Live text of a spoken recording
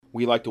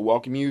We'd like to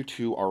welcome you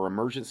to our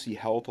emergency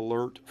health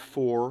alert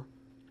for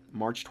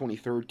March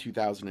 23rd,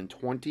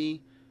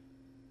 2020.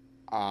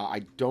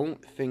 I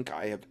don't think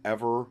I have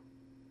ever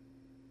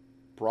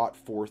brought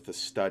forth a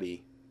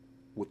study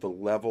with the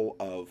level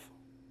of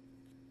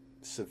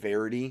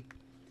severity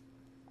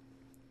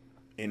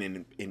in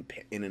an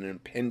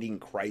impending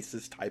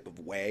crisis type of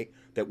way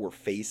that we're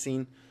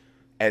facing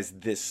as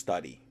this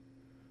study.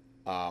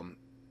 Um,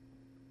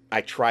 I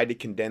tried to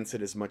condense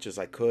it as much as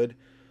I could.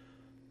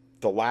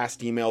 The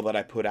last email that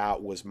I put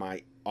out was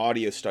my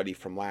audio study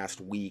from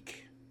last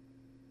week.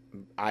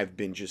 I've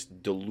been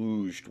just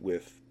deluged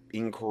with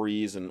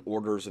inquiries and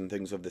orders and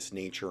things of this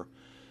nature,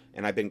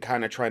 and I've been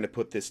kind of trying to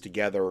put this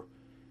together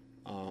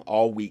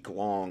all week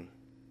long.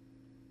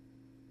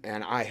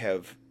 And I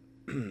have,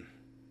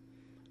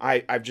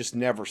 I've just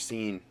never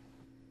seen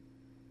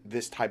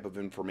this type of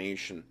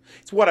information.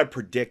 It's what I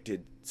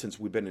predicted since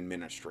we've been in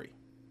ministry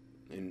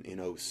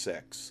in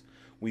 '06.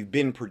 We've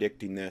been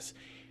predicting this.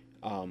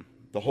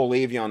 The whole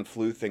avian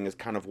flu thing is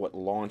kind of what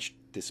launched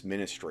this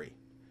ministry.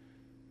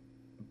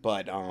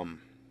 But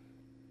I'm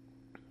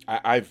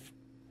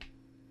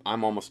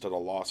almost at a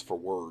loss for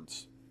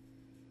words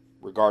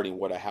regarding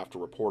what I have to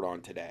report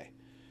on today.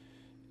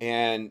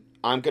 And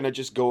I'm going to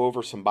just go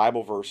over some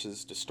Bible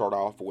verses to start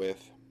off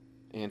with.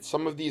 And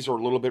some of these are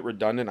a little bit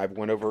redundant. I've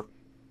went over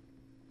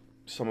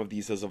some of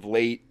these as of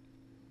late.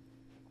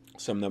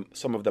 Some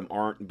of them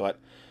aren't, but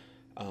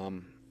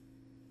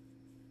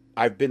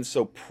I've been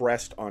so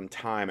pressed on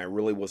time, I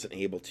really wasn't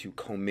able to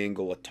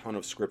commingle a ton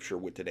of scripture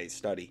with today's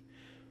study.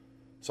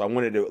 So I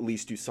wanted to at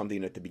least do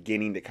something at the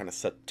beginning to kind of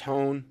set the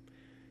tone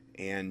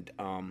and,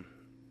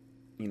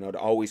 to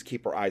always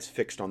keep our eyes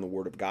fixed on the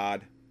Word of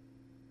God.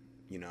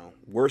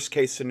 Worst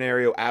case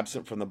scenario,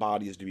 absent from the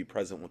body is to be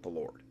present with the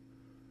Lord.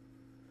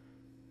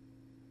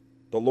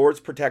 The Lord's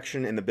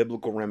protection and the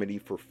biblical remedy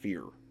for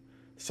fear.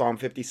 Psalm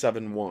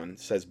 57:1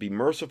 says, "Be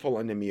merciful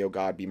unto me, O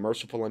God, be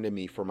merciful unto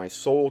me, for my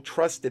soul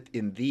trusteth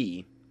in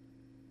thee."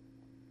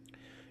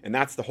 And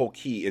that's the whole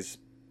key, is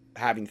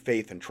having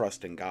faith and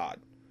trust in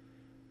God.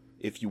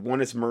 If you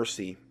want his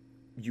mercy,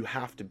 you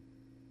have to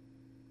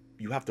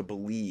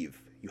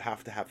believe. You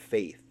have to have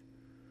faith.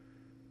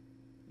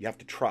 You have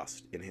to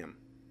trust in him.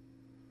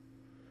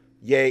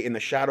 "Yea, in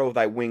the shadow of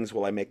thy wings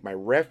will I make my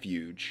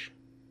refuge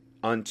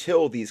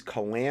until these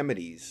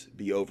calamities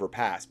be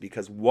overpassed."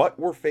 Because what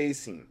we're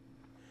facing,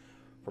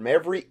 from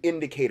every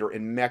indicator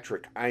and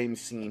metric I am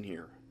seeing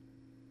here,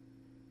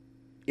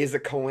 is a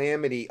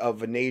calamity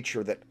of a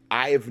nature that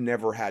I have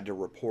never had to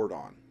report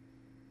on.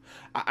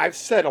 I've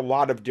said a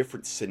lot of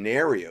different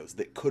scenarios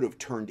that could have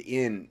turned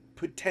in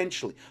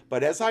potentially,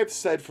 but as I've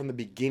said from the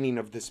beginning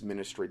of this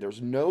ministry,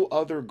 there's no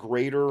other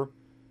greater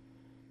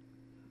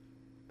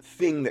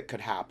thing that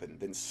could happen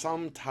than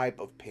some type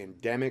of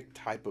pandemic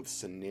type of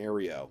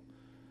scenario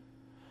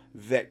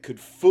that could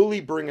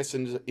fully bring us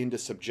into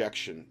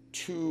subjection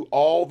to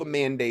all the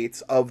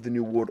mandates of the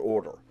New World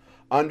Order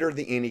under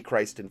the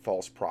Antichrist and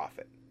false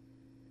prophet.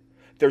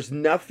 There's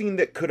nothing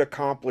that could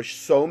accomplish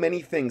so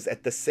many things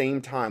at the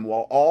same time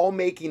while all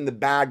making the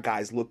bad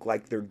guys look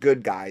like they're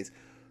good guys,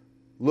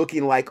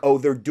 looking like, oh,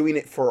 they're doing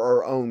it for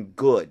our own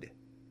good.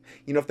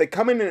 If they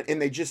come in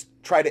and they just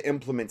try to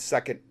implement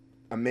Second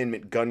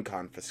Amendment gun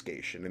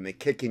confiscation and they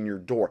kick in your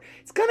door,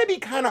 it's going to be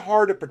kind of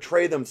hard to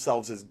portray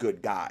themselves as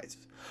good guys.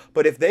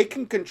 But if they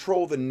can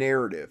control the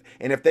narrative,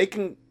 and if they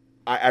can,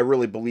 I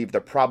really believe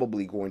they're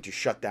probably going to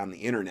shut down the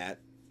internet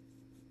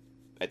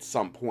at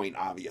some point,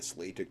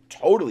 obviously, to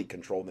totally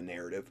control the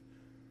narrative.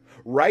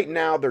 Right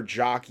now, they're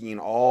jockeying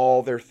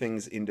all their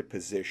things into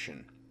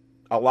position.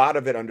 A lot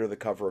of it under the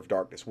cover of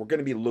darkness. We're going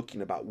to be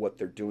looking about what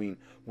they're doing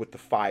with the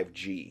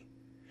 5G.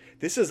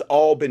 This has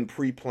all been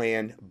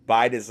pre-planned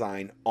by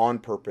design on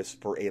purpose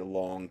for a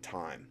long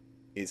time.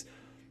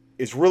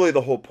 Is really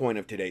the whole point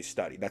of today's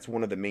study. That's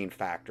one of the main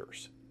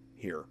factors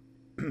here.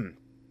 And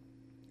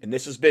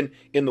this has been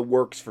in the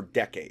works for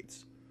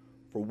decades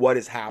for what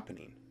is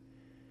happening.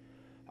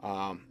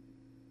 I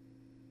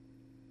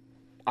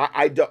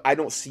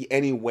don't see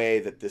any way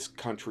that this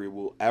country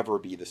will ever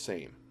be the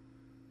same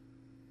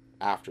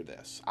after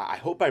this. I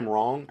hope I'm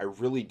wrong. I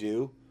really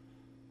do.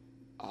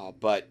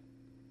 But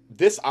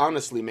this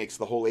honestly makes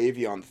the whole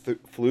avian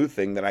flu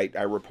thing that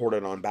I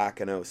reported on back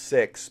in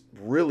 '06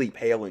 really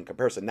pale in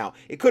comparison. Now,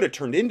 it could have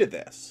turned into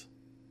this,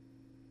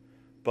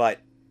 but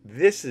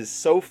this is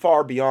so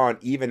far beyond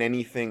even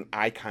anything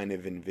I kind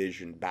of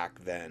envisioned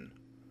back then.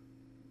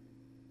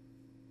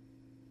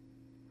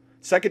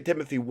 2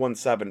 Timothy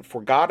 1:7,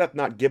 "For God hath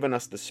not given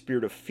us the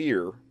spirit of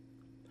fear,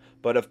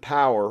 but of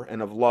power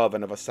and of love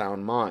and of a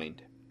sound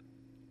mind."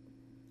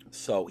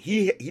 So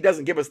he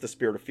doesn't give us the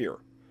spirit of fear.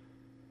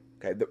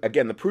 Okay,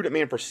 again, "The prudent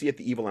man foreseeth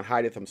the evil and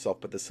hideth himself,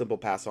 but the simple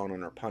pass on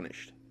and are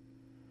punished."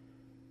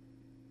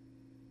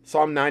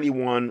 Psalm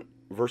 91,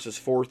 verses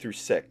 4 through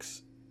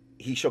 6.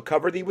 "He shall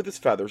cover thee with his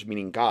feathers,"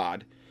 meaning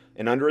God,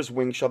 "and under his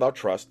wings shalt thou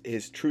trust.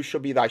 His truth shall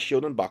be thy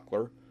shield and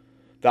buckler.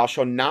 Thou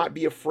shalt not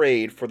be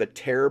afraid for the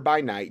terror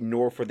by night,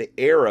 nor for the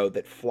arrow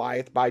that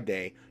flieth by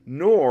day,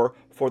 nor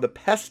for the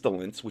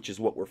pestilence," which is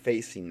what we're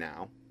facing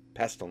now,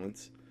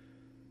 pestilence,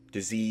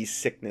 disease,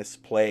 sickness,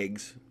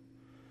 plagues,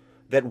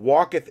 that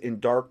walketh in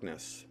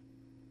darkness,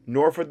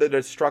 nor for the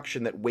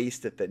destruction that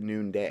wasteth at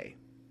noonday.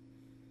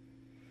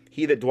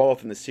 He that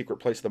dwelleth in the secret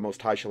place of the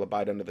Most High shall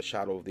abide under the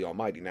shadow of the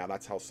Almighty. Now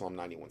that's how Psalm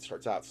 91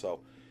 starts out.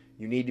 So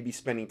you need to be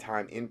spending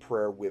time in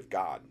prayer with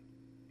God.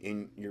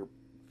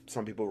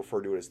 Some people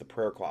refer to it as the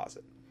prayer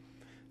closet.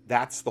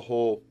 That's the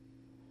whole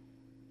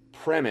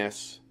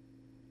premise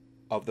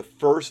of the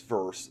first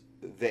verse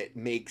that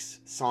makes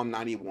Psalm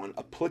 91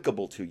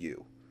 applicable to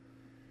you.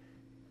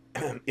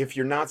 If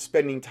you're not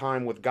spending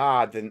time with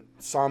God, then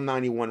Psalm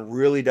 91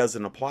 really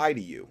doesn't apply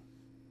to you.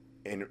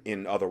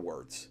 In other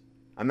words,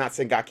 I'm not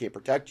saying God can't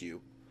protect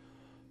you,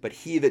 but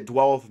he that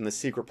dwelleth in the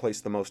secret place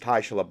of the Most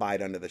High shall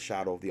abide under the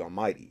shadow of the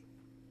Almighty.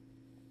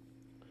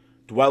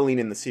 Dwelling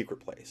in the secret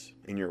place,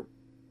 in your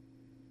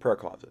prayer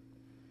closet.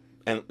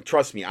 And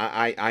trust me,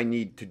 I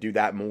need to do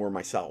that more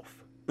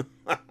myself.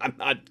 I'm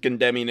not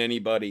condemning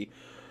anybody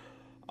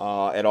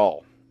at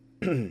all.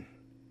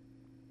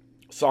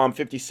 Psalm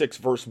 56,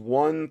 verse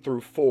 1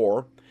 through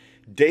 4.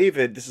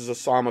 David, this is a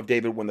psalm of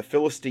David when the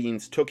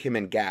Philistines took him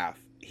in Gath.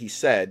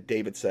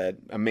 David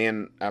said, a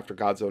man after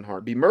God's own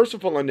heart, be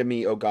merciful unto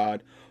me, O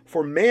God,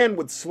 for man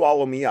would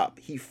swallow me up.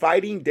 He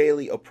fighting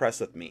daily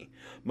oppresseth me.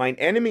 Mine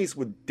enemies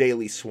would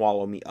daily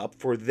swallow me up,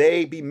 for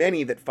they be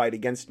many that fight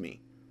against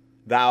me.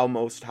 Thou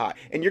Most High.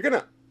 And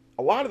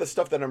a lot of the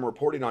stuff that I'm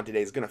reporting on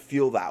today is going to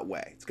feel that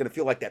way. It's going to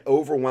feel like that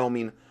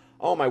overwhelming,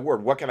 oh my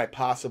word, what can I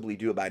possibly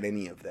do about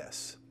any of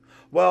this?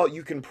 Well,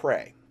 you can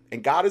pray.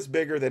 And God is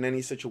bigger than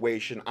any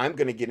situation I'm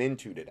going to get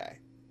into today.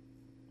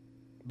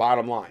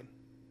 Bottom line.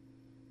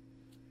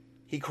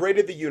 He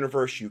created the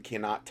universe. You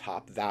cannot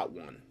top that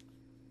one.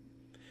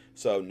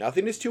 So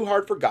nothing is too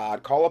hard for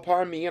God. Call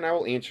upon me and I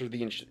will answer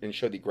thee and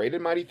show thee great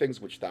and mighty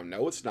things which thou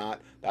knowest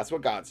not. That's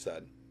what God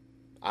said.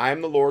 I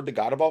am the Lord, the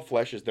God of all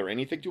flesh. Is there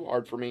anything too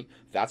hard for me?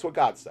 That's what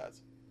God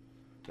says.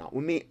 Not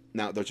with me.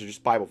 Now, those are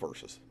just Bible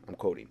verses I'm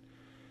quoting.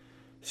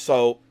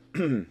 So,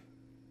 then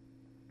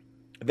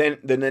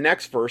the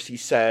next verse, he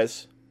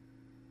says,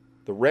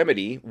 the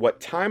remedy, what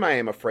time I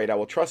am afraid, I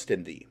will trust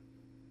in thee.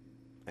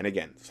 And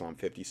again, Psalm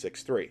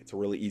 56:3. It's a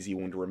really easy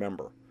one to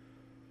remember.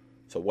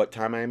 So, what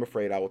time I am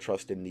afraid, I will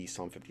trust in thee,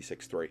 Psalm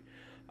 56:3.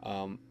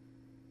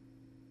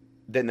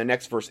 Then the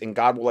next verse, in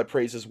God will I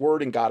praise his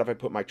word, in God if I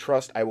put my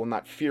trust, I will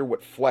not fear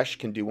what flesh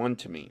can do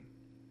unto me.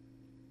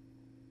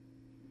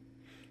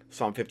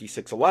 Psalm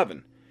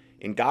 56:11.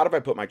 In God if I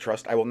put my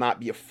trust, I will not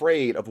be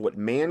afraid of what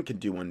man can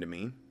do unto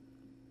me.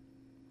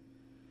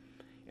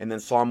 And then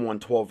Psalm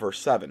 112, verse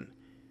 7.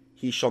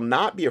 He shall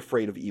not be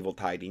afraid of evil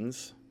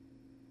tidings.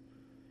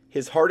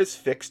 His heart is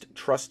fixed,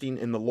 trusting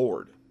in the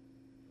Lord.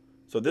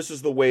 So this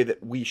is the way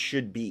that we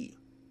should be.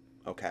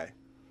 Okay?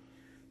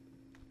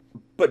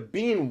 But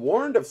being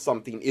warned of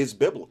something is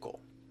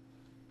biblical.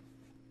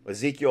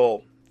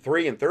 Ezekiel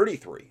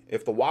 3:33.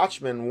 If the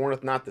watchman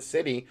warneth not the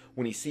city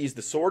when he sees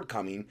the sword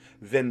coming,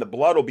 then the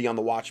blood will be on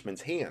the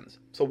watchman's hands.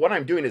 So what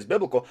I'm doing is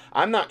biblical.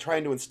 I'm not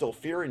trying to instill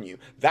fear in you.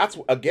 That's,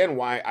 again,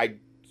 why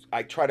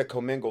I try to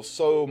commingle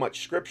so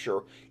much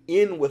scripture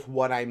in with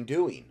what I'm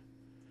doing.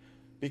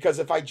 Because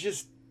if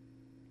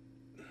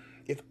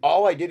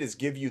all I did is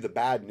give you the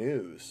bad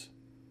news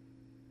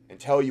and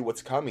tell you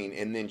what's coming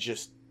and then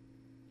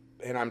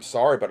and I'm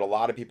sorry, but a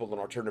lot of people in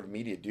alternative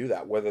media do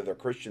that, whether they're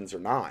Christians or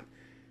not.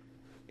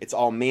 It's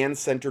all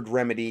man-centered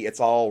remedy. It's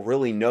all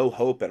really no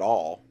hope at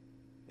all.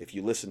 If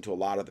you listen to a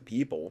lot of the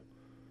people,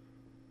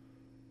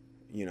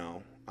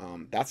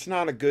 that's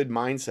not a good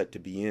mindset to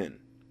be in.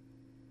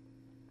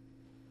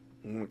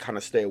 We want to kind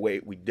of stay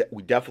away. We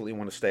definitely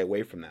want to stay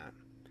away from that.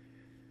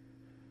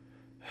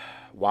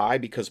 Why?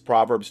 Because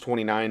Proverbs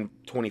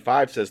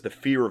 29:25 says, the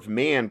fear of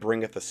man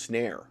bringeth a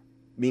snare.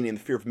 Meaning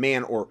the fear of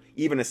man or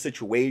even a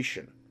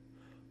situation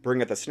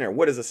bringeth a snare.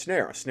 What is a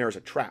snare? A snare is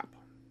a trap.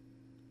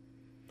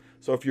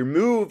 So if you're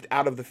moved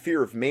out of the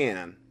fear of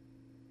man,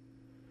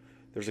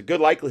 there's a good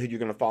likelihood you're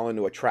going to fall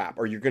into a trap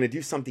or you're going to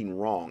do something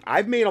wrong.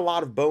 I've made a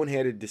lot of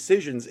boneheaded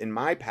decisions in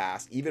my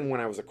past, even when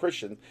I was a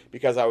Christian,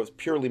 because I was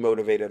purely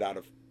motivated out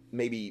of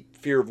maybe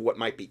fear of what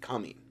might be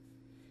coming.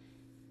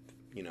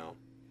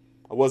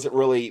 I wasn't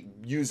really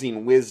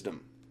using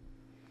wisdom.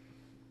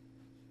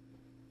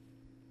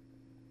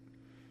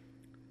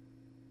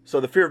 So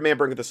the fear of man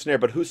bringeth a snare,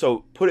 but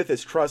whoso putteth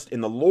his trust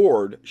in the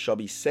Lord shall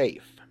be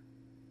safe.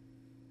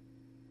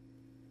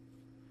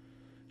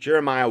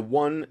 Jeremiah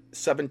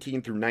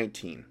 1:17 through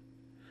 19.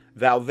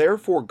 Thou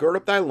therefore gird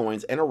up thy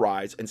loins and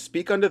arise, and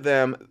speak unto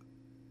them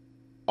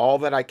all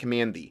that I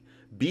command thee.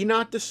 Be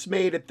not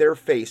dismayed at their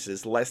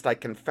faces, lest I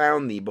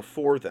confound thee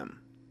before them.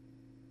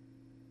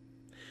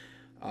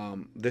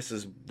 This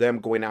is them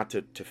going out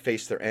to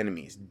face their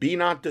enemies. Be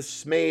not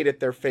dismayed at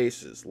their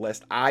faces,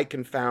 lest I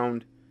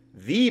confound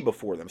thee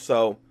before them.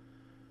 So,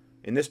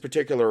 in this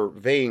particular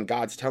vein,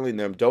 God's telling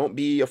them, don't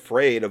be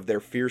afraid of their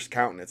fierce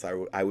countenance,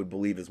 I would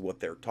believe is what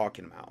they're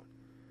talking about.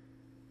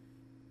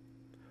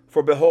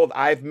 For behold,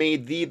 I have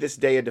made thee this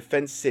day a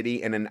defense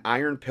city, and an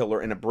iron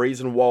pillar, and a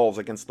brazen walls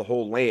against the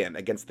whole land,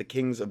 against the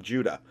kings of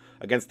Judah,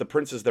 against the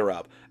princes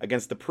thereof,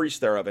 against the priests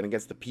thereof, and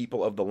against the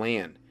people of the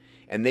land.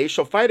 And they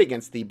shall fight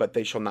against thee, but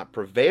they shall not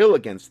prevail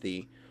against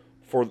thee,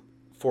 for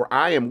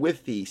I am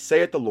with thee,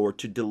 saith the Lord,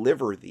 to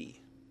deliver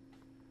thee.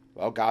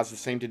 Well, God's the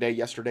same today,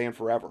 yesterday, and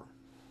forever.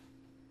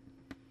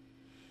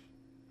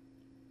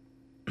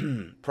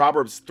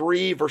 Proverbs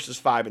 3, verses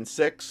 5 and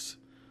 6.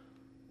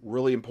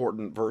 Really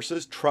important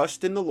verses.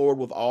 Trust in the Lord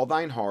with all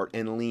thine heart,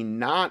 and lean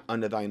not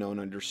unto thine own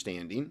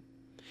understanding.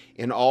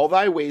 In all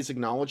thy ways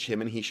acknowledge him,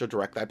 and he shall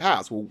direct thy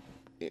paths. Well,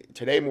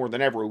 today more than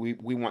ever, we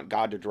want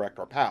God to direct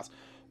our paths.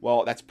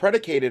 Well, that's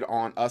predicated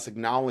on us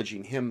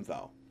acknowledging him,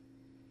 though.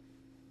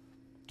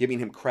 Giving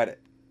him credit.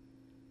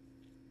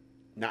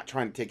 Not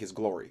trying to take his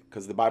glory.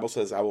 Because the Bible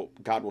says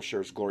God will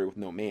share his glory with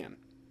no man.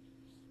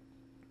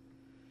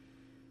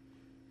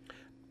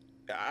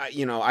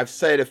 I've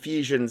said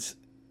Ephesians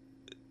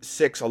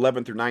 6,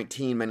 11 through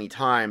 19 many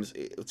times.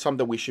 It's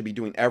something we should be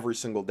doing every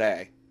single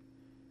day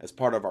as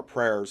part of our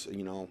prayers.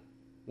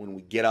 When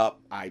we get up,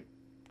 I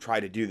try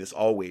to do this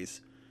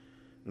always.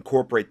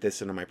 Incorporate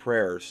this into my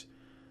prayers.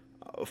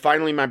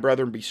 Finally, my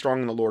brethren, be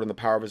strong in the Lord and the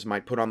power of his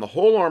might. Put on the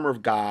whole armor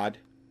of God.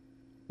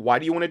 Why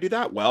do you want to do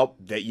that? Well,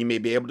 that you may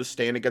be able to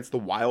stand against the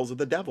wiles of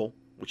the devil,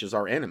 which is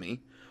our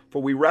enemy.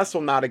 For we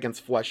wrestle not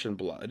against flesh and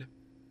blood,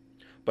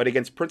 but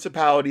against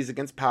principalities,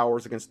 against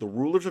powers, against the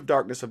rulers of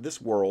darkness of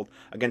this world,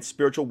 against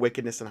spiritual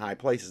wickedness in high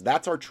places.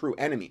 That's our true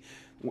enemy.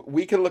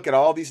 We can look at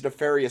all these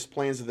nefarious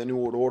plans of the New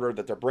World Order,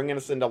 that they're bringing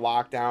us into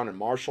lockdown and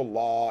martial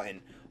law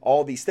and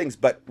all these things.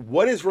 But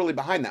what is really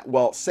behind that?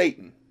 Well,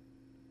 Satan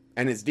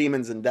and his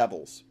demons and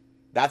devils.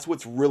 That's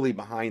what's really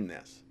behind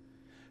this.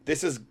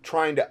 This is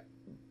trying to,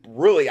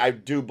 really, I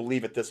do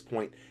believe at this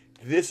point,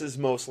 this is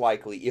most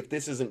likely, if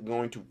this isn't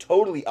going to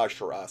totally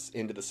usher us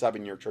into the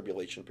 7-year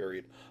tribulation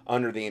period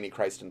under the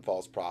Antichrist and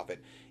false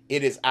prophet,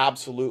 it is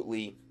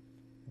absolutely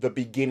the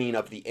beginning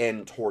of the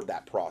end toward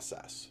that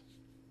process.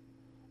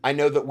 I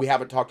know that we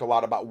haven't talked a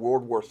lot about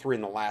World War III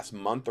in the last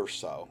month or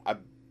so.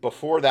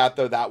 Before that,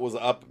 though, that was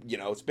up,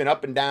 it's been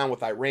up and down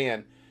with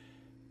Iran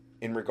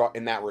in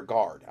that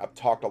regard. I've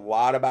talked a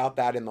lot about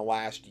that in the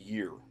last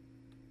year.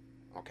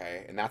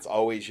 Okay, and that's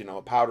always,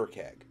 a powder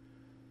keg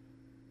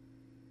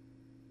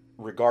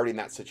regarding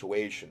that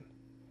situation.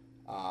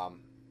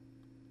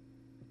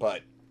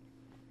 But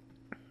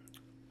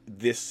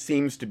this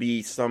seems to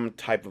be some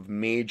type of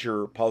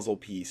major puzzle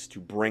piece to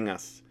bring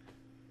us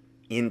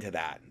into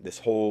that, this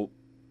whole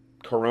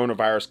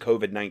coronavirus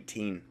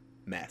COVID-19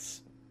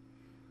 mess.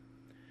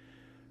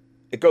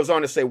 It goes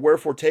on to say,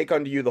 wherefore take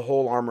unto you the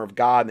whole armor of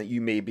God, that you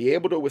may be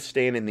able to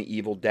withstand in the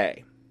evil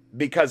day.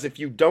 Because if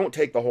you don't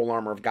take the whole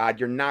armor of God,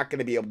 you're not going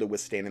to be able to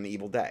withstand in the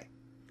evil day.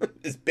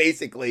 Is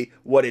basically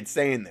what it's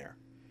saying there.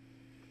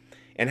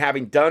 And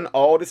having done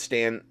all to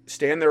stand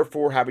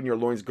therefore, having your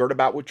loins girt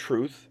about with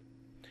truth,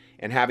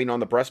 and having on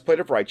the breastplate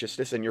of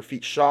righteousness, and your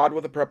feet shod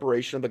with the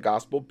preparation of the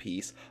gospel of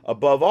peace,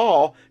 above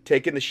all,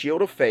 taking the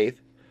shield of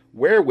faith,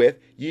 wherewith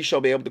ye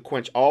shall be able to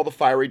quench all the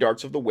fiery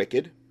darts of the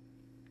wicked,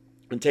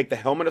 and take the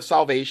helmet of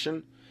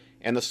salvation,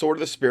 and the sword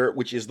of the Spirit,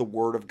 which is the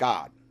word of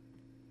God.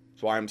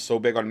 That's why I'm so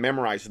big on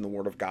memorizing the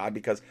word of God,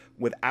 because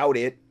without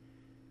it,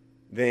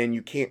 then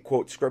you can't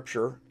quote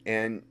scripture,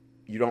 and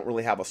you don't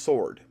really have a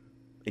sword.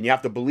 And you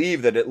have to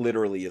believe that it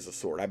literally is a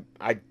sword.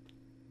 I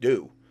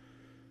do.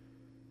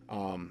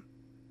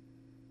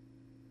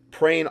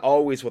 Praying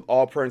always with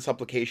all prayer and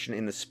supplication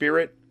in the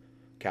Spirit,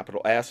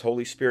 capital S,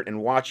 Holy Spirit,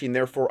 and watching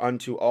therefore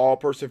unto all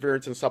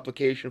perseverance and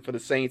supplication for the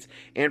saints,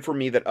 and for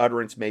me, that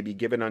utterance may be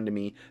given unto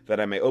me, that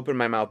I may open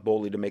my mouth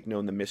boldly to make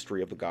known the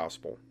mystery of the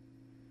gospel.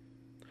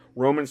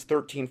 Romans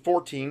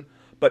 13:14,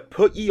 but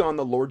put ye on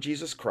the Lord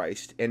Jesus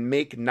Christ, and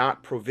make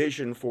not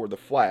provision for the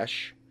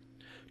flesh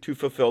to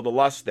fulfill the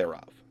lust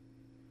thereof.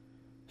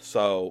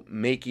 So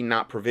making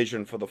not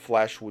provision for the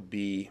flesh would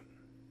be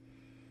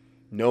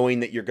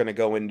knowing that you're going to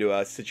go into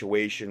a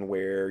situation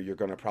where you're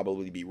going to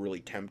probably be really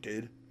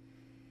tempted.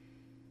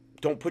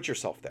 Don't put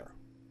yourself there.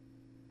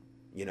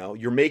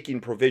 You're making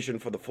provision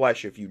for the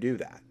flesh if you do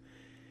that.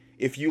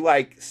 If you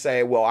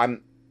say, well,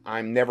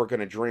 I'm never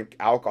going to drink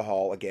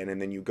alcohol again,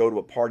 and then you go to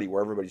a party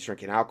where everybody's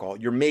drinking alcohol,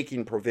 you're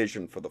making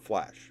provision for the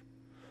flesh.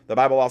 The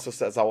Bible also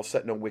says, I will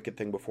set no wicked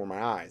thing before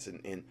my eyes.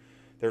 And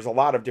there's a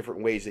lot of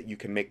different ways that you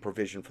can make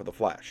provision for the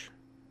flesh.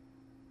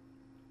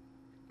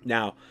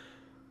 Now,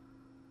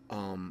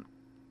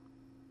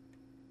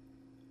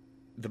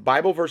 the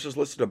Bible verses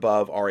listed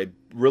above are a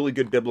really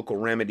good biblical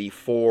remedy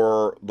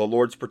for the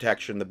Lord's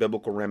protection, the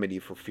biblical remedy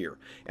for fear.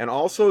 And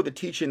also the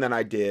teaching that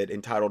I did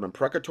entitled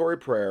Imprecatory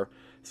Prayer,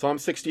 Psalm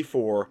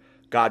 64,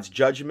 God's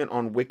Judgment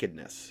on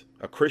Wickedness,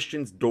 a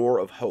Christian's Door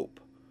of Hope.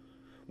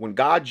 When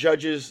God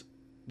judges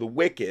the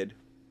wicked,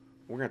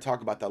 we're going to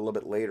talk about that a little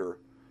bit later,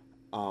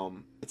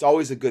 it's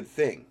always a good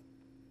thing.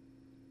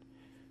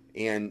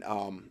 And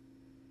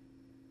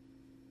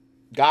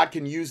God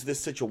can use this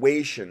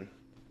situation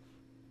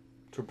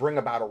to bring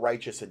about a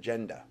righteous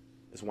agenda,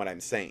 is what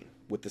I'm saying,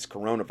 with this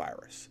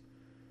coronavirus.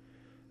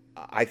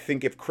 I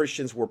think if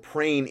Christians were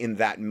praying in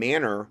that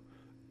manner,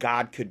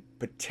 God could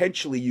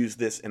potentially use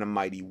this in a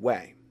mighty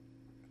way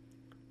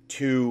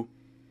to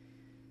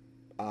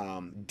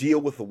deal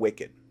with the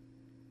wicked.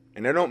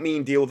 And I don't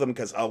mean deal with them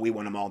because, oh, we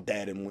want them all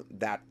dead and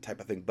that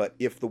type of thing. But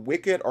if the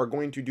wicked are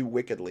going to do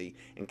wickedly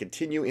and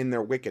continue in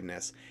their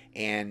wickedness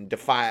and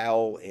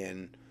defile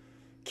and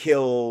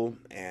kill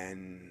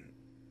and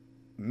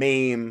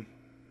maim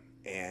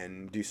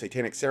and do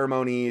satanic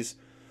ceremonies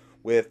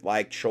with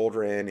like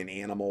children and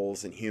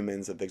animals and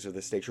humans and things of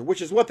this nature,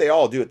 which is what they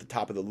all do at the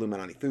top of the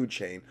Illuminati food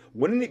chain,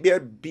 wouldn't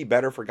it be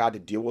better for God to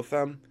deal with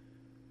them,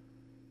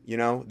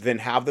 than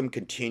have them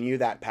continue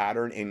that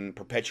pattern and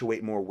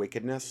perpetuate more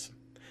wickedness?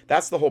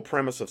 That's the whole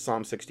premise of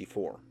Psalm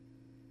 64.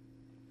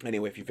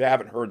 Anyway, if you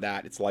haven't heard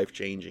that, it's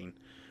life-changing.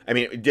 I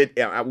mean,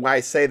 why I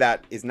say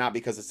that is not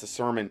because it's a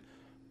sermon.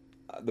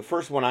 The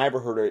first one I ever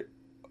heard it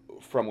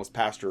from was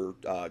Pastor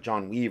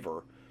John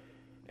Weaver.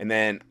 And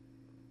then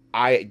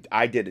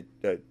I did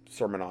a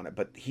sermon on it,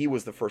 but he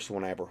was the first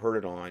one I ever heard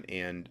it on.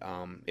 And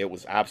it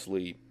was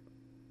absolutely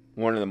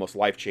one of the most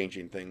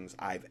life-changing things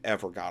I've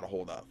ever got a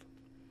hold of.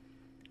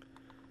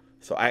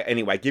 So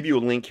I give you a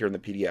link here in the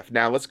PDF.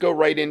 Now let's go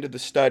right into the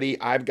study.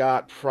 I've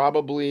got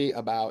probably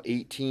about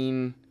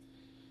 18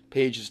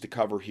 pages to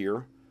cover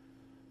here.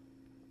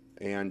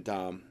 And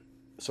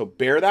so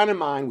bear that in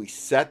mind. We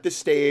set the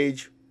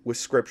stage with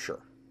Scripture.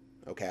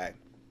 Okay.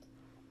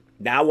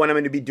 Now what I'm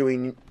going to be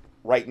doing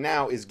right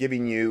now is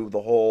giving you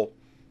the whole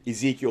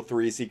Ezekiel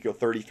 3, Ezekiel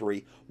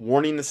 33,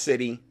 warning the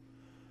city.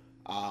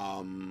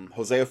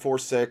 Hosea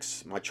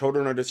 4:6, my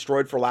children are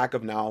destroyed for lack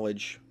of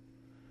knowledge.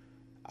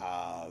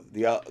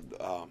 The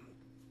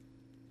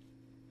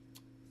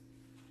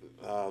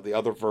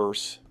other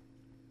verse,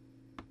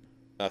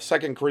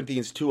 2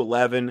 Corinthians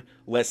 2:11,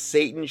 lest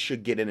Satan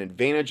should get an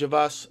advantage of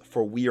us,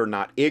 for we are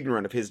not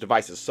ignorant of his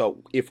devices.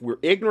 So if we're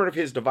ignorant of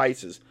his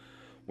devices,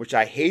 which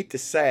I hate to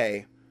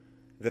say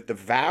that the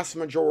vast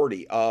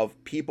majority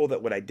of people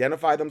that would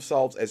identify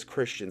themselves as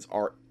Christians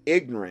are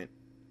ignorant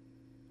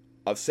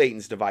of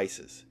Satan's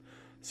devices.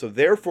 So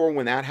therefore,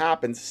 when that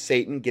happens,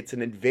 Satan gets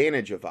an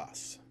advantage of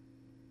us.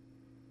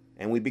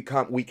 And we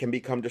can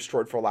become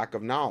destroyed for lack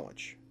of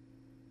knowledge.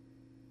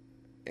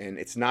 And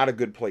it's not a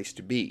good place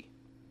to be.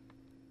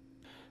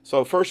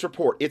 So first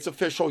report, it's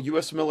official,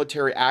 U.S.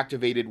 military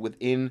activated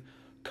within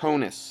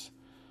CONUS.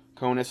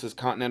 CONUS is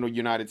continental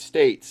United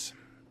States.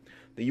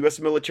 The U.S.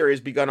 military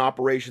has begun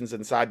operations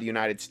inside the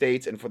United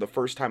States, and for the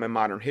first time in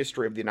modern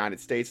history of the United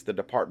States, the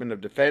Department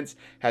of Defense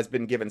has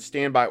been given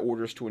standby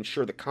orders to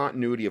ensure the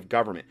continuity of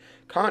government.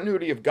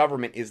 Continuity of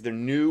government is the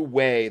new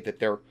way that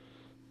the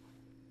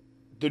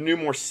new,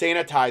 more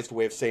sanitized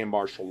way of saying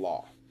martial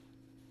law.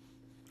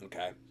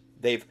 Okay,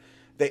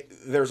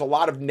 there's a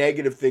lot of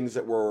negative things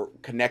that were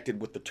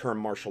connected with the term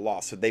martial law,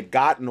 so they've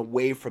gotten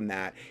away from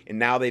that, and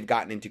now they've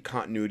gotten into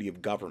continuity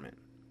of government.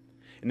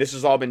 And this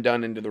has all been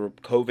done into the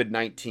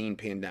COVID-19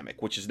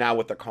 pandemic, which is now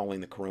what they're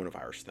calling the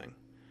coronavirus thing.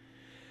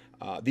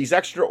 These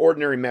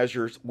extraordinary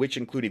measures, which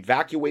include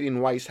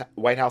evacuating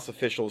White House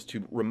officials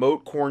to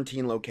remote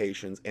quarantine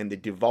locations and the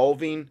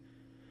devolving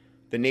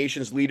the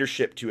nation's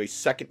leadership to a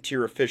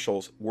second-tier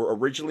officials, were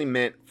originally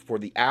meant for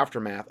the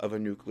aftermath of a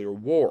nuclear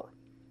war.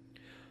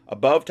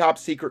 Above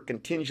top-secret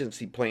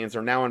contingency plans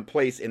are now in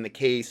place in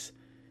case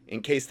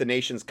the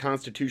nation's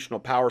constitutional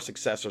power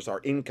successors are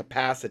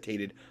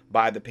incapacitated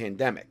by the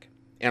pandemic.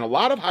 And a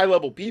lot of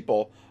high-level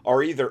people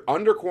are either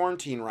under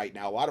quarantine right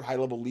now. A lot of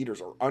high-level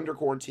leaders are under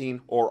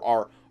quarantine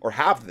or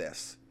have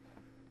this.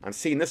 I'm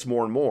seeing this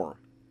more and more.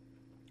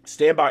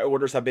 Standby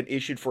orders have been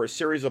issued for a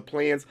series of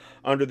plans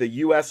under the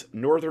U.S.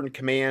 Northern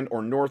Command,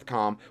 or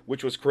NORTHCOM,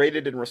 which was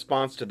created in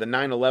response to the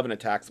 9/11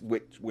 attacks,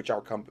 which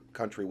our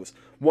country was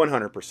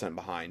 100%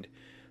 behind,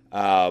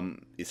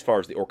 as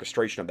far as the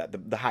orchestration of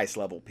that. The highest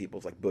level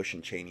people, like Bush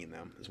and Cheney and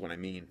them, is what I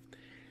mean.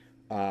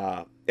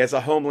 As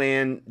a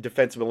Homeland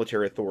Defense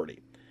Military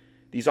Authority.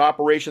 These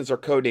operations are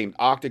codenamed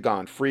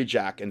Octagon,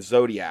 Freejack, and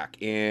Zodiac,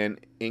 and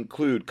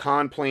include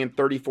CONPLAN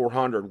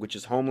 3400, which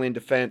is Homeland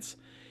Defense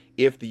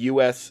if the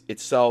U.S.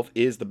 itself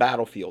is the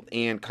battlefield,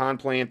 and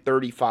CONPLAN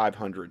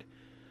 3500,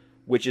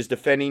 which is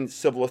defending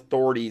civil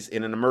authorities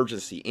in an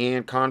emergency,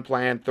 and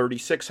CONPLAN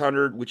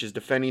 3600, which is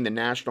defending the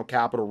National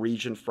Capital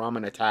Region from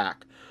an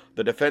attack.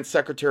 The Defense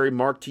Secretary,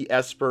 Mark T.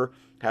 Esper,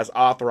 has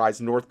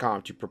authorized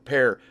NORTHCOM to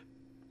prepare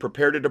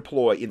to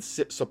deploy in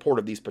support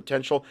of these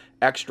potential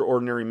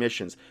extraordinary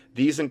missions.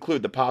 These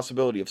include the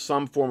possibility of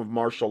some form of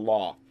martial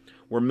law,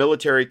 where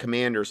military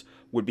commanders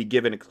would be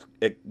given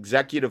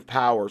executive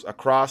powers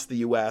across the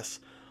U.S.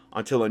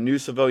 until a new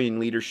civilian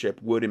leadership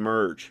would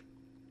emerge.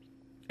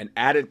 An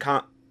added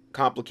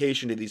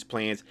complication to these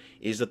plans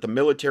is that the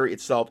military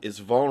itself is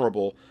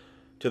vulnerable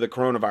to the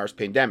coronavirus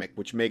pandemic,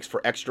 which makes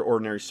for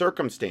extraordinary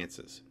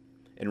circumstances.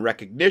 In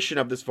recognition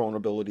of this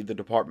vulnerability, the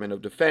Department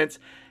of Defense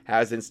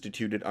has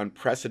instituted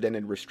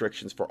unprecedented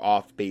restrictions for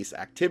off-base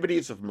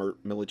activities of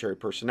military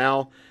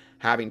personnel,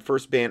 having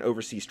first banned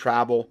overseas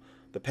travel.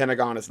 The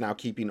Pentagon is now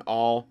keeping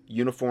all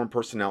uniformed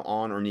personnel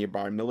on or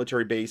nearby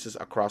military bases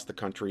across the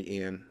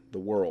country and the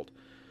world.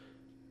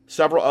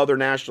 Several other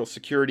national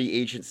security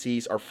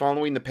agencies are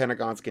following the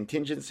Pentagon's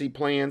contingency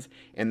plans,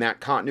 and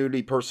that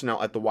continuity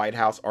personnel at the White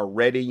House are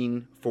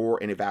readying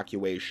for an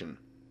evacuation.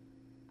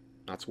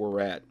 That's where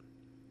we're at.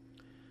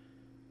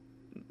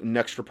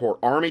 Next report.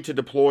 Army to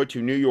deploy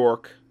to New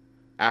York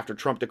after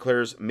Trump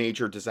declares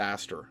major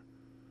disaster.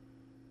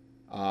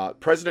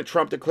 President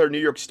Trump declared New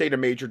York State a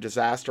major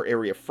disaster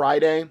area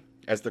Friday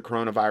as the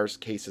coronavirus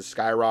cases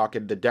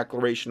skyrocketed. The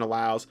declaration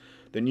allows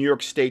the New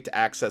York State to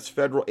access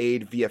federal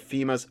aid via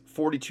FEMA's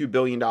 $42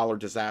 billion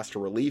disaster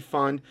relief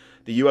fund.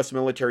 The U.S.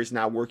 military is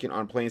now working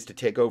on plans to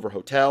take over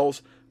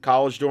hotels,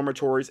 college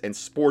dormitories, and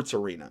sports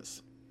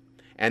arenas,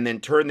 and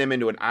then turn them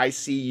into an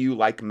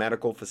ICU-like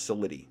medical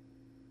facility.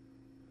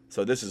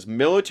 So this is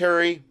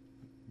military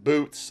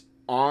boots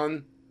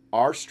on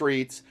our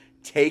streets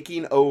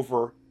taking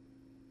over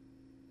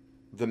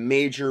the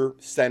major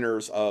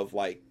centers of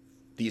like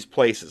these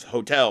places,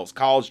 hotels,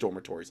 college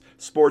dormitories,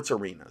 sports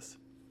arenas.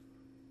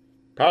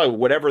 Probably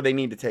whatever they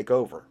need to take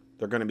over,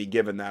 they're going to be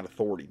given that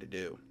authority to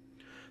do.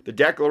 The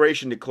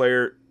declaration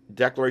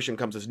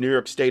comes as New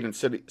York State and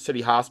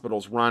city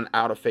hospitals run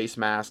out of face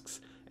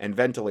masks and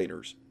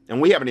ventilators. And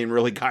we haven't even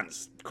really gotten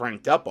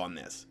cranked up on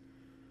this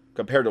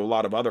compared to a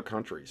lot of other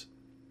countries.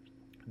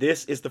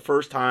 This is the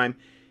first time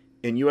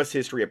in U.S.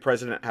 history a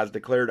president has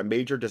declared a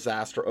major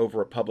disaster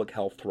over a public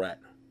health threat.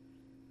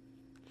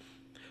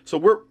 So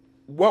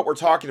what we're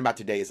talking about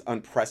today is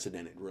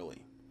unprecedented,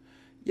 really.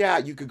 Yeah,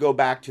 you could go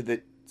back to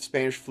the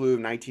Spanish flu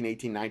of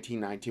 1918,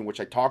 1919, which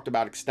I talked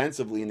about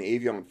extensively in the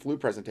avian flu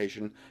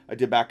presentation I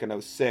did back in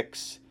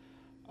 2006.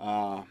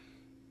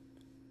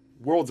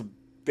 World's a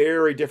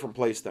very different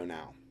place, though,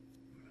 now.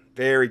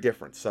 Very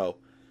different. So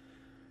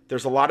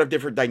there's a lot of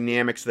different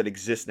dynamics that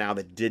exist now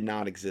that did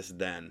not exist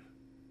then.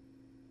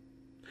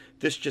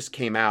 This just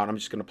came out. I'm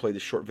just going to play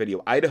this short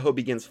video. Idaho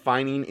begins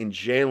fining and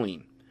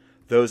jailing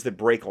those that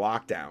break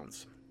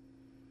lockdowns.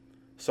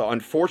 So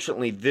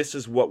unfortunately, this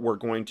is what we're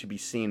going to be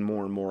seeing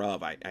more and more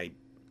of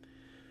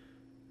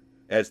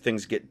as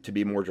things get to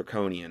be more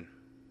draconian.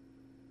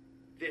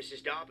 This is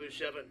Dabu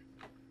 7.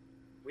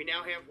 We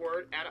now have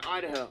word out of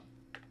Idaho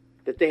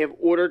that they have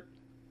ordered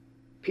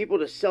people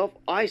to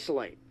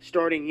self-isolate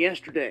starting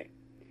yesterday.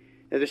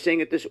 Now they're saying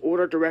that this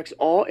order directs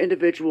all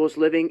individuals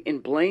living in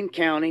Blaine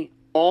County,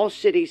 all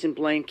cities in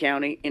Blaine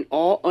County, and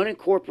all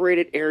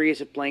unincorporated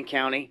areas of Blaine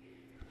County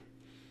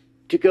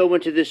to go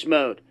into this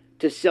mode,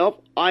 to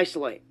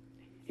self-isolate.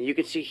 And you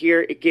can see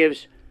here it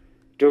gives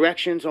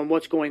directions on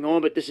what's going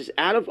on, but this is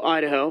out of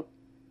Idaho.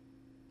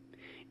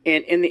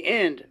 And in the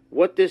end,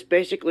 what this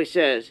basically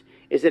says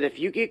is that if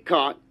you get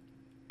caught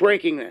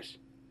breaking this,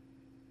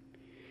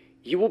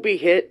 you will be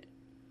hit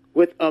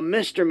with a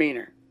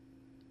misdemeanor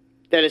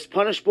that is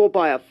punishable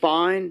by a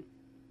fine,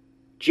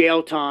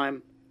 jail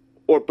time,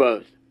 or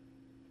both.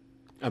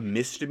 A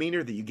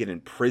misdemeanor that you get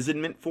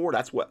imprisonment for?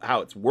 That's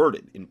how it's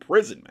worded.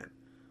 Imprisonment.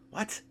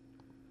 What?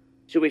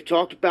 So we've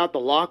talked about the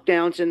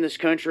lockdowns in this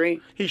country.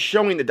 He's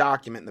showing the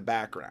document in the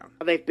background.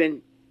 They've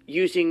been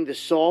using the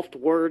soft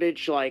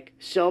wordage like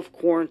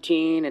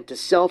self-quarantine and to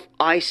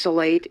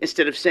self-isolate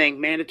instead of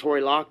saying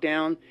mandatory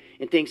lockdown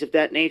and things of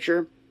that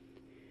nature.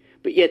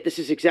 But yet this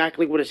is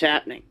exactly what is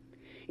happening.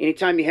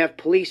 Anytime you have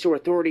police or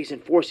authorities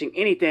enforcing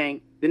anything,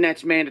 then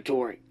that's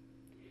mandatory.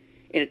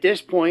 And at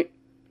this point,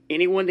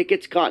 anyone that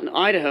gets caught in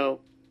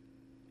Idaho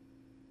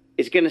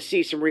is going to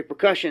see some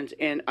repercussions,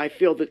 and I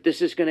feel that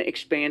this is going to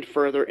expand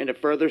further into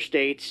further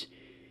states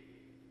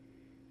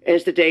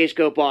as the days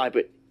go by.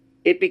 But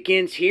it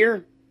begins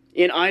here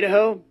in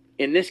Idaho,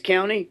 in this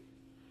county,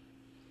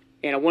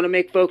 and I want to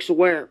make folks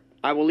aware.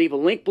 I will leave a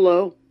link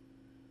below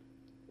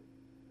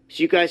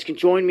so you guys can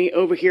join me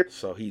over here.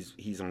 So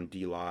he's on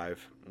DLive,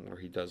 where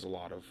he does a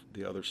lot of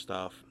the other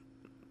stuff,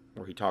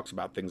 where he talks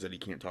about things that he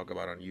can't talk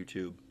about on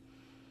YouTube.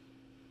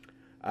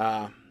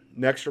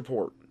 Next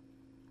report.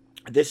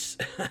 This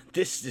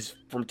is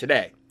from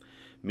today.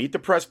 Meet the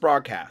Press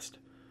broadcast.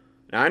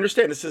 Now I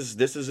understand this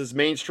is as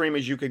mainstream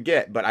as you could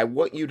get, but I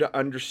want you to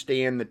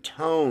understand the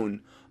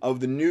tone of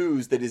the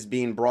news that is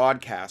being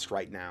broadcast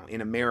right now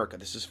in America.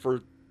 This is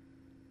for,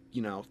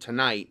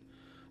 tonight.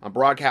 I'm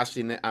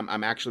broadcasting.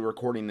 I'm actually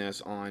recording this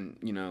on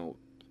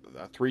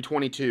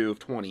 3/22 of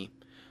 20,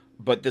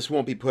 but this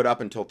won't be put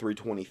up until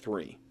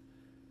 3/23.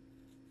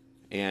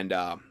 And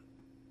I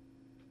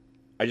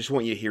just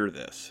want you to hear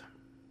this.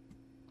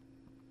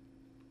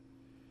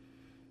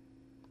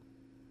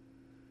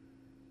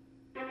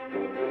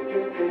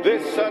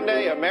 This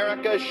Sunday,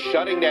 America's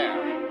shutting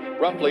down.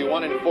 Roughly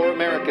 1 in 4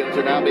 Americans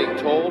are now being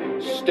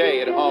told,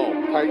 stay at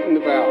home. Tighten the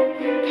valve.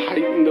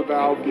 Tighten the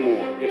valve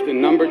more. If the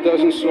number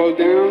doesn't slow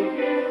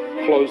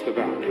down, close the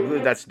valve. I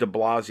believe that's de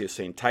Blasio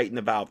saying, tighten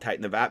the valve,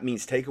 tighten the valve. That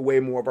means take away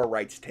more of our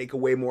rights, take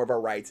away more of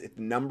our rights. If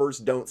the numbers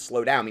don't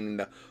slow down, meaning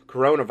the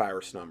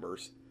coronavirus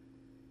numbers,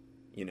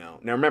 Now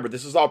remember,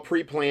 this is all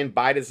pre-planned,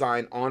 by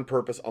design, on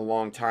purpose, a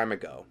long time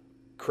ago.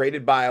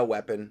 Created by a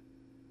weapon.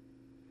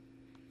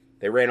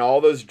 They ran all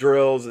those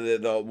drills,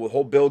 the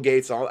whole Bill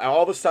Gates,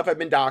 all the stuff I've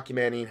been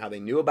documenting, how they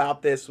knew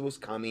about this was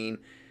coming.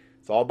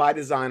 It's all by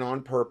design,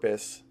 on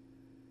purpose.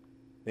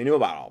 They knew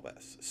about all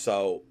this.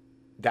 So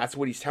That's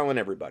what he's telling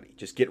everybody.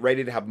 Just get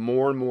ready to have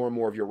more and more and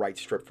more of your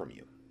rights stripped from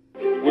you.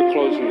 We're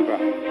closing the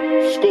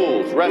valve.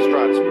 Schools,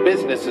 restaurants,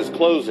 businesses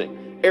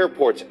closing,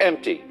 airports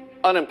empty,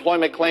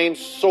 unemployment claims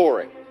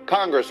soaring.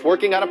 Congress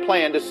working on a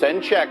plan to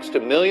send checks to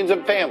millions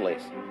of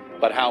families.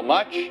 But how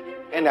much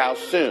and how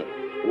soon?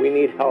 We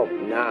need help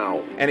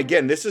now. And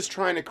again, this is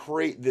trying to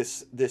create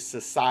this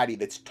society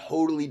that's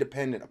totally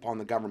dependent upon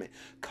the government,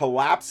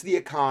 collapse the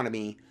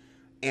economy,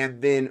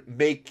 and then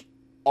make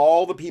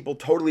all the people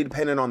totally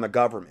dependent on the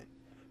government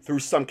through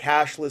some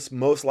cashless,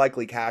 most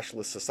likely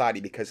cashless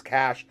society, because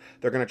cash,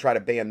 they're going to try to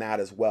ban that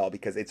as well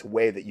because it's a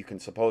way that you can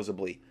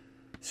supposedly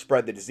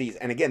spread the disease.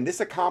 And again, this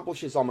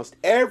accomplishes almost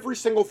every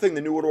single thing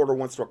the New World Order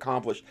wants to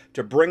accomplish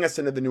to bring us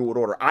into the New World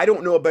Order. I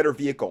don't know a better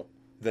vehicle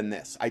than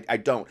this. I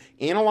don't.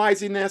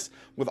 Analyzing this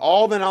with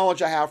all the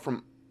knowledge I have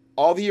from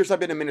all the years I've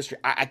been in ministry,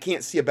 I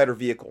can't see a better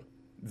vehicle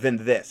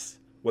than this,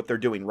 what they're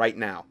doing right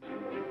now.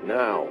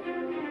 Now,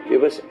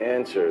 give us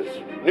answers.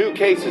 New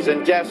cases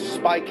and deaths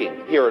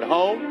spiking here at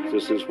home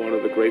This is one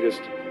of the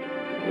greatest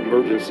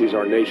emergencies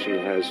our nation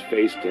has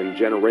faced in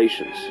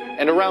generations.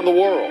 and around the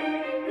world.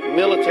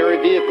 Military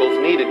vehicles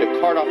needed to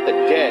cart off the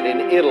dead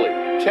in Italy.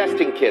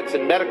 Testing kits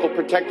and medical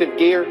protective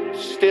gear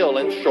still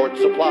in short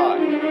supply.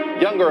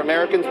 Younger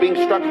Americans being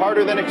struck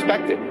harder than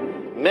expected.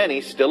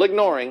 Many still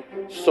ignoring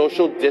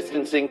social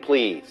distancing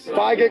pleas. If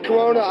I get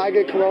corona, I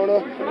get corona.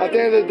 At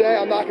the end of the day,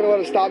 I'm not going to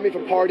let it stop me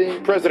from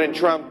partying. President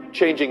Trump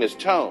changing his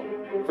tone.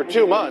 For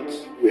 2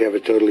 months, We have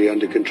it totally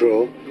under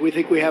control. We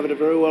think we have it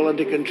very well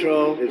under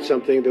control. It's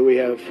something that we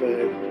have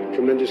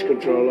tremendous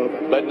control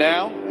over. but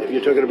now If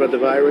you're talking about the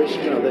virus,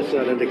 no, that's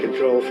not under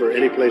control for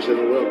any place in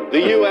the world.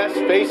 the U.S.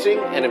 facing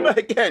an But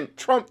again,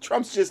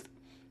 Trump's just,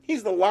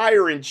 he's the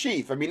liar in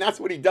chief. I mean, that's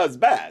what he does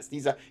best.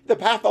 He's the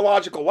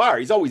pathological liar.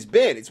 He's always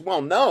been. It's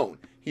well known.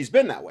 He's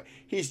been that way.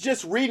 He's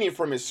just reading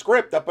from his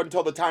script up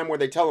until the time where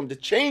they tell him to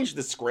change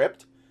the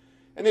script.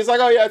 And he's like,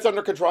 oh yeah, it's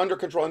under control,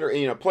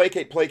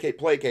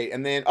 placate.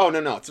 And then, oh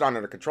no, it's not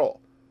under control.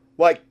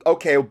 Like,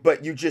 okay,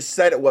 but you just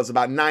said it was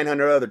about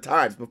 900 other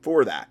times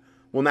before that.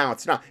 Well, now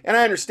it's not. And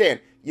I understand,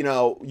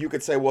 you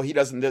could say, well, he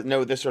doesn't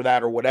know this or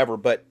that or whatever,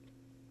 but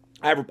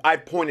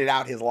I've pointed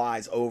out his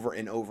lies over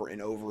and over and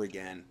over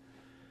again.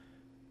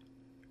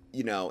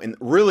 And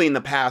really in the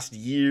past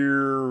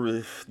year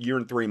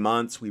and 3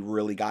 months, we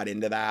really got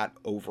into that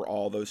over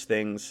all those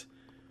things.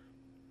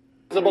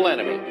 invisible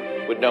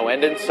enemy with no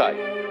end in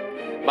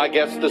sight. My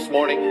guests this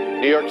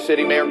morning, New York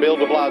City Mayor Bill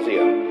de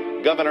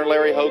Blasio, Governor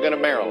Larry Hogan of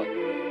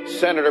Maryland,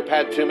 Senator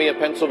Pat Toomey of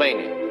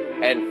Pennsylvania,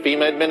 and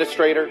FEMA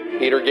Administrator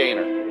Peter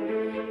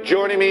Gaynor.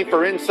 Joining me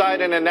for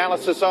insight and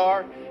analysis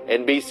are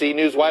NBC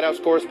News White House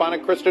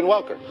correspondent Kristen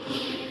Welker,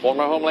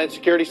 former Homeland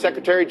Security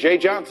Secretary Jay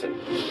Johnson,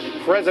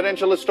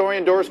 presidential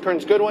historian Doris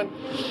Kearns Goodwin,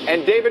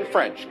 and David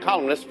French,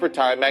 columnist for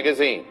Time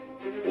Magazine.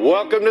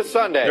 Welcome to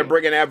Sunday. They're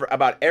bringing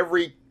about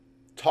every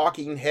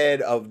talking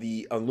head of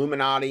the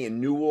Illuminati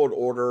and New World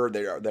Order.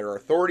 There are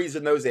authorities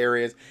in those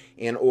areas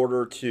in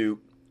order to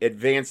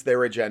advance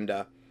their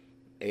agenda,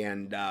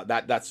 and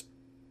that's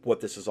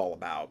what this is all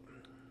about.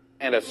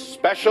 And a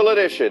special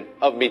edition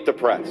of Meet the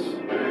Press.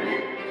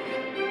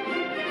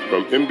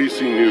 From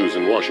NBC News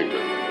in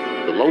Washington,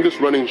 the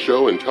longest-running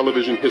show in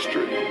television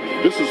history,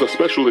 this is a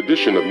special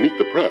edition of Meet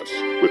the Press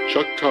with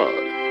Chuck Todd.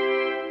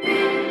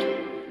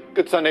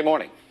 Good Sunday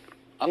morning.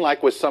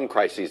 Unlike with some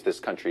crises this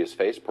country has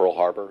faced, Pearl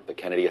Harbor, the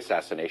Kennedy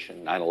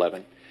assassination,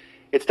 9/11,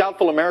 it's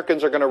doubtful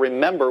Americans are going to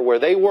remember where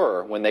they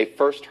were when they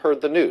first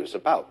heard the news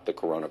about the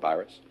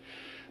coronavirus.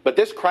 But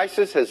this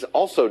crisis has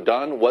also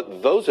done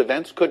what those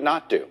events could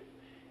not do: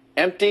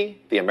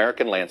 empty the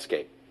American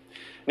landscape.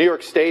 New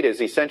York State is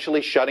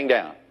essentially shutting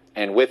down,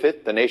 and with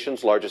it, the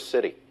nation's largest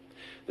city.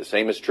 The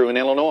same is true in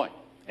Illinois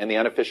and the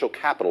unofficial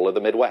capital of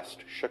the Midwest,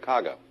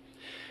 Chicago.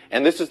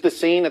 And this is the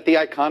scene at the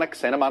iconic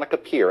Santa Monica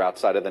Pier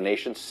outside of the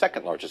nation's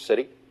second largest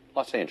city,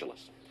 Los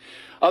Angeles.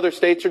 Other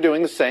states are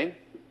doing the same.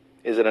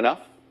 Is it enough?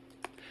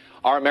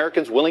 Are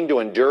Americans willing to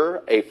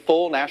endure a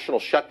full national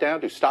shutdown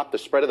to stop the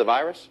spread of the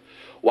virus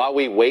while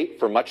we wait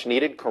for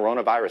much-needed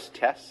coronavirus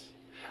tests?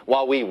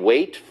 While we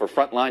wait for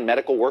frontline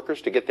medical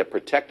workers to get the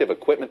protective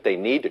equipment they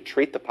need to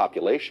treat the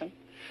population?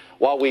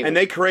 And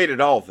they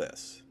created all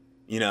this,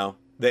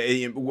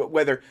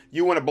 whether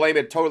you want to blame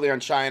it totally on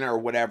China or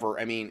whatever.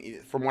 I mean,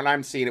 from what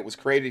I'm seeing, it was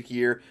created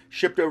here,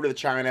 shipped over to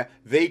China.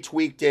 They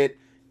tweaked it,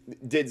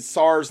 did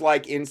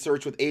SARS-like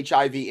inserts with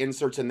HIV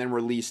inserts, and then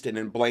released it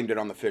and blamed it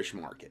on the fish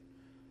market.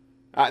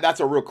 That's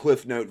a real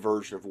Cliff Note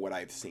version of what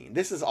I've seen.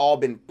 This has all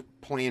been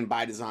planned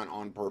by design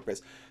on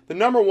purpose. The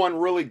number one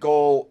really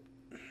goal,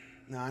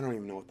 no, I don't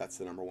even know if that's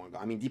the number one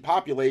goal. I mean,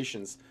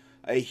 depopulation's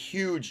a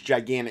huge,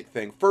 gigantic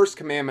thing. First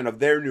commandment of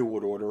their New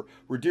World Order: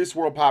 reduce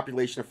world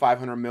population of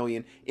 500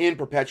 million in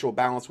perpetual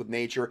balance with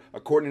nature,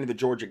 according to the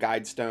Georgia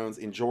Guidestones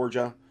in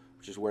Georgia,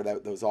 which is where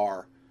those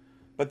are.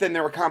 But then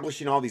they're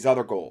accomplishing all these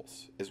other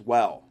goals as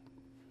well.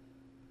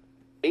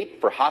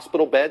 Wait for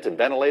hospital beds and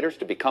ventilators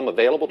to become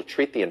available to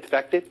treat the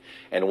infected,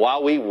 and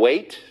while we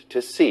wait to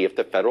see if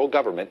the federal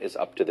government is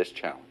up to this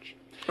challenge.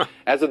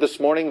 As of this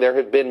morning, there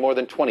have been more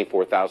than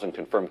 24,000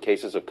 confirmed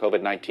cases of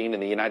COVID-19 in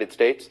the United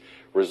States,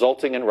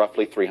 resulting in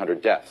roughly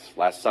 300 deaths.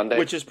 Last Sunday,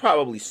 which is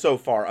probably so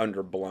far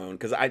underblown,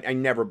 because I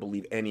never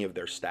believe any of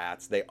their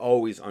stats. They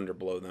always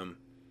underblow them,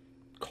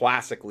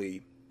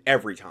 classically,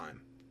 every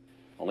time.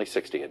 Only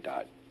 60 had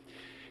died.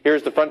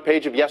 Here's the front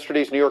page of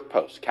yesterday's New York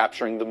Post,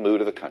 capturing the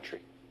mood of the country.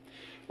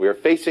 We are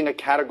facing a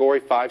Category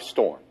 5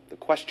 storm. The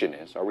question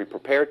is, are we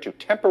prepared to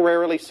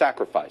temporarily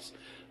sacrifice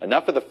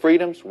enough of the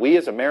freedoms we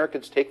as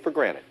Americans take for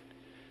granted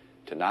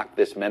to knock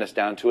this menace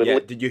down to Yeah,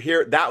 did you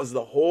hear? That was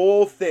the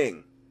whole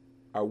thing.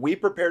 Are we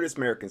prepared as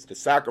Americans to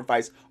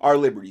sacrifice our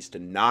liberties to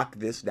knock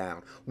this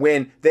down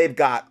when they've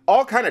got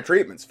all kind of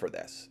treatments for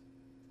this?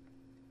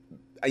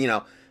 You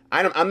know,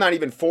 I'm not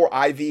even for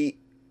IV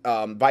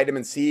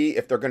vitamin C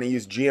if they're going to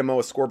use GMO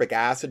ascorbic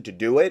acid to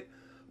do it,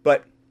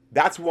 but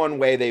that's one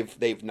way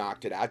they've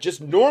knocked it out. Just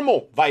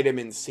normal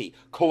vitamin C,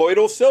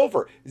 colloidal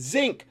silver,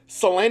 zinc,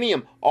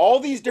 selenium, all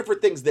these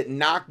different things that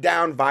knock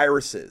down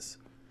viruses.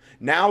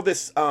 Now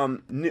this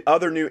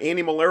other new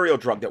anti-malarial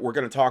drug that we're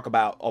going to talk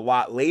about a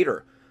lot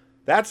later,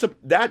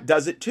 that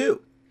does it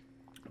too.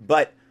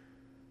 But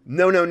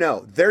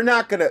no. They're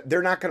not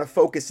gonna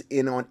focus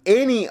in on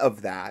any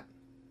of that.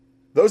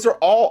 Those are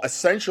all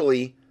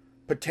essentially,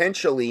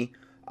 potentially,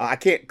 I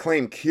can't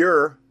claim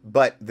cure,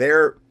 but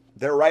they're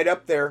right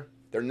up there.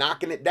 They're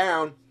knocking it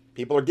down.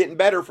 People are getting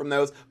better from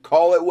those.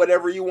 Call it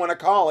whatever you want to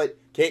call it.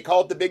 Can't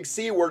call it the big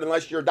C word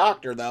unless you're a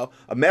doctor, though,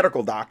 a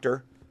medical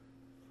doctor.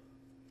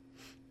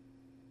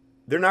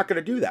 They're not going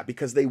to do that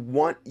because they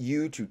want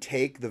you to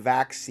take the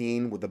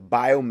vaccine with a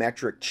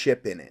biometric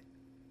chip in it.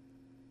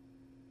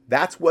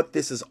 That's what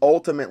this is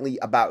ultimately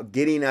about,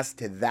 getting us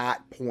to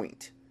that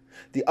point.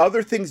 The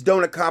other things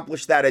don't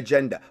accomplish that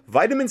agenda.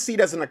 Vitamin C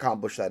doesn't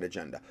accomplish that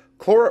agenda.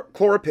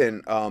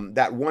 Chloroquine,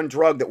 that one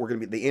drug that we're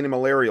going to be, the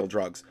anti-malarial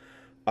drugs,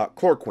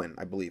 chloroquine,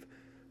 I believe,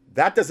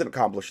 that doesn't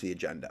accomplish the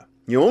agenda.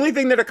 The only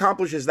thing that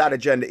accomplishes that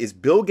agenda is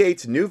Bill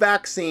Gates' new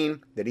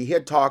vaccine that he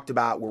had talked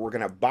about, where we're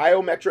going to have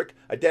biometric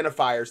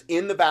identifiers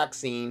in the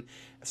vaccine,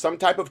 some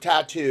type of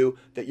tattoo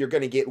that you're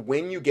going to get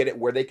when you get it,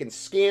 where they can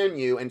scan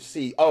you and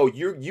see, oh,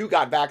 you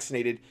got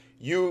vaccinated,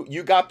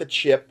 you got the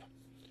chip,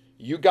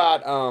 you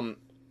got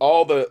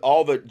all the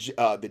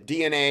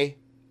DNA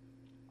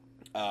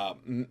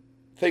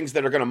things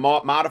that are going to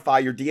modify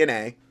your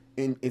DNA,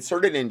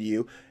 inserted into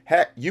you.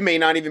 Heck, you may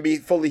not even be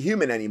fully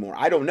human anymore.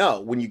 I don't know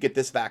when you get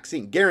this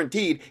vaccine.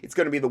 Guaranteed, it's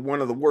going to be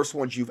one of the worst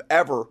ones you've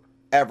ever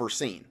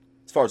seen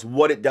as far as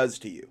what it does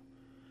to you.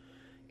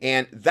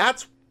 And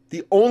that's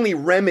the only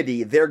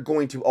remedy they're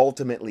going to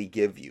ultimately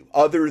give you,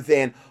 other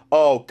than,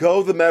 oh,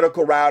 go the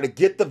medical route and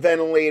get the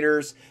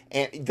ventilators.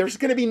 And there's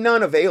going to be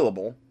none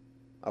available,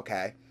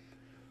 okay?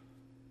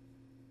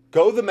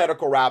 Go the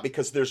medical route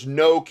because there's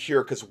no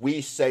cure because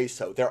we say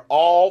so. They're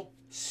all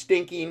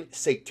stinking,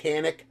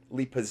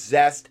 satanically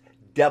possessed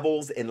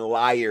devils and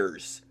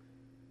liars,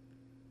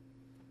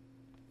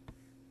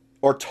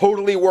 or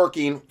totally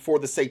working for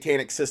the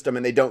satanic system,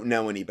 and they don't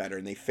know any better,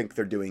 and they think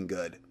they're doing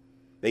good.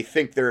 They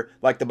think they're,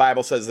 like the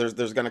Bible says,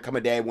 there's going to come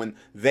a day when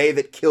they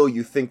that kill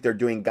you think they're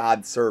doing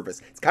God's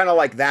service. It's kind of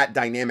like that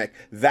dynamic,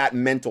 that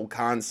mental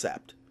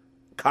construct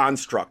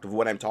of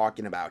what I'm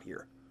talking about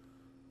here.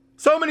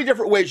 So many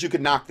different ways you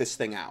could knock this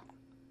thing out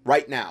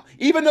right now,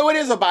 even though it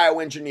is a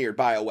bioengineered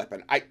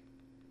bioweapon.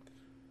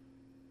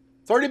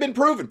 It's already been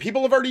proven.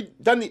 People have already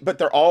done but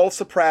they're all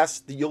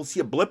suppressed. You'll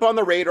see a blip on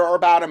the radar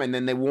about them, and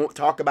then they won't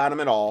talk about them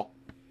at all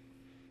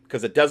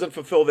because it doesn't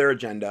fulfill their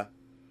agenda.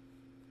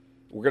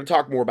 We're going to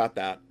talk more about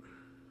that.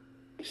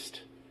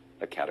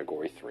 A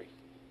Category 3.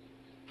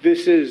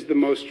 This is the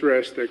most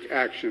drastic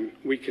action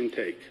we can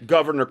take.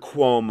 Governor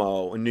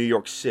Cuomo in New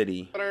York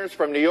City. Governors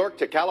from New York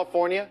to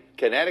California,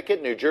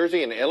 Connecticut, New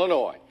Jersey, and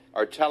Illinois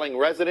are telling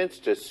residents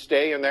to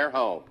stay in their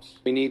homes.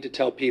 We need to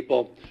tell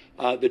people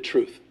the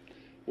truth.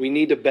 We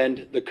need to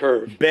bend the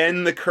curve.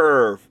 Bend the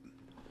curve.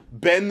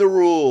 Bend the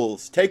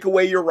rules. Take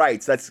away your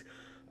rights. That's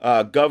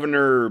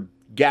Governor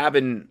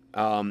Gavin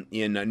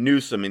in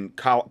Newsom in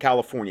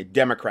California,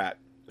 Democrat.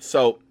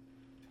 So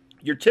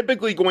you're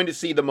typically going to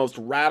see the most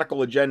radical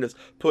agendas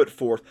put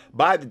forth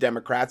by the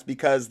Democrats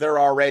because they're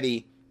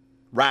already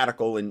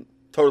radical and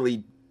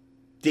totally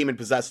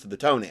demon-possessed to the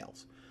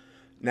toenails.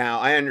 Now,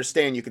 I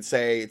understand you could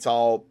say it's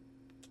all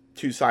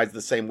two sides of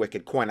the same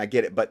wicked coin. I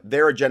get it. But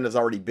their agenda's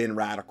already been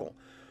radical.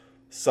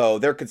 So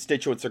their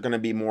constituents are going to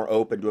be more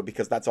open to it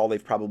because that's all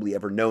they've probably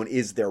ever known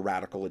is their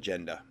radical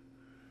agenda.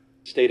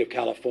 State of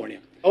California.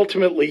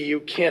 Ultimately,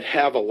 you can't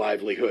have a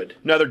livelihood.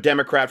 Another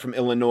Democrat from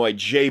Illinois,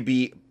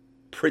 J.B.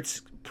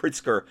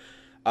 Pritzker,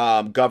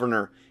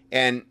 governor.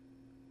 And,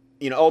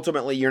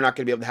 ultimately, you're not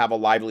going to be able to have a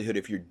livelihood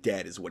if you're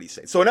dead, is what he's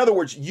saying. So, in other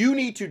words, you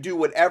need to do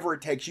whatever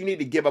it takes. You need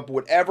to give up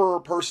whatever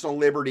personal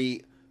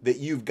liberty that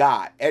you've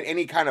got, at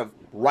any kind of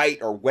right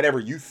or whatever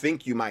you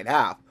think you might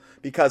have.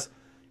 Because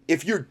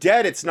if you're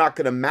dead, it's not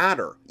going to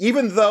matter.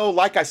 Even though,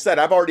 like I said,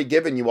 I've already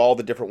given you all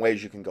the different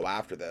ways you can go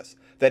after this.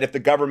 That if the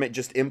government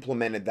just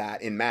implemented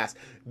that in mass,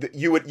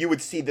 you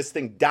would see this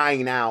thing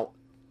dying out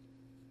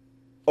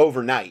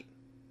overnight.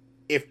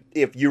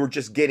 if you were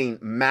just getting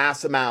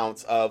mass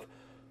amounts of,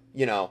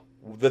 you know,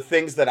 the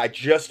things that I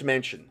just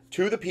mentioned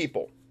to the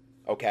people,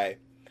 okay?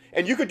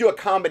 And you could do a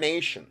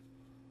combination.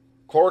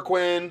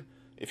 Chloroquine,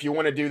 if you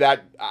want to do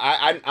that,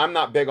 I'm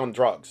not big on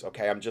drugs,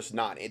 okay? I'm just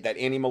not, that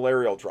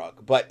anti-malarial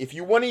drug. But if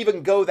you want to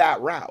even go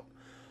that route,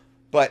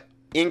 but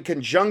in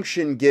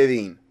conjunction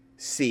giving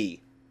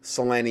C,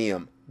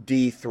 selenium,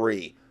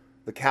 D3,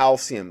 the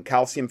calcium.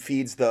 Calcium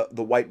feeds the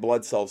white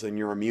blood cells in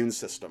your immune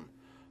system.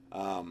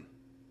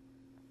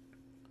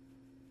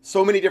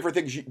 So many different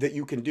things that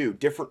you can do,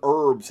 different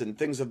herbs and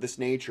things of this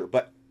nature.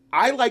 But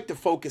I like to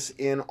focus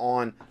in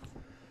on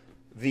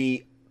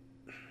the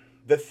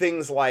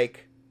things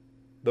like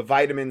the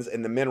vitamins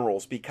and the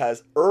minerals,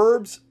 because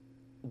herbs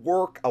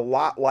work a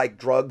lot like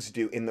drugs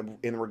do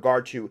in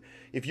regard to,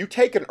 if you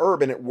take an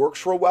herb and it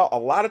works real well, a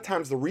lot of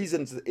times the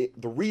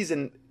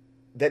reason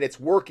that it's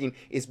working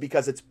is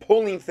because it's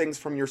pulling things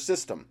from your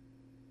system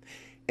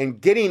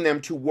and getting them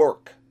to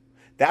work.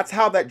 That's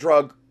how that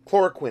drug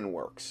chloroquine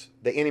works,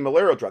 the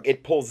anti-malarial drug.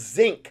 It pulls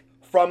zinc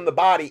from the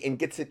body and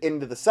gets it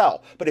into the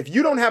cell. But if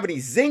you don't have any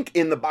zinc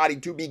in the body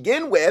to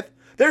begin with,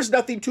 there's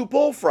nothing to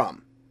pull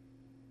from.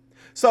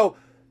 So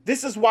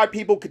this is why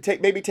people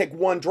could maybe take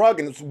one drug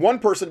and one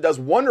person does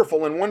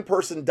wonderful and one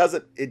person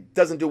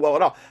doesn't do well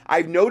at all.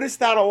 I've noticed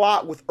that a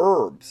lot with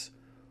herbs.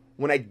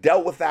 When I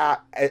dealt with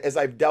that, as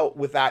I've dealt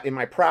with that in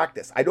my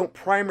practice, I don't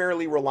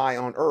primarily rely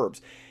on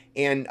herbs.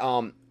 And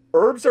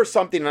herbs are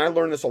something, and I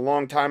learned this a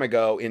long time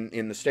ago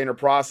in the standard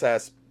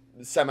process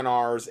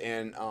seminars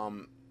and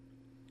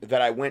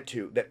that I went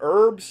to, that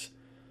herbs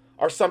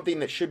are something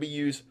that should be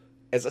used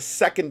as a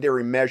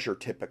secondary measure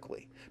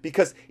typically.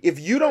 Because if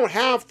you don't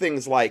have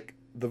things like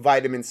the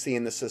vitamin C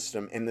in the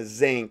system and the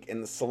zinc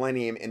and the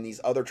selenium and these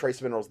other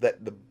trace minerals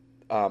that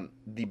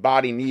the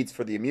body needs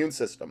for the immune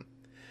system,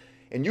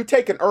 and you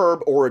take an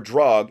herb or a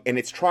drug and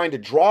it's trying to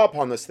draw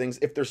upon those things,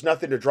 if there's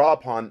nothing to draw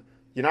upon,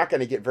 you're not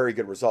going to get very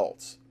good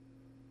results.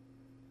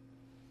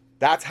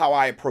 That's how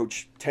I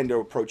tend to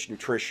approach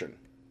nutrition.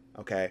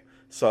 Okay,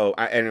 so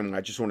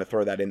I just want to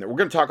throw that in there. We're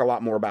going to talk a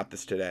lot more about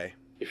this today.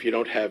 If you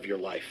don't have your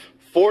life.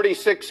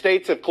 46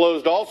 states have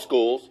closed all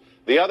schools.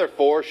 The other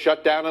 4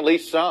 shut down at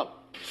least some.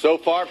 So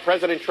far,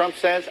 President Trump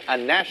says a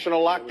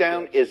national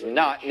lockdown is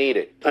not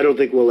needed. I don't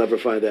think we'll ever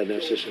find that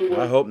necessary.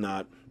 I hope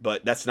not,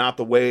 but that's not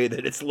the way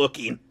that it's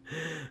looking.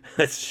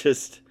 That's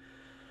just,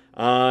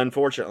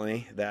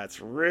 unfortunately, that's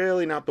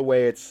really not the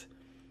way it's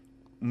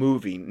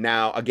moving.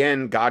 Now,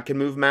 again, God can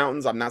move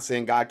mountains. I'm not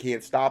saying God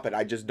can't stop it.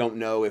 I just don't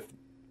know if,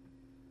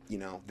 you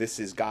know, this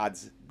is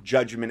God's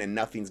judgment and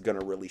nothing's going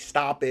to really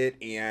stop it.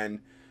 And,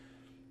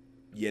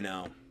 you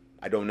know,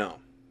 I don't know.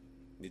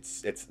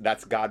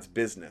 That's God's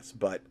business,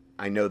 but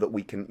I know that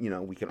we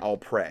can all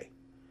pray.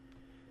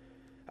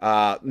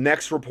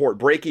 Next report,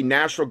 breaking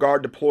National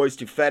Guard deploys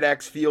to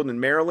FedEx Field in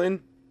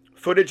Maryland.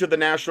 Footage of the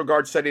National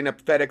Guard setting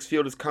up FedEx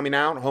Field is coming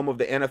out, home of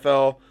the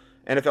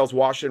NFL's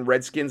Washington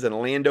Redskins in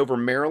Landover,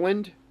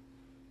 Maryland.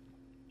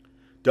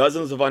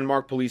 Dozens of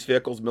unmarked police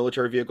vehicles,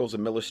 military vehicles,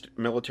 and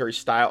military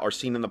style are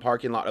seen in the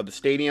parking lot of the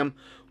stadium,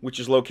 which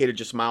is located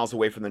just miles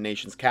away from the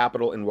nation's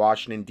capital in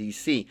Washington,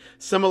 D.C.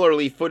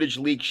 Similarly, footage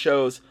leak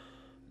shows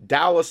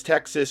Dallas,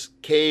 Texas,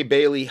 Kay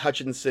Bailey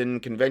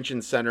Hutchinson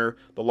Convention Center,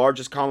 the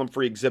largest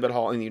column-free exhibit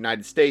hall in the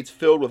United States,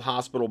 filled with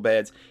hospital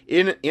beds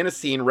in a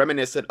scene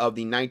reminiscent of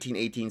the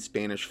 1918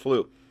 Spanish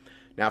flu.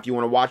 Now, if you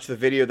want to watch the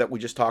video that we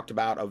just talked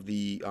about of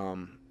the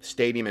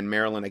stadium in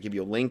Maryland, I give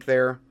you a link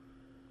there.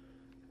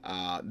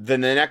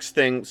 Then the next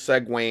thing,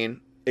 segueing,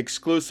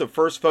 exclusive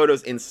first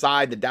photos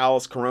inside the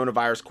Dallas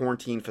coronavirus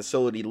quarantine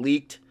facility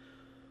leaked.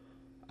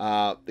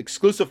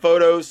 Exclusive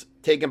photos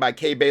taken by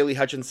Kay Bailey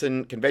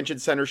Hutchinson Convention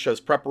Center shows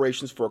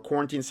preparations for a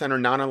quarantine center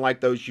not unlike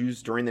those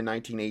used during the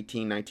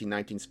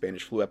 1918-1919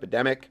 Spanish flu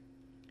epidemic.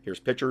 Here's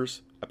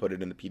pictures. I put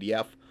it in the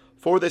PDF.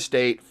 For this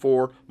date,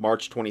 for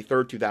March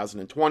 23rd,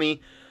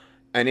 2020,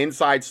 an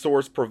inside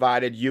source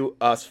provided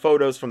us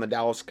photos from the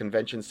Dallas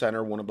Convention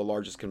Center, one of the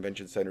largest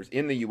convention centers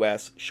in the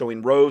U.S.,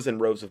 showing rows and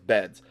rows of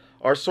beds.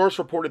 Our source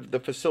reported that the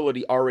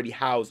facility already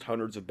housed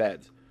hundreds of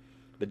beds.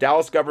 The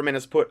Dallas government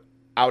has put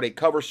out a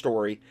cover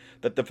story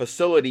that the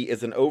facility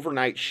is an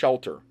overnight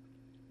shelter.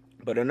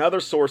 But another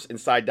source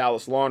inside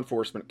Dallas law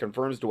enforcement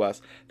confirms to us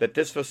that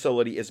this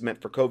facility is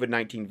meant for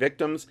COVID-19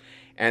 victims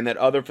and that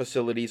other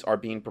facilities are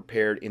being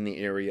prepared in the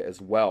area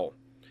as well.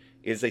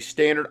 It is a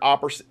standard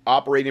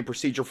operating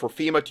procedure for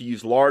FEMA to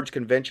use large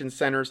convention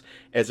centers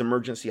as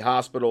emergency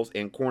hospitals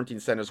and quarantine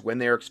centers when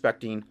they are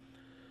expecting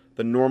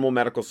the normal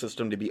medical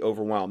system to be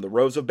overwhelmed. The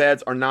rows of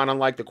beds are not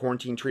unlike the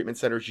quarantine treatment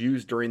centers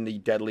used during the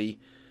deadly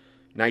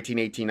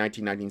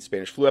 1918-1919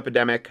 Spanish flu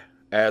epidemic,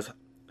 as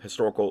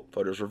historical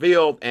photos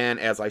revealed. And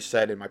as I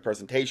said in my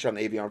presentation on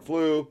the avian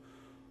flu,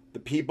 the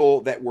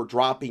people that were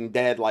dropping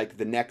dead like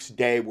the next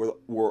day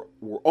were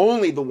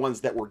only the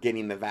ones that were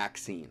getting the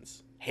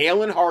vaccines.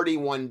 Hale and hearty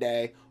one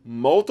day,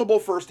 multiple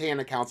firsthand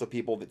accounts of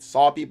people that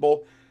saw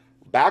people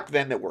back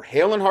then that were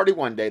hale and hearty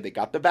one day, they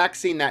got the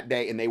vaccine that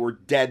day, and they were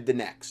dead the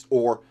next,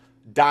 or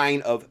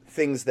dying of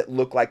things that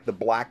look like the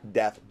Black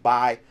Death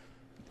by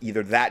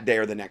either that day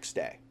or the next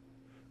day.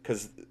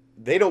 because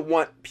they don't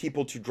want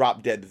people to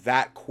drop dead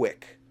that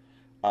quick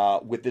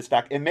with this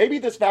vaccine. And maybe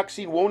this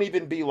vaccine won't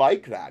even be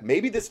like that.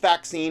 Maybe this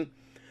vaccine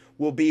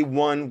will be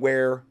one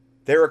where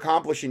they're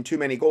accomplishing too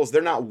many goals.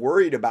 They're not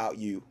worried about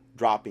you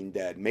dropping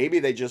dead. Maybe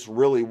they just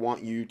really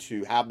want you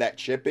to have that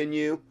chip in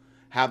you,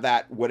 have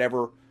that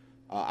whatever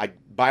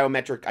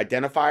biometric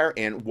identifier,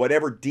 and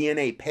whatever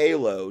DNA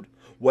payload,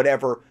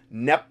 whatever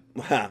dare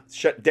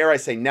I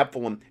say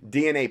Nephilim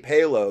DNA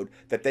payload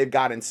that they've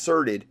got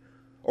inserted,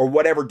 or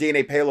whatever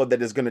DNA payload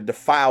that is going to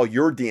defile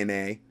your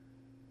DNA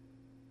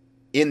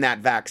in that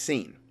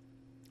vaccine.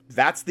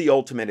 That's the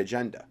ultimate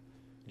agenda.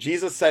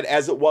 Jesus said,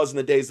 as it was in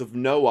the days of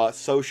Noah,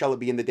 so shall it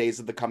be in the days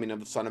of the coming of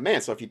the Son of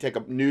Man. So if you take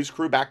a news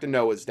crew back to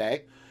Noah's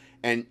day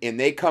and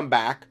they come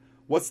back,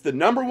 what's the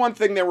number one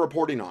thing they're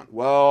reporting on?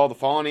 Well, the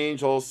fallen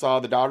angels saw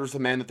the daughters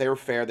of men, that they were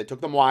fair. They took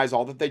them wives,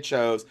 all that they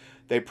chose.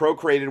 They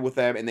procreated with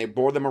them, and they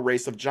bore them a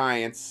race of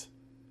giants.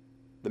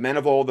 The men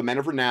of old, the men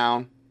of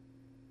renown.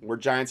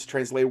 Word giants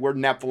translated word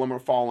Nephilim, or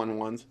fallen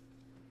ones.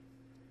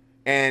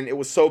 And it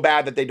was so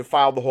bad that they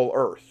defiled the whole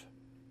earth.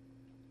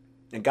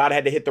 And God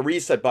had to hit the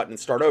reset button and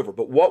start over.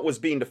 But what was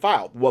being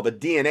defiled? Well, the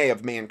DNA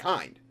of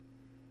mankind.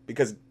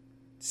 Because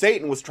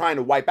Satan was trying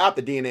to wipe out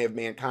the DNA of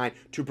mankind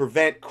to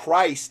prevent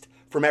Christ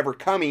from ever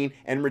coming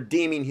and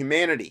redeeming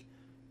humanity.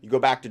 You go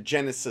back to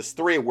Genesis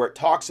 3 where it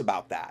talks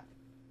about that.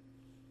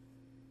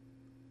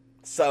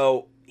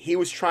 So he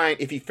was trying,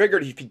 if he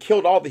figured if he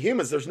killed all the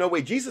humans, there's no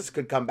way Jesus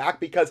could come back,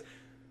 because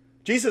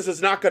Jesus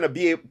is not going to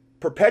be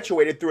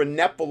perpetuated through a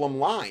Nephilim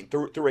line,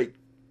 through a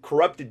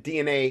corrupted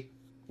DNA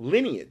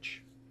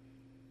lineage.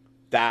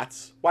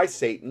 That's why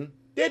Satan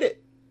did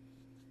it.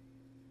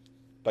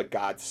 But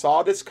God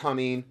saw this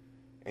coming,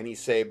 and he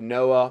saved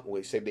Noah. Well,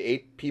 he saved the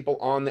 8 people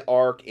on the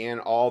ark and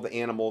all the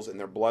animals, and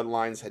their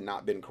bloodlines had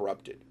not been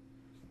corrupted.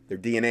 Their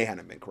DNA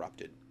hadn't been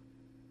corrupted.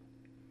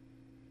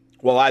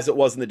 Well, as it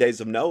was in the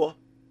days of Noah.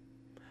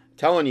 I'm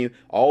telling you,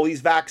 all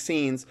these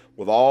vaccines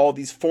with all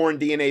these foreign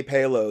DNA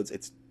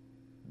payloads,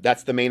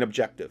 that's the main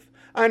objective.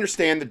 I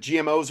understand that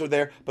GMOs are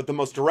there, but the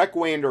most direct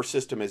way into our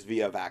system is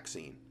via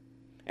vaccine.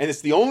 And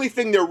it's the only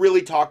thing they're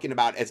really talking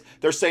about. As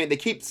they're saying, they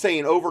keep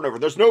saying over and over,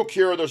 there's no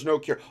cure, there's no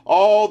cure.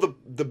 All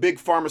the big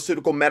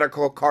pharmaceutical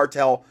medical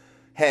cartel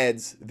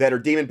heads that are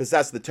demon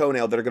possessed of the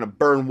toenail, that are going to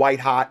burn white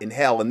hot in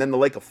hell and then the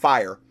lake of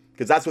fire,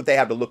 because that's what they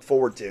have to look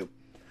forward to.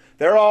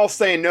 They're all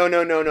saying, no,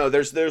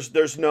 there's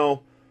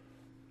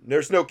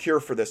no cure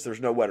for this, there's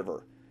no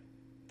whatever.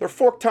 They're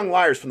fork-tongued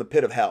liars from the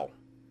pit of hell,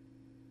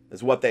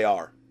 is what they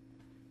are.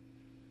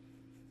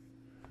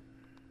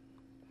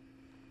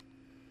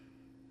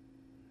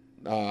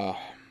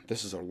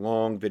 This is a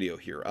long video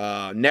here.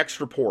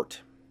 Next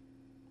report.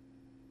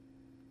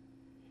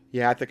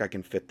 Yeah, I think I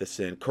can fit this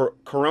in.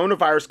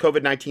 Coronavirus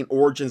COVID-19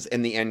 origins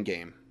and the end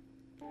game.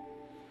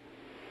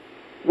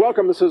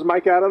 Welcome. This is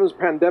Mike Adams,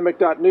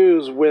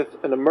 Pandemic.News, with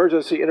an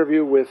emergency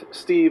interview with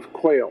Steve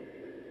Quayle.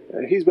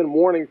 He's been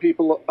warning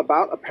people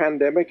about a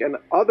pandemic and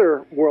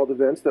other world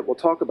events that we'll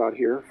talk about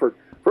here for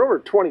over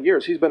 20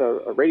 years. He's been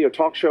a radio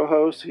talk show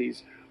host.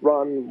 He's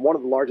run one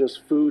of the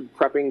largest food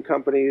prepping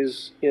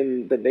companies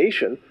in the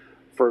nation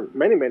for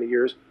many, many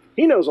years.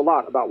 He knows a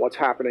lot about what's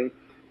happening,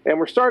 and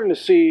we're starting to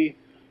see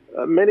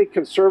many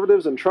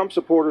conservatives and Trump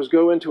supporters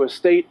go into a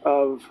state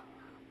of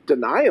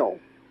denial.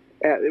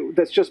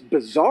 That's just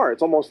bizarre.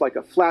 It's almost like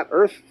a flat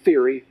earth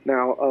theory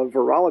now of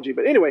virology.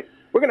 But anyway,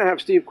 we're going to have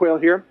Steve Quayle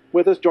here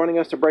with us, joining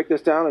us to break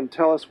this down and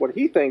tell us what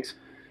he thinks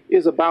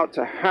is about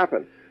to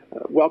happen.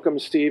 Welcome,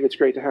 Steve. It's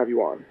great to have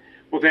you on.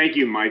 Well, thank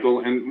you, Michael.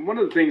 And one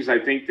of the things I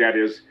think that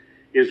is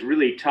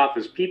really tough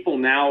is people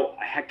now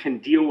can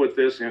deal with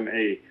this in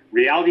a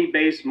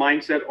reality-based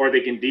mindset, or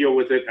they can deal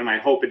with it, and I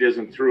hope it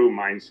isn't through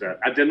mindset,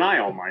 a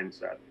denial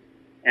mindset.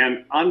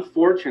 And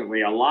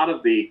unfortunately, a lot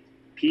of the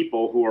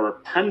people who are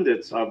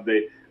pundits of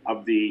the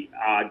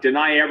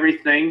deny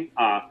everything,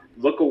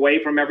 look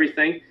away from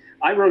everything.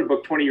 I wrote a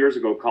book 20 years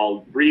ago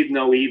called Breathe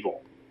No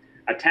Evil,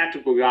 a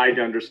tactical guide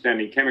to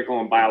understanding chemical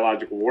and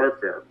biological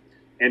warfare.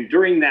 And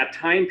during that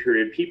time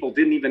period, people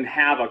didn't even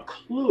have a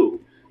clue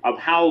of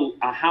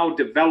how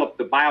developed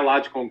the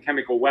biological and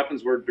chemical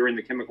weapons were during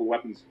the chemical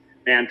weapons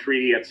ban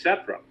treaty,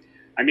 etc.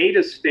 I made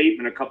a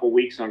statement a couple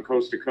weeks on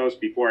Coast to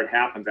Coast before it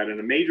happened that in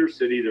a major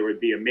city, there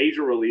would be a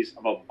major release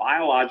of a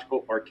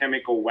biological or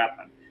chemical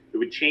weapon that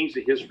would change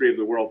the history of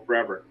the world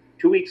forever.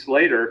 2 weeks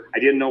later, I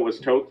didn't know it was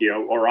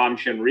Tokyo or Aum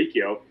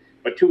Shinrikyo,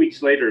 but 2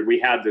 weeks later, we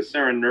had the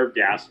sarin nerve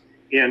gas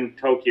in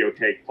Tokyo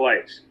take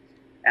place.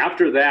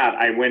 After that,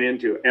 I went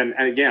into, and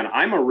again,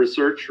 I'm a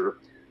researcher,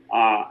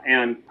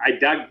 and I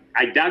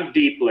dug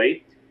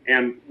deeply,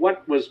 and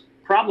what was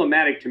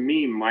problematic to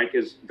me, Mike,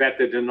 is that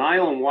the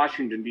denial in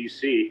Washington,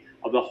 D.C.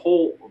 of the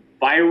whole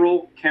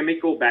viral,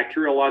 chemical,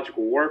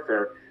 bacteriological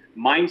warfare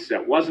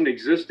mindset wasn't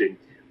existing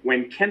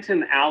when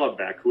Kenton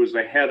Alibek, who was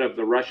the head of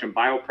the Russian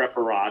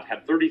Biopreparat,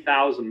 had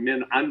 30,000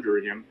 men under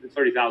him,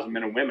 30,000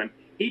 men and women.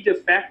 He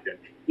defected.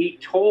 He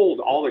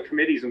told all the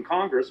committees in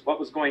Congress what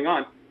was going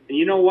on. And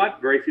you know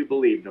what? Very few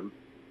believed him.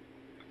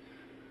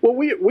 Well,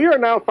 we are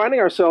now finding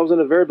ourselves in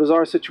a very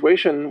bizarre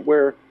situation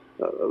where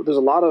there's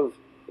a lot of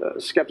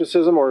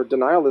skepticism or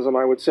denialism,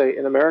 I would say,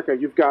 in America.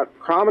 You've got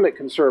prominent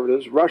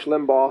conservatives. Rush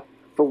Limbaugh,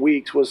 for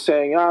weeks, was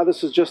saying,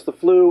 this is just the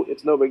flu.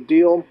 It's no big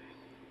deal.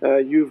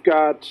 You've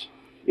got,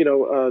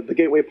 the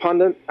Gateway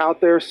Pundit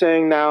out there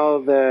saying now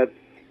that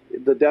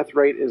the death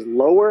rate is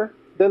lower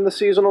than the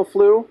seasonal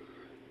flu.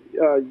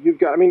 You've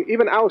got,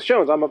 even Alex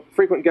Jones. I'm a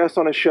frequent guest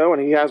on his show,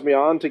 and he has me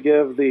on to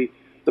give the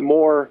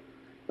more,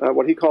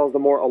 what he calls the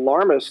more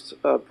alarmist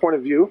point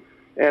of view.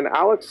 And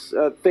Alex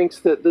thinks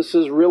that this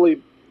is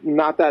really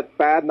not that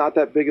bad, not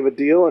that big of a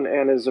deal,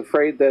 and is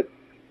afraid that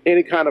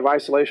any kind of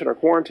isolation or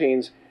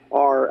quarantines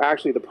are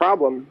actually the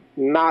problem,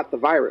 not the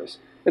virus.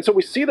 And so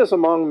we see this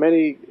among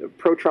many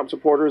pro-Trump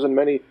supporters and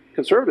many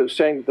conservatives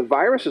saying that the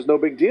virus is no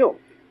big deal.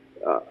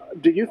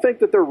 Do you think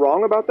that they're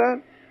wrong about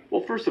that?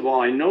 Well, first of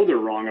all, I know they're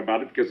wrong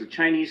about it because the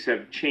Chinese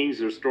have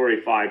changed their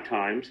story 5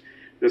 times.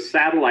 The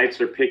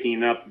satellites are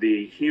picking up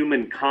the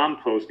human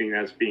composting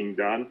that's being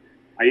done.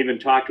 I even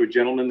talked to a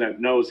gentleman that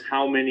knows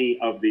how many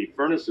of the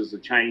furnaces the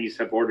Chinese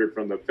have ordered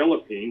from the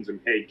Philippines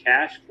and paid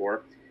cash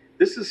for.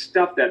 This is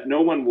stuff that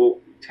no one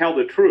will tell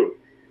the truth.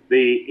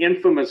 The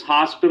infamous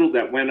hospital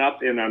that went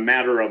up in a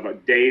matter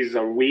of days,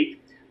 a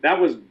week, that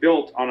was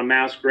built on a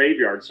mass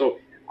graveyard. So,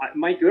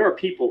 Mike, there are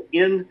people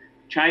in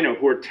China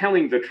who are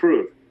telling the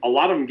truth. A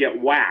lot of them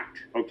get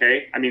whacked,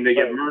 okay? They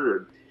get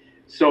murdered.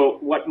 So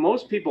what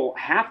most people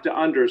have to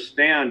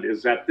understand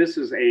is that this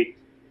is a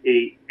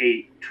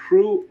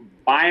true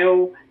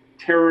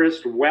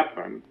bioterrorist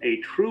weapon, a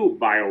true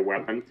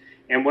bioweapon.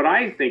 And what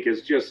I think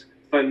is just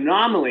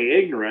phenomenally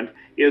ignorant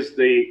is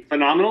the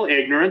phenomenal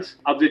ignorance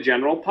of the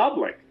general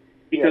public.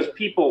 Because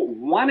people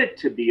want it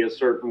to be a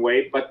certain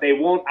way, but they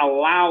won't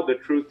allow the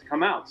truth to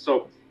come out.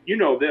 So you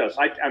know this.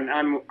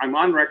 I'm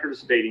on record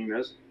stating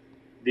this.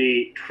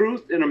 The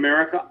truth in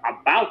America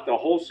about the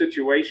whole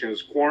situation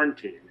is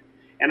quarantine.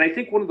 And I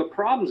think one of the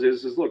problems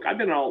is look, I've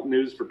been in alt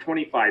news for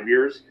 25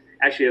 years,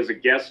 actually as a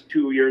guest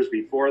 2 years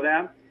before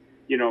that.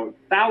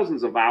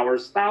 Thousands of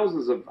hours,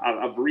 thousands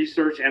of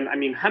research,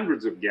 and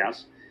hundreds of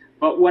guests.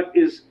 But what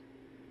is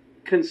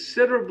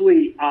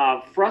considerably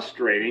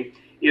frustrating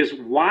is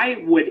why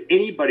would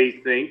anybody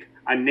think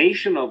a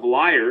nation of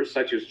liars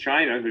such as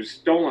China, who's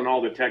stolen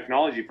all the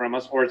technology from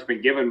us, or it's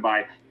been given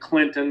by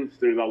Clinton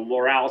through the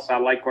Loral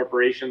Satellite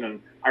Corporation,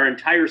 and our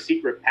entire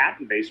secret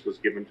patent base was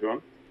given to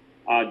him.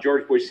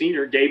 George Bush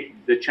Sr. gave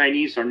the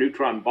Chinese our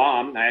neutron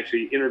bomb. I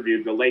actually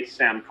interviewed the late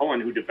Sam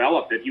Cohen, who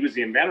developed it. He was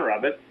the inventor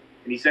of it,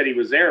 and he said he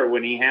was there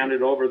when he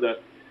handed over the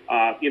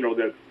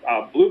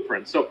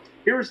blueprint. So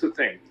here's the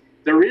thing.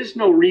 There is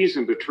no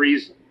reason to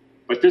treason,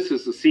 but this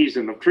is the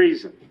season of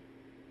treason.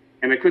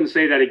 And I couldn't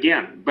say that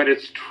again, but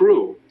it's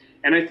true.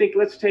 And I think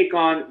let's take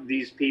on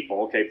these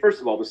people. Okay, first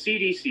of all, the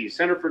CDC,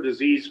 Center for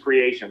Disease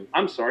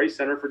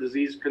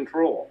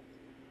Control.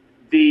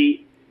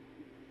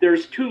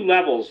 There's 2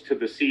 levels to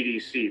the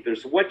CDC.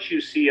 There's what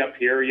you see up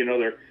here,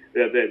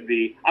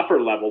 the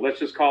upper level, let's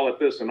just call it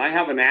this. And I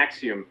have an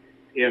axiom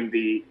in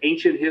the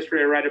ancient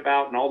history I write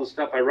about and all the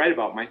stuff I write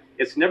about, Mike.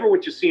 It's never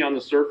what you see on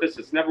the surface.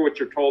 It's never what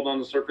you're told on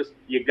the surface.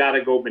 You got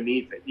to go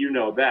beneath it. You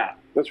know that.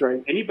 That's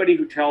right. Anybody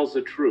who tells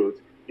the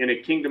truth in a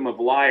kingdom of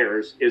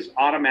liars is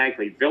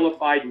automatically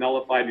vilified,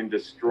 nullified, and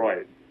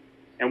destroyed.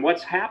 And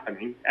what's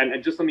happening,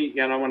 and just let me,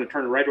 I want to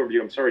turn it right over to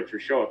you. I'm sorry to your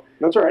show.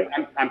 That's all right.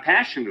 I'm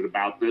passionate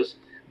about this,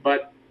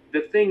 but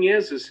the thing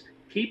is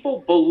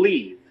people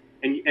believe,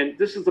 and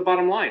this is the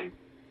bottom line,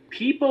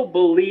 people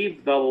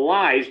believe the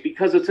lies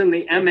because it's in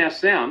the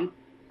MSM,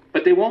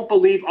 but they won't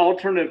believe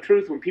alternative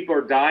truth when people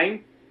are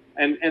dying.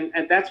 And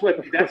that's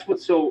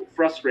what's so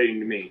frustrating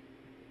to me.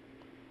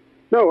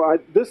 No,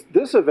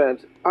 this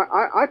event,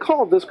 I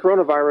call this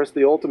coronavirus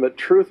the ultimate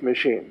truth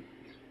machine,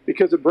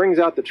 because it brings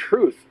out the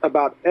truth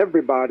about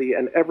everybody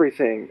and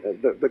everything,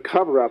 the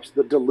cover-ups,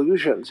 the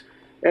delusions.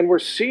 And we're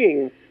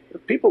seeing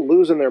people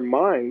losing their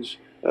minds,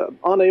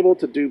 unable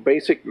to do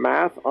basic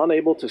math,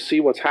 unable to see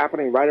what's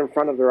happening right in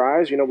front of their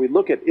eyes. We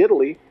look at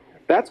Italy,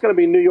 that's going to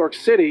be New York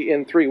City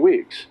in 3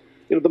 weeks.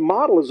 The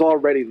model is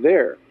already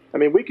there.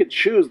 We could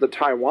choose the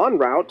Taiwan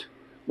route,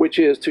 which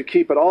is to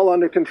keep it all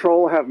under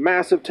control, have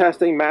massive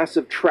testing,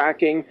 massive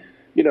tracking,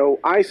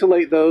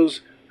 isolate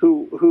those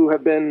who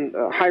have been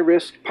high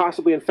risk,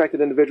 possibly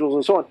infected individuals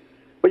and so on.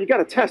 But you got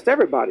to test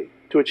everybody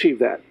to achieve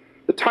that.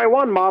 The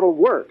Taiwan model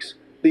works.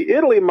 The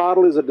Italy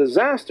model is a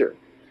disaster.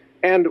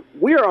 And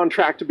we are on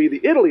track to be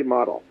the Italy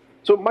model.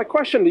 So my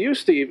question to you,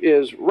 Steve,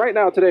 is right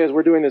now today as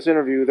we're doing this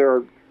interview, there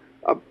are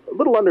a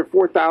little under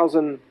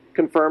 4,000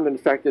 confirmed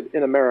infected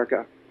in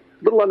America,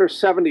 a little under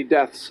 70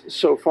 deaths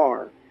so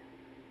far.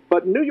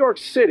 But New York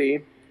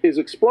City is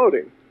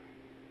exploding.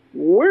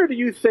 Where do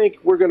you think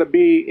we're going to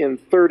be in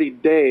 30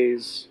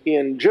 days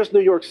in just New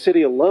York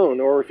City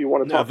alone? Or if you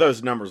want to talk...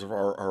 those numbers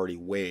are already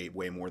way,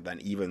 way more than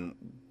even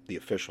the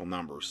official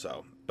numbers.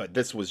 So, but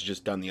this was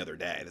just done the other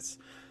day. That's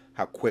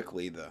how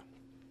quickly the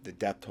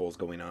death toll is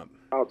going up.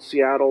 Out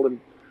Seattle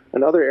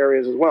and other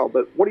areas as well.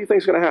 But what do you think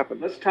is going to happen?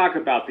 Let's talk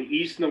about the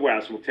East and the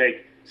West. We'll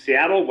take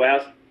Seattle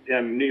West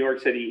and New York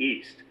City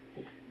East.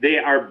 They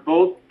are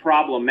both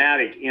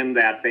problematic in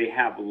that they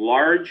have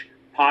large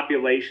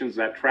populations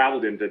that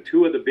traveled into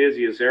two of the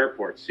busiest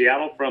airports,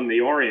 Seattle from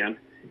the Orient,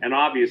 and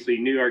obviously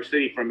New York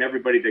City from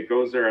everybody that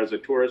goes there as a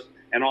tourist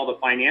and all the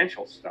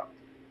financial stuff.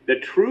 The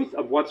truth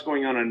of what's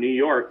going on in New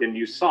York, and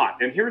you saw it.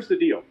 And here's the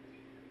deal,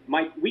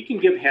 Mike, we can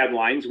give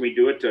headlines, and we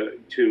do it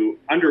to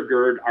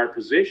undergird our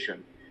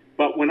position.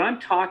 But when I'm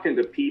talking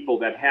to people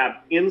that have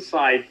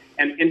inside,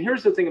 and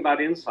here's the thing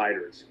about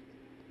insiders,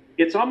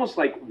 it's almost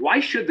like, why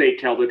should they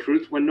tell the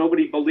truth when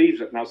nobody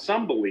believes it? Now,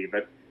 some believe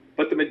it,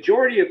 but the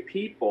majority of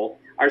people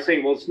are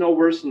saying, well, it's no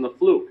worse than the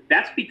flu.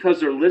 That's because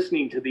they're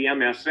listening to the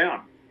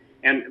MSM.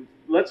 And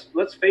let's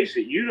face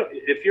it,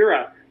 if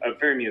you're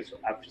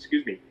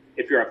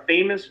if you're a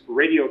famous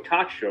radio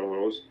talk show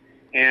host,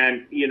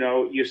 and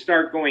you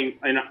start going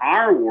in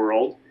our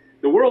world,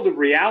 the world of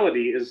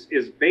reality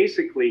is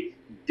basically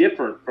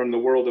different from the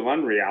world of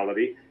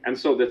unreality. And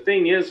so the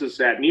thing is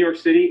that New York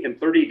City in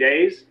 30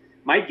 days,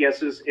 my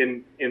guess is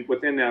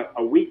within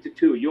a week to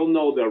two, you'll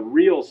know the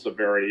real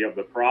severity of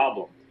the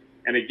problem.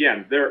 And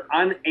again, they're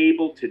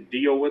unable to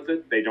deal with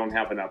it. They don't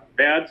have enough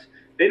beds.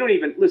 They don't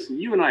even, listen,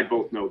 you and I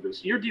both know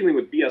this. You're dealing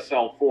with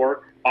BSL-4,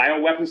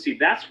 bioweapons. See,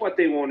 that's what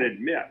they won't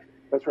admit.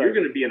 That's right. You're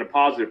going to be in a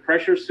positive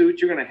pressure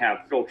suit. You're going to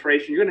have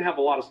filtration. You're going to have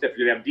a lot of stuff.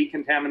 You're going to have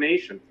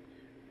decontamination.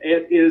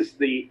 It is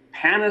the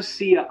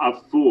panacea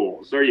of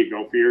fools. There you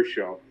go for your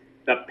show.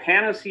 The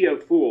panacea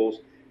of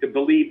fools to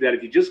believe that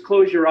if you just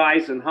close your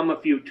eyes and hum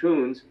a few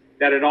tunes,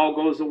 that it all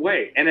goes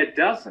away. And it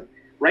doesn't.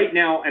 Right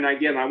now, and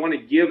again, I want to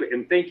give,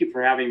 and thank you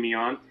for having me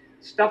on,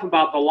 stuff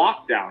about the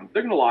lockdown.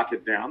 They're going to lock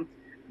it down.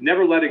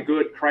 Never let a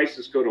good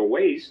crisis go to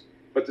waste.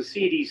 But the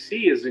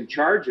CDC is in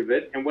charge of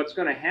it. And what's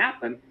going to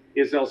happen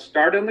is they'll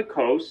start on the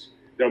coast.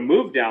 They'll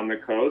move down the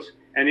coast.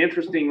 And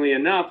interestingly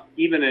enough,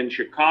 even in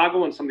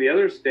Chicago and some of the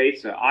other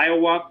states,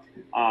 Ohio,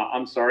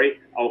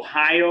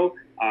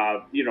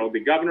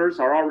 the governors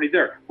are already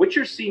there. What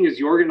you're seeing is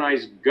the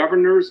organized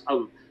governors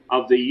of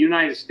the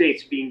United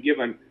States being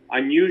given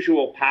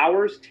unusual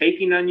powers,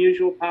 taking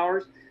unusual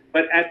powers.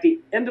 But at the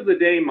end of the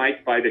day,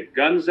 Mike, by the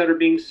guns that are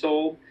being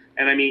sold,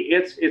 and I mean,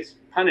 it's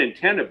pun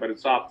intended, but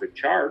it's off the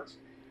charts.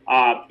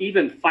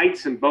 Even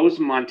fights in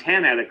Bozeman,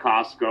 Montana at a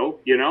Costco,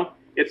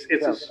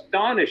 it's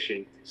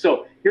astonishing.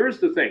 So here's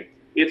the thing.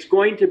 It's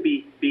going to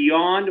be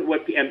beyond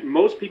and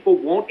most people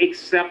won't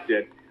accept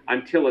it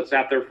until it's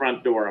at their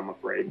front door, I'm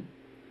afraid.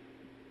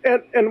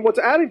 And what's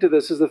adding to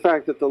this is the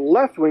fact that the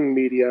left-wing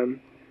media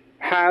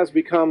has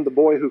become the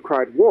boy who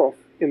cried wolf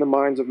in the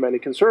minds of many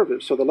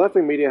conservatives. So the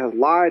left-wing media has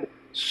lied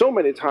so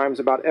many times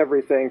about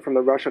everything from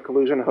the Russia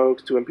collusion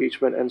hoax to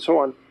impeachment and so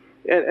on.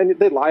 And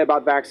they lie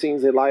about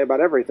vaccines, they lie about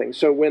everything.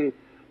 So when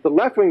the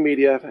left-wing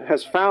media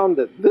has found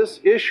that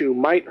this issue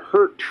might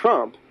hurt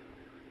Trump,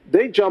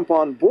 they jump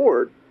on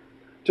board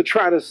to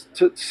try to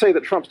say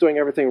that Trump's doing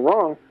everything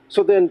wrong.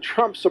 So then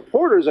Trump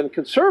supporters and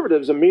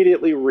conservatives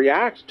immediately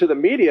react to the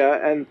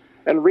media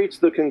and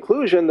reach the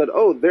conclusion that,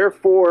 oh,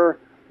 therefore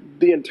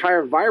the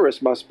entire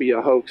virus must be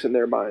a hoax in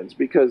their minds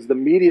because the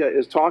media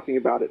is talking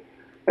about it.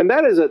 And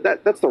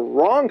that's the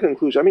wrong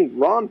conclusion. I mean,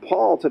 Ron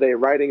Paul today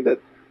writing that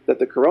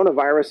the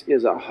coronavirus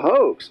is a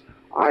hoax.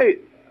 I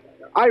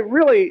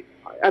really,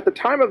 at the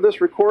time of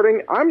this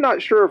recording, I'm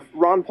not sure if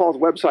Ron Paul's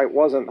website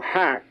wasn't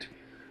hacked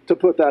to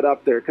put that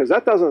up there, because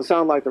that doesn't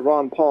sound like the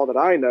Ron Paul that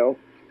I know.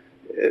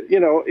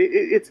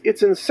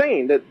 It's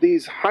insane that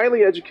these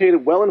highly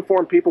educated,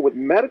 well-informed people with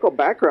medical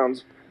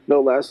backgrounds,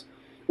 no less,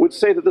 would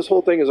say that this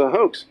whole thing is a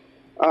hoax.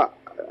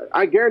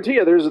 I guarantee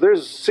you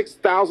there's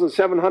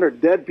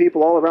 6,700 dead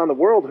people all around the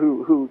world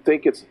who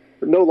think it's,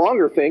 no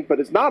longer think, but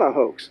it's not a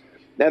hoax.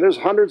 And there's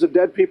hundreds of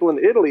dead people in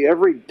Italy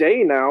every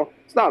day now.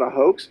 It's not a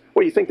hoax.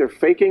 What, you think they're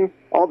faking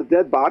all the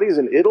dead bodies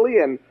in Italy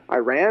and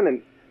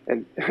Iran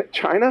and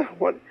China?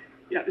 What?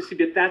 Yeah, see,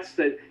 but that's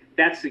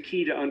the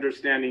key to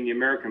understanding the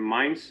American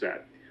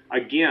mindset.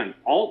 Again,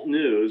 alt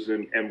news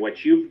and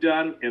what you've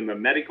done in the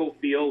medical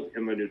field,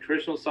 in the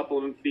nutritional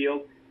supplement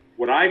field,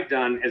 what I've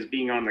done as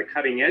being on the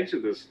cutting edge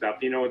of this stuff,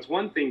 it's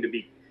one thing to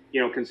be,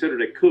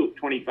 considered a kook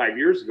 25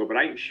 years ago, but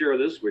I can share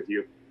this with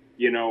you.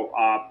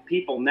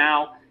 People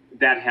now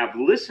that have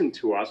listened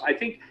to us, I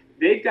think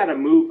they've got to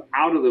move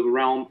out of the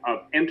realm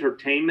of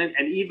entertainment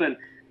and even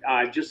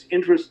just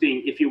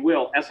interesting, if you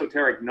will,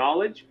 esoteric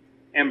knowledge,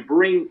 and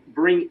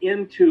bring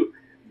into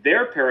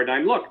their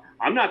paradigm. Look,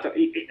 I'm not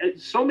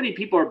so many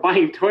people are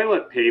buying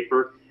toilet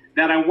paper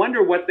that I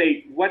wonder what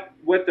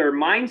their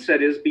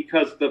mindset is,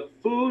 because the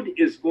food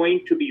is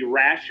going to be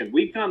rationed.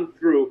 We've come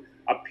through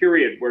a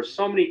period where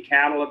so many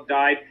cattle have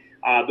died,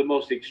 the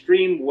most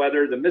extreme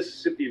weather, the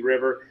Mississippi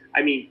River.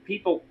 I mean,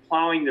 people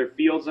plowing their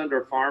fields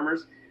under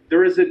farmers.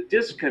 There is a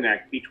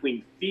disconnect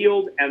between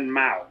field and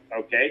mouth,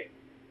 okay?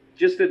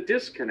 Just a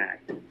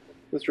disconnect.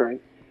 That's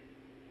right.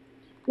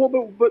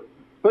 Well,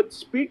 but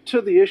speak to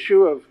the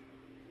issue of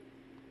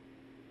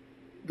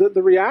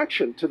the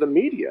reaction to the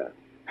media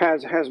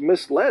has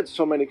misled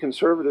so many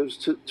conservatives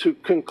to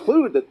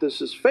conclude that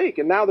this is fake.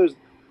 And now there's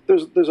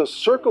a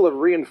circle of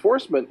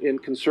reinforcement in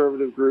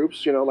conservative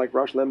groups, like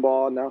Rush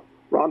Limbaugh and now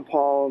Ron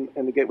Paul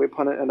and the Gateway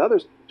Pundit and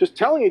others, just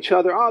telling each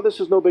other, this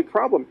is no big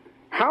problem.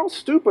 How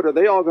stupid are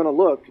they all going to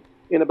look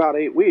in about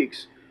 8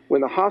 weeks when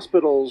the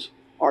hospitals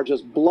are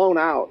just blown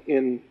out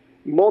in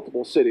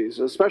multiple cities,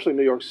 especially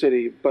New York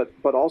City, but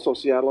also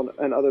Seattle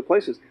and other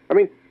places. I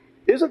mean,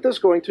 isn't this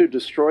going to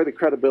destroy the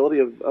credibility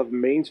of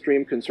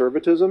mainstream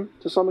conservatism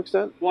to some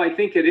extent? Well, I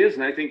think it is,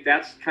 and I think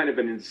that's kind of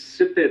an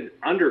insipid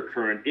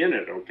undercurrent in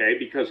it, okay?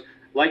 Because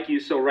like you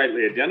so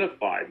rightly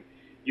identified,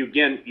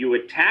 you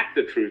attack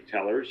the truth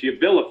tellers, you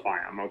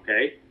vilify them,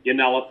 okay? You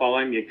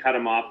nullify them, you cut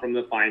them off from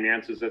the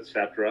finances,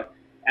 etc.,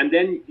 and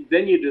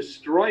then you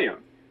destroy them.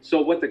 So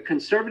what the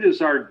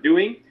conservatives are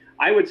doing,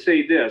 I would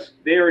say this: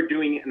 they are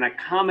doing an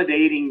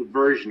accommodating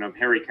version of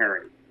Harry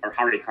Carey.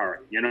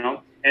 You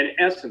know. In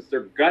essence,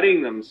 they're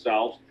gutting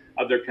themselves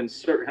of their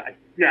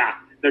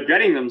they're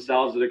gutting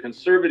themselves of their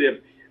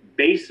conservative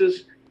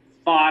basis,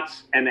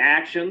 thoughts, and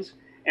actions.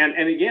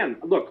 And again,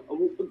 look,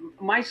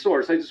 my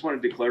source, I just want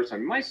to declare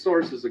something. My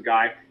source is a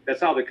guy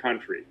that's out of the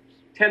country.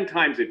 10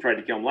 times they tried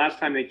to kill him. Last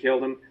time they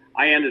killed him,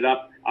 I ended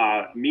up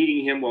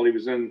meeting him while he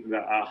was in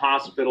the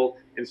hospital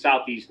in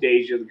Southeast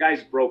Asia. The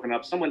guy's broken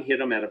up. Someone hit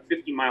him at a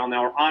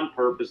 50-mile-an-hour on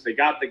purpose. They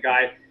got the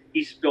guy.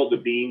 He spilled the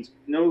beans.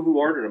 Know who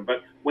ordered him.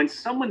 But when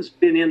someone's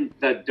been in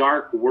the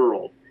dark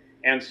world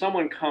and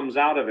someone comes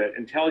out of it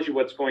and tells you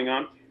what's going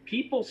on,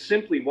 people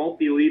simply won't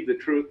believe the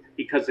truth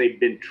because they've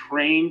been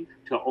trained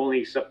to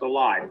only accept a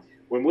lie.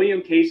 When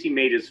William Casey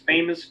made his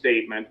famous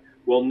statement,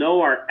 "We'll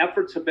know our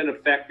efforts have been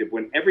effective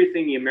when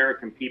everything the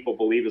American people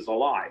believe is a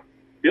lie."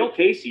 Bill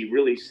Casey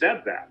really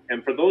said that.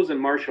 And for those in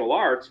martial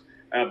arts,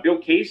 Bill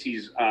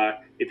Casey's,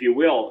 if you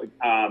will,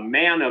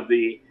 man of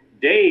the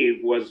day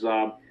was,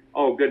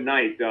 good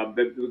night,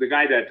 the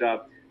guy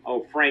that,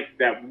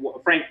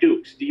 Frank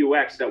Dukes,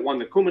 D-U-X, that won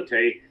the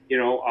Kumite,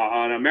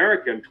 an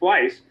American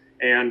twice.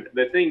 And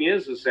the thing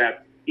is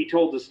that he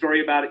told the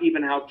story about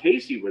even how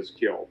Casey was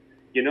killed.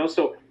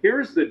 So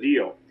here's the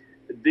deal.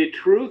 The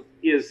truth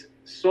is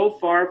so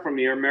far from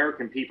the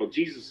American people.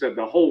 Jesus said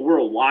the whole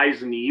world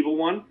lies in the evil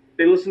one.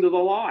 They listen to the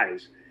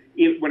lies.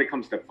 When it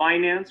comes to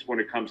finance, when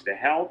it comes to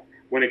health,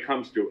 when it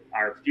comes to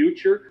our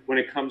future, when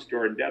it comes to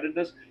our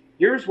indebtedness,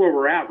 here's where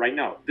we're at right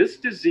now. This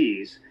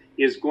disease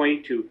is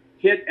going to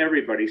hit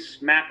everybody,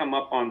 smack them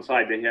up on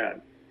side the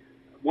head.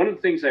 One of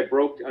the things I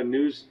broke a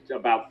news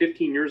about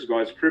 15 years ago,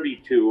 I was privy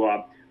to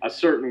a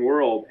certain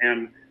world,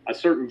 and a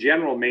certain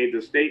general made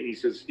the statement. He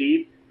said,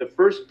 "Steve, the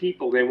first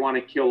people they want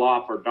to kill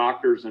off are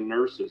doctors and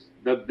nurses,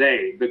 the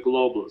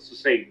globalists, the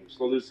Satanists,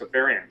 the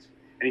Luciferians."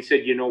 And he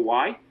said, you know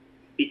why?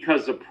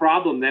 Because the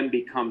problem then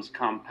becomes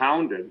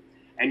compounded,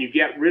 and you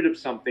get rid of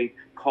something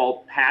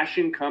called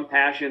passion,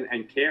 compassion,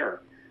 and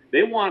care.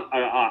 They want,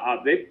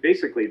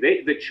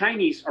 the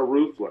Chinese are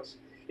ruthless.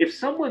 If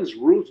someone's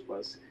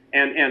ruthless,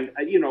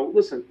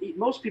 listen,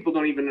 most people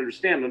don't even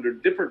understand, under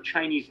different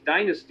Chinese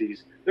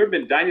dynasties, there have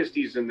been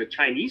dynasties in the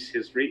Chinese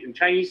history, and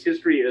Chinese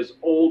history is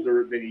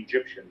older than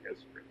Egyptian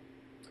history.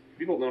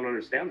 People don't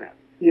understand that.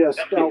 Yes.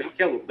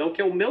 They'll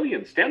kill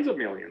millions, tens of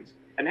millions,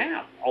 and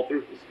half all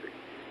through history.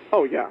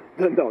 Oh yeah,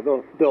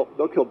 no,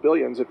 they'll kill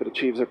billions if it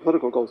achieves their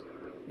political goals.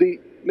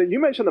 You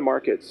mentioned the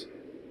markets.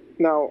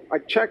 Now I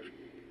checked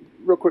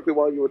real quickly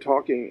while you were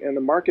talking, and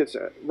the markets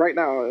right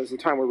now, as the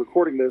time we're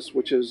recording this,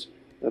 which is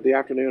the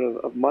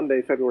afternoon of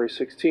Monday, February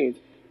 16th,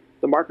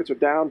 the markets are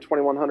down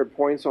 2,100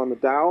 points on the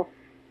Dow.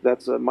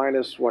 That's a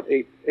minus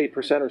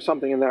 8% or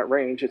something in that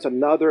range. It's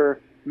another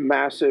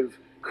massive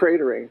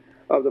cratering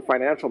of the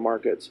financial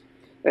markets,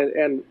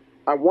 and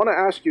I want to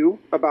ask you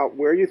about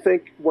where you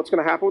think what's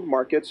going to happen with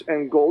markets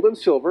and gold and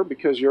silver,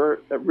 because you're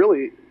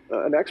really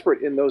an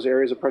expert in those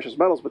areas of precious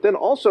metals. But then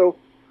also,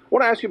 I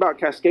want to ask you about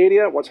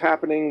Cascadia, what's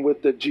happening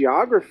with the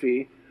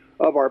geography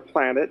of our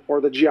planet,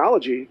 or the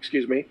geology,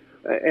 excuse me,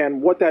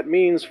 and what that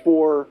means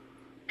for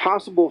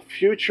possible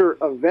future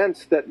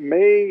events that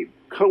may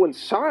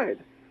coincide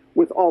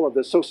with all of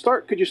this. So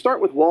could you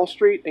start with Wall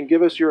Street and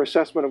give us your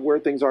assessment of where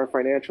things are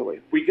financially?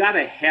 We got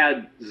a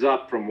heads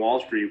up from Wall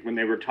Street when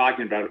they were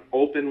talking about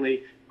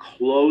openly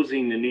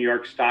closing the New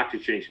York Stock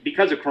Exchange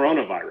because of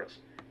coronavirus.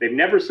 They've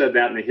never said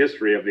that in the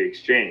history of the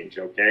exchange,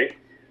 okay?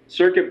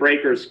 Circuit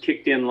breakers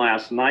kicked in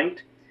last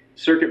night.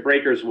 Circuit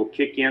breakers will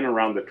kick in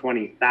around the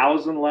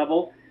 20,000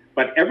 level.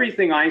 But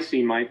everything I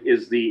see, Mike,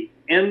 is the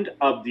end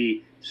of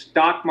the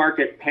stock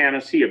market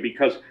panacea,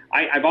 because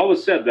I've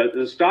always said that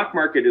the stock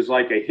market is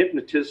like a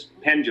hypnotist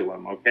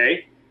pendulum,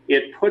 okay?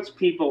 It puts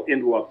people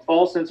into a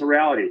false sense of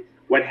reality.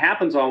 What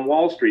happens on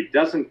Wall Street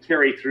doesn't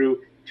carry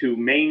through to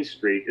Main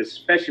Street,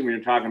 especially when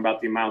you're talking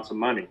about the amounts of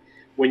money.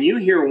 When you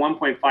hear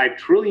 $1.5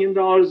 trillion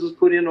is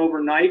put in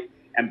overnight,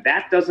 and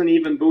that doesn't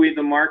even buoy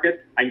the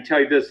market, I can tell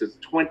you this, it's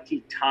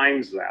 20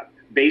 times that,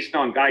 based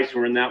on guys who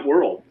are in that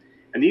world.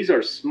 And these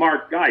are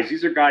smart guys.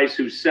 These are guys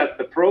who set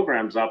the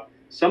programs up,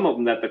 some of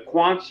them that the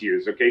quants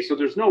use, okay? So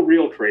there's no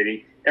real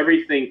trading.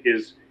 Everything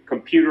is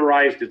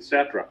computerized,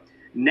 etc.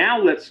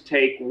 Now let's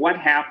take what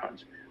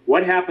happens.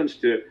 What happens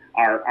to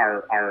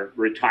our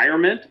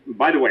retirement?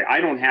 By the way, I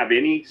don't have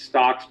any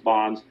stocks,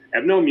 bonds. I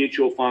have no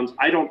mutual funds.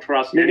 I don't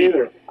trust Me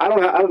neither. I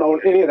don't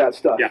own any of that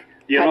stuff. Yeah.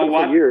 You know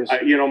what?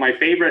 My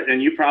favorite,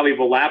 and you probably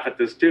will laugh at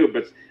this too,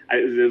 but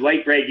the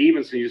late Greg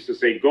Evenson used to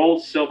say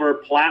gold, silver,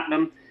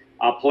 platinum,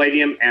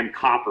 palladium and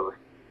copper,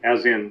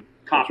 as in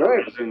copper,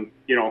 right. as in,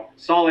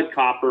 solid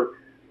copper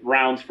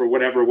rounds for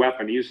whatever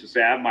weapon. He used to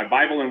say, I have my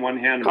Bible in one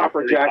hand and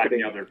copper my 45 in jacketing.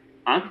 the other.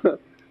 Huh?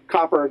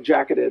 Copper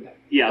jacketed.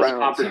 Yes, rounds.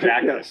 copper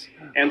jacketed. Yes.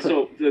 And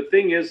so the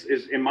thing is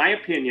in my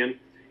opinion,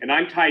 and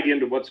I'm tied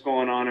into what's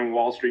going on in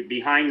Wall Street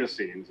behind the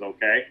scenes,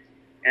 okay?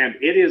 And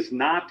it is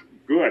not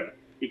good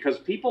because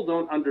people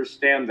don't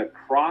understand the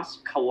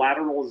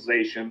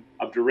cross-collateralization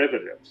of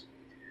derivatives.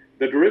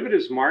 The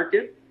derivatives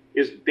market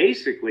is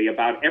basically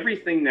about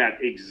everything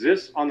that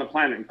exists on the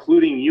planet,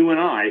 including you and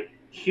I,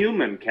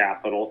 human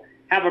capital,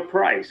 have a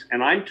price.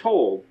 And I'm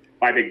told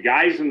by the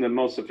guys in the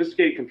most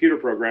sophisticated computer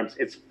programs,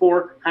 it's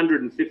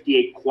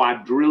 $458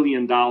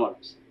 quadrillion.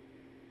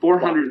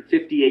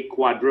 458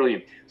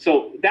 quadrillion.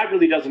 So that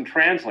really doesn't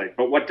translate.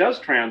 But what does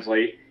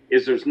translate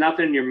is there's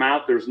nothing in your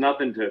mouth. There's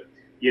nothing to,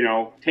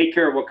 take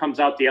care of what comes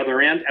out the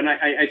other end. And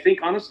I think,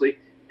 honestly,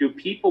 do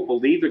people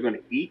believe they're going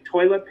to eat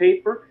toilet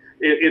paper?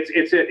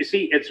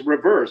 It's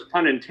reverse,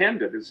 pun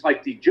intended. It's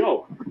like the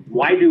joke.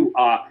 Why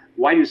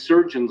do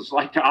surgeons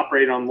like to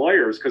operate on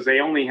lawyers? Because they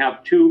only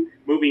have two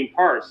moving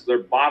parts, their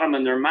bottom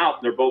and their mouth.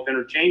 And they're both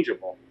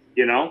interchangeable,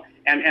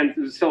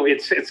 And so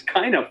it's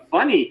kind of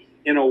funny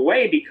in a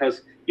way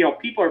because,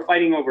 people are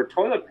fighting over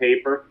toilet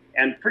paper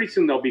and pretty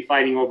soon they'll be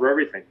fighting over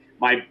everything.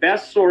 My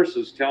best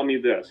sources tell me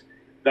this.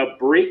 The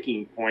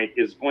breaking point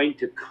is going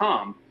to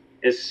come,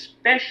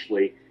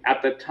 especially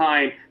at the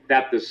time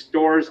that the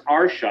stores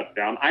are shut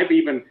down. I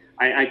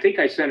think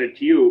I sent it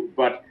to you,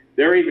 but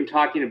they're even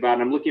talking about,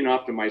 and I'm looking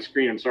off to my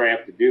screen, I'm sorry I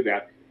have to do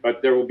that,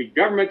 but there will be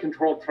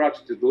government-controlled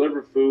trucks to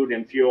deliver food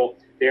and fuel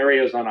to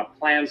areas on a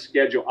planned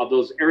schedule. Of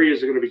those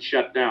areas are going to be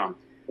shut down.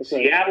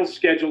 Okay. Seattle's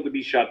scheduled to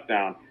be shut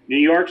down. New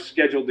York's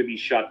scheduled to be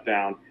shut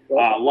down.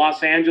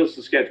 Los Angeles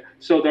is scheduled.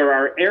 So there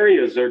are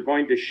areas that are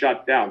going to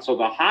shut down. So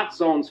the hot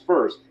zones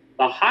first.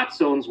 The hot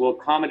zones will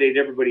accommodate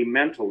everybody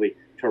mentally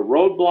to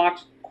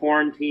roadblocks,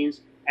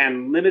 quarantines,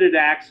 and limited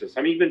access.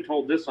 I'm even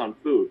told this on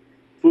food.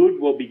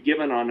 Food will be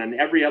given on an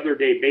every other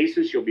day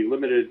basis. You'll be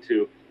limited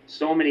to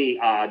so many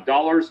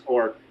dollars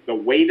or the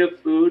weight of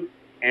food,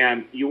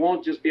 and you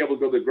won't just be able to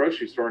go to the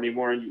grocery store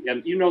anymore.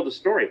 And you know the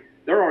story.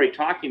 They're already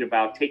talking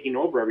about taking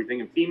over everything,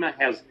 and FEMA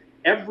has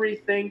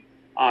everything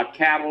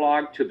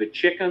cataloged to the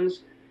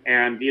chickens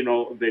and,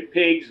 the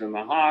pigs and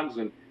the hogs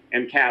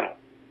and cattle.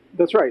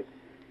 That's right.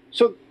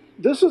 So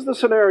this is the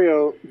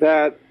scenario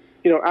that,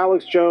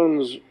 Alex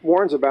Jones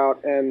warns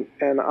about, and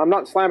I'm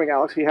not slamming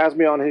Alex. He has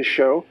me on his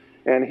show,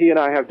 and he and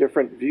I have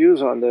different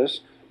views on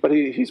this, but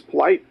he's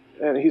polite,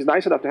 and he's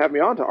nice enough to have me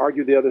on to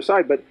argue the other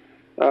side. But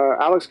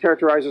Alex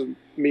characterizes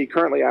me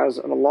currently as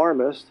an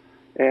alarmist,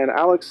 and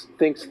Alex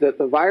thinks that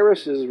the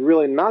virus is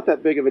really not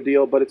that big of a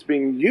deal, but it's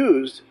being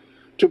used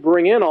to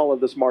bring in all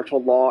of this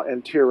martial law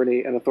and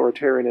tyranny and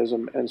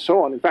authoritarianism and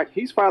so on. In fact,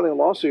 he's filing a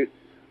lawsuit,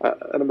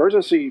 an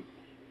emergency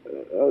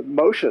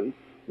motion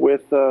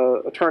with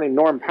attorney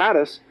Norm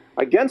Pattis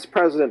against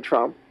President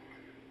Trump.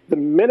 The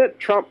minute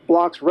Trump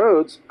blocks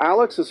roads,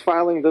 Alex is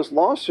filing this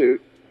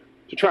lawsuit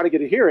to try to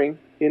get a hearing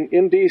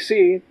in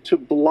D.C. to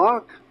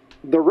block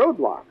the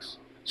roadblocks.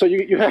 So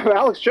you have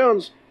Alex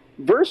Jones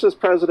versus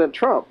President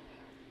Trump.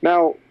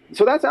 Now,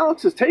 so that's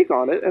Alex's take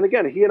on it. And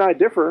again, he and I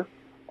differ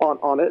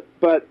on it.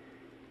 But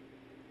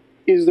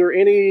is there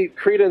any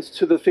credence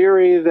to the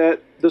theory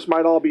that this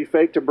might all be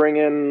fake to bring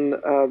in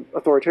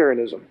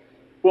authoritarianism?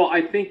 Well,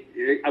 I think,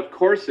 of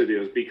course it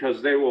is,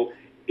 because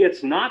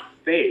it's not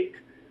fake,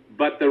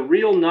 but the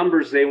real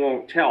numbers they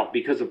won't tell,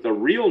 because if the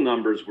real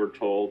numbers were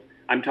told,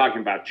 I'm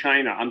talking about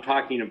China, I'm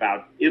talking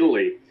about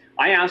Italy.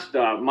 I asked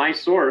my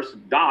source,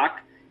 Doc,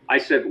 I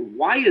said,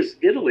 why is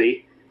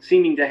Italy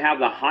seeming to have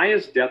the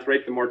highest death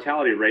rate, the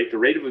mortality rate, the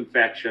rate of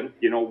infection?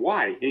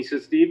 Why? And he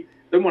said, Steve,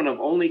 they're one of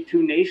only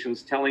two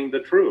nations telling the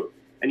truth.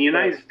 And the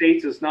United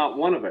States is not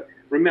one of it.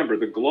 Remember,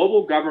 the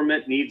global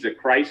government needs a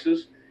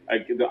crisis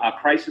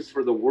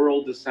for the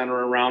world to center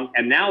around.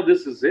 And now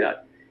this is it.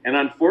 And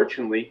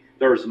unfortunately,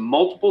 there's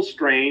multiple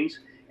strains.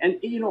 And,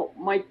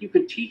 Mike, you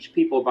can teach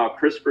people about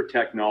CRISPR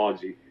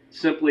technology,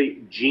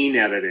 simply gene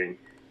editing.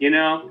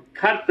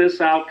 Cut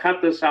this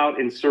out,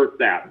 insert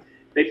that.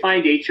 They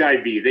find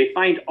HIV. They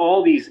find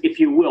all these, if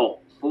you will,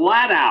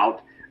 flat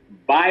out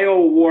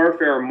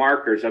biowarfare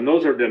markers, and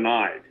those are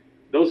denied.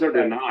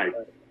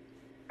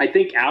 I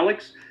think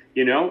Alex,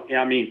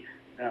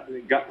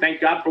 thank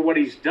God for what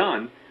he's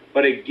done.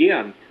 But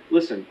again,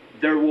 listen,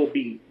 there will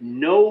be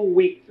no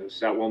weakness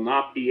that will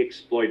not be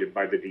exploited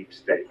by the deep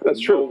state. That's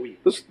true.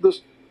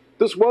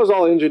 This was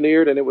all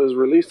engineered, and it was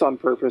released on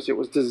purpose. It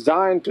was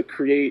designed to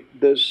create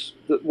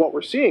what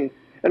we're seeing.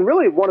 And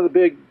really, one of the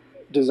big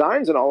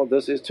designs in all of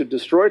this is to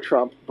destroy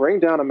Trump, bring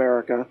down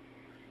America,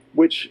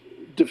 which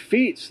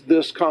defeats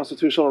this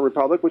constitutional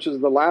republic, which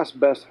is the last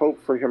best hope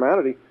for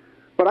humanity.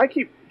 But I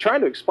keep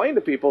trying to explain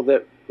to people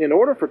that in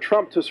order for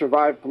Trump to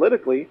survive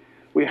politically,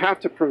 we have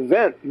to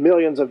prevent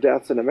millions of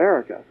deaths in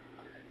America.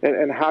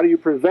 And how do you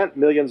prevent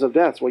millions of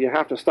deaths? Well, you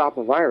have to stop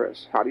the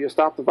virus. How do you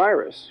stop the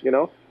virus?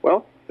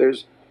 Well,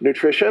 there's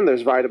nutrition,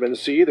 there's vitamin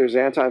C, there's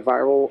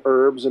antiviral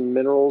herbs and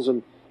minerals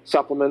and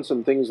supplements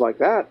and things like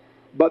that.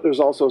 But there's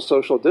also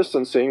social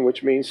distancing,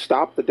 which means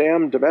stop the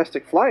damn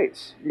domestic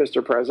flights,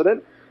 Mr.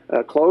 President.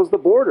 Close the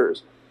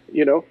borders.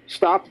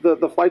 Stop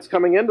the flights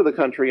coming into the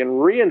country and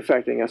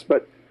reinfecting us.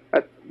 But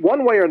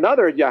one way or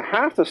another, you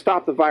have to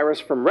stop the virus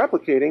from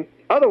replicating.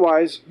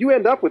 Otherwise, you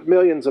end up with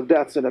millions of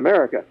deaths in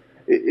America.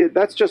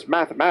 That's just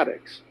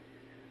mathematics.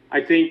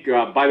 I think,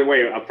 by the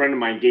way, a friend of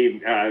mine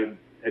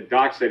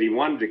Doc said he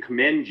wanted to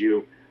commend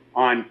you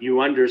on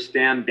you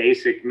understand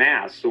basic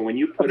math. So when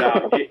you put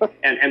out,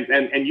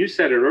 and you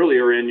said it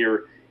earlier in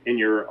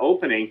your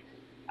opening,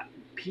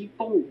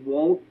 people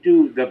won't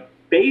do the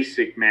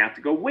basic math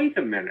to go, wait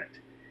a minute.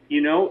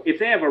 If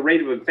they have a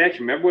rate of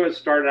infection, remember what it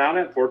started out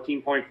at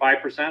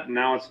 14.5%, and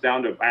now it's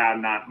down to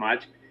not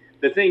much.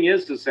 The thing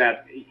is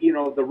that,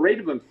 the rate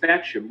of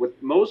infection,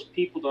 what most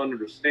people don't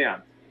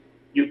understand,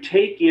 you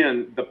take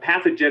in the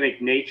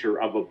pathogenic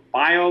nature of a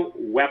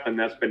bioweapon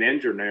that's been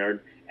engineered,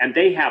 and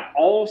they have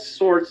all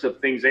sorts of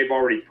things they've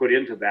already put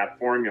into that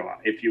formula,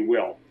 if you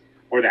will,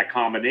 or that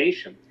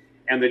combination.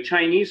 And the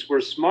Chinese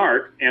were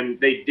smart, and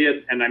they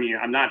did, and I mean,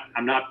 I'm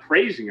not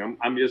praising them,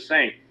 I'm just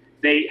saying,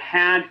 they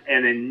had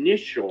an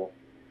initial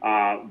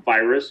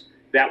virus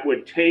that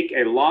would take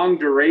a long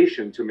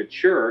duration to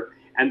mature,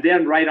 and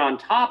then right on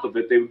top of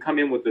it, they would come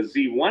in with the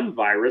Z1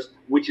 virus,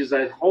 which is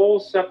a whole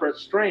separate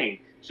strain.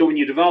 So when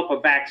you develop a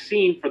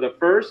vaccine for the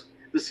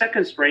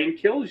second strain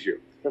kills you.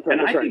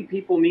 And I think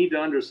people need to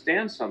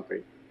understand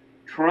something.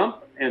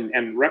 Trump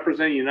and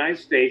representing the United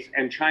States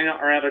and China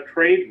are at a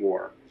trade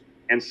war.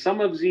 And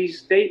some of these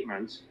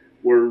statements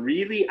were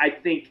really, I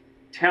think,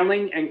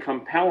 telling and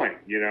compelling,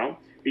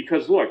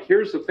 because look,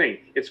 here's the thing.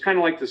 It's kind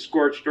of like the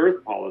scorched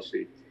earth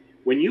policy.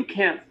 When you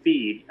can't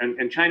feed,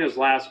 and China's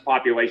last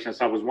population, I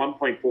saw, was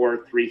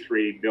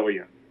 1.433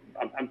 billion,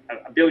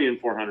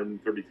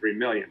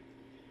 1,433,000,000.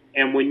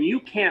 And when you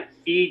can't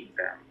feed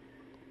them,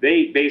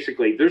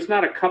 there's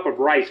not a cup of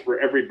rice for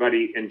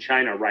everybody in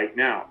China right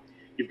now.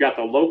 You've got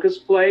the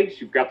locust plagues.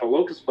 You've got the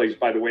locust plagues,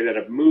 by the way, that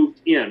have moved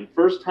in.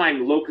 First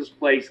time locust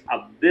plagues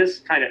of this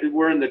kind of,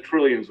 we're in the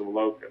trillions of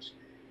locusts.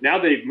 Now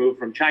they've moved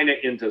from China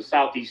into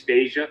Southeast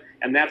Asia,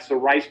 and that's the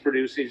rice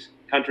producing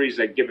countries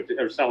that give it to,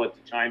 or sell it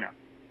to China.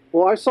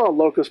 Well, I saw a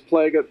locust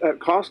plague at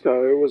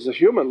Costco. It was a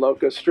human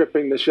locust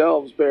stripping the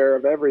shelves bare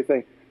of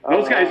everything.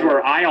 Those guys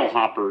were aisle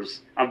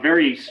hoppers, a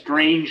very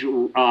strange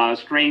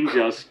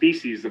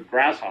species of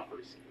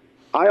grasshoppers.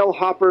 Aisle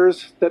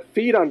hoppers that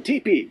feed on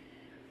teepee.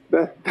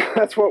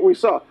 That's what we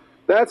saw.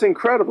 That's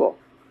incredible.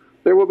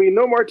 There will be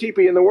no more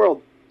teepee in the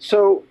world.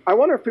 So I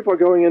wonder if people are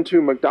going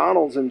into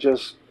McDonald's and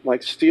just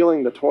like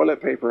stealing the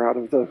toilet paper out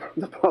of the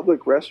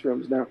public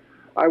restrooms now.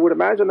 I would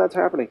imagine that's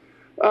happening.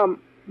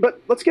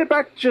 But let's get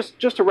back just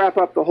to wrap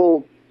up the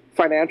whole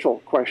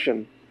financial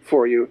question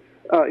for you.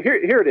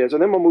 Here it is,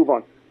 and then we'll move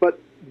on. But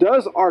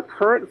does our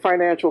current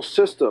financial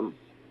system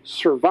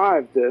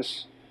survive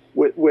this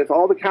with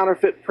all the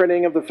counterfeit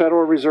printing of the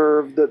Federal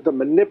Reserve, the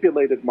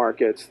manipulated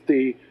markets,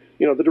 the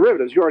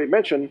derivatives? You already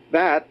mentioned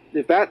that.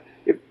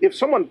 If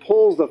someone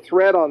pulls the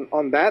thread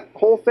on that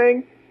whole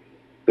thing,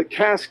 the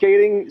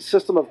cascading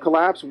system of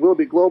collapse will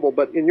be global.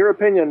 But in your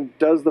opinion,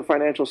 does the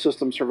financial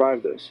system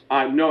survive this?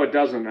 No, it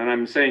doesn't. And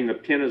I'm saying the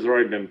pin has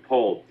already been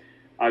pulled.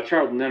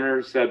 Charles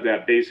Nenner said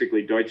that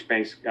basically Deutsche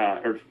Bank's,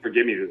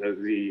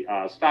 the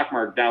stock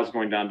market Dow's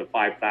going down to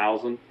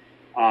 5,000.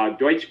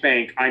 Deutsche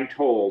Bank, I'm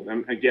told,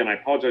 and again, I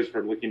apologize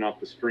for looking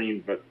off the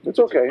screen, but it's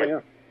okay.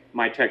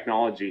 My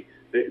technology.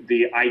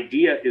 The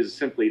idea is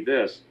simply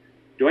this: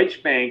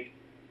 Deutsche Bank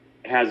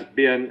has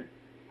been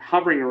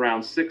hovering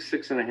around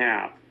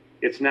 6.5.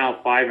 It's now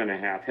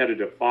 5.5, headed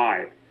to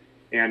 5,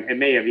 and it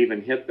may have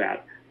even hit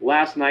that.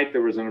 Last night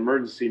there was an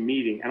emergency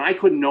meeting, and I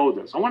couldn't know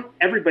this. I want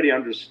everybody to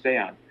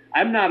understand.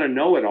 I'm not a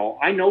know-it-all.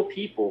 I know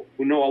people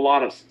who know a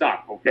lot of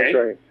stuff, okay? That's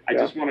right. I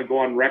just want to go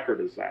on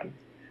record as that.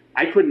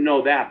 I couldn't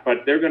know that,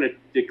 but they're going to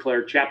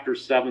declare Chapter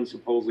 7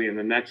 supposedly in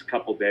the next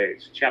couple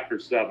days. Chapter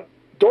 7.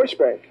 Deutsche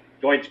Bank.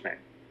 Deutsche Bank.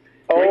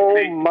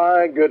 Oh,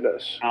 my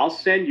goodness. I'll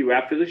send you,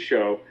 after the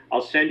show,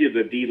 I'll send you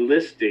the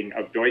delisting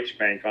of Deutsche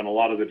Bank on a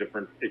lot of the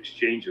different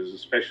exchanges,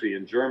 especially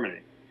in Germany.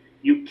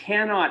 You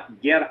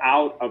cannot get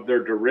out of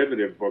their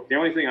derivative book. The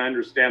only thing I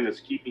understand that's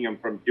keeping them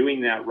from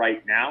doing that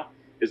right now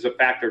is the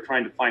fact they're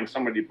trying to find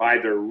somebody to buy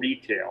their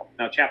retail.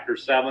 Now, Chapter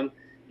 7,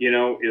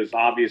 is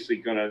obviously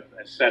going to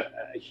set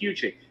a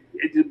huge thing.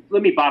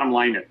 Let me bottom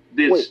line it.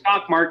 The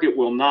stock market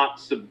will not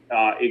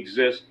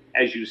exist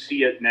as you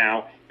see it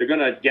now. They're going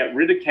to get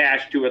rid of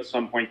cash too at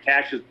some point.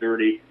 Cash is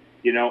dirty,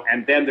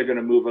 and then they're going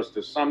to move us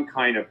to some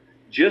kind of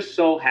just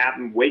so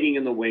happen, waiting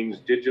in the wings,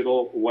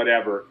 digital,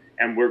 whatever,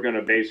 and we're going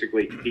to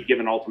basically be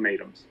given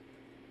ultimatums.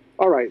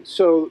 All right.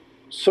 So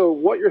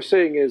what you're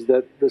saying is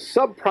that the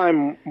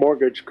subprime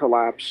mortgage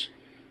collapse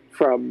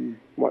from,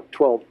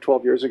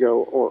 12 years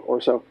ago or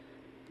so,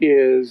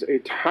 is a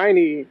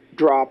tiny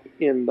drop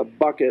in the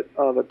bucket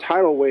of a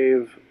tidal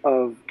wave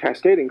of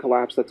cascading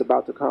collapse that's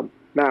about to come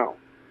now.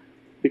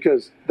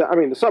 Because, the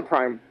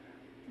subprime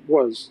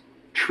was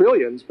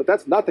trillions, but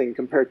that's nothing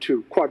compared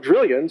to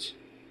quadrillions.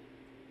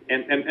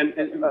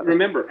 And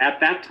remember, at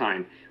that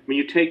time, when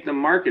you take the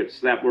markets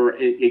that were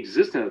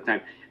existent at the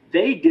time,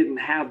 they didn't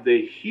have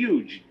the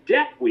huge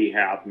debt we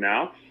have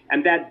now.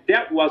 And that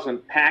debt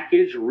wasn't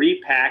packaged,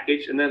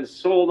 repackaged, and then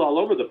sold all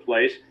over the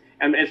place.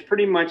 And it's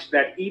pretty much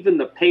that even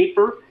the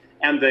paper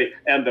and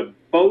the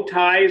bow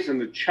ties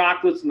and the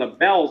chocolates and the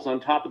bells on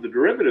top of the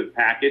derivative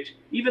package,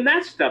 even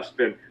that stuff's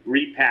been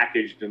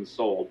repackaged and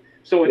sold.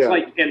 So it's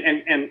like,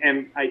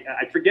 and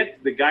I forget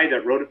the guy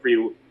that wrote it for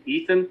you,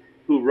 Ethan,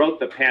 who wrote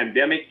the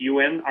pandemic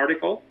UN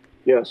article.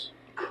 Yes.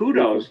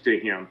 Kudos to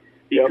him,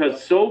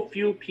 because so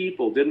few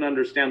people didn't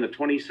understand the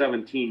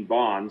 2017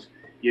 bonds,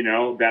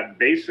 that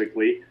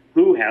basically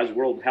WHO has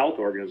World Health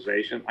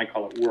Organization. I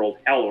call it World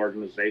Hell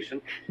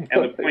Organization.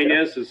 And the point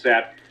is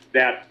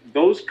that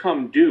those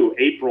come due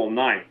April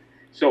 9th.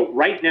 So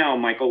right now,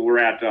 Michael, we're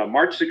at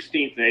March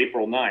 16th and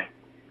April 9th.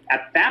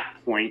 At that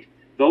point,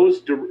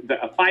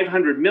 the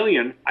 500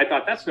 million, I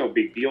thought that's no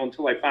big deal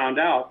until I found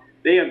out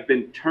they have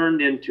been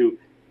turned into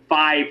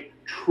 $5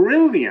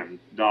 trillion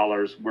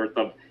worth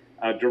of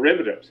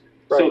derivatives.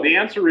 Right. So the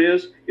answer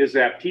is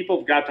that people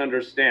have got to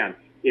understand,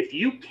 if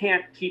you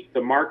can't keep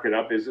the market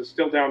up, is it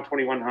still down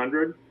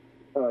 2,100?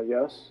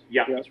 Yes.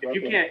 Yeah. Yes, if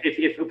you can't,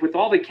 if with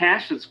all the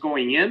cash that's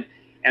going in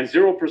and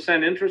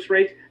 0% interest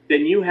rates,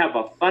 then you have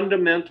a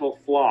fundamental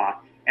flaw.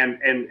 And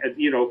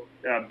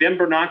Ben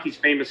Bernanke's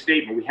famous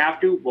statement: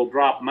 we'll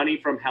drop money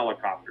from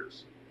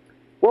helicopters.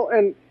 Well,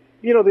 and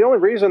the only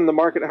reason the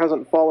market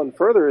hasn't fallen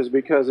further is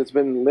because it's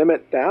been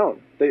limit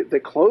down. They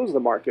close the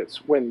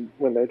markets when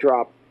they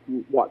drop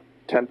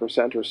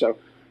 10% or so.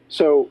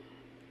 So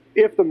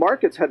if the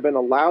markets had been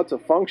allowed to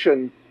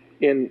function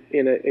in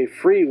a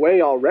free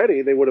way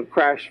already, they would have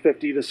crashed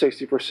 50 to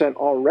 60%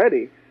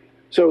 already.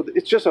 So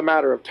it's just a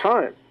matter of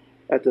time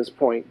at this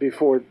point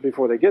before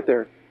they get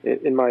there,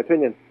 in my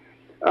opinion.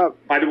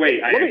 By the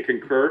way, I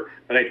concur,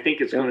 but I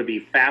think it's going to be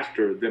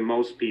faster than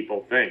most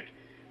people think.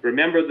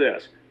 Remember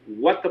this: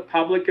 what the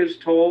public is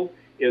told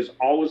is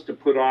always to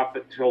put off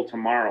until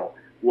tomorrow.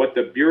 What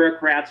the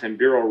bureaucrats and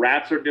bureau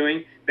rats are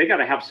doing, they got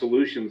to have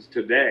solutions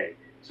today.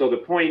 So the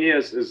point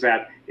is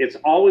that it's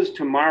always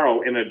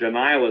tomorrow in a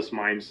denialist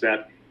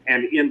mindset,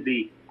 and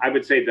in I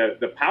would say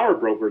the power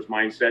brokers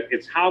mindset,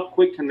 it's how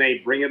quick can they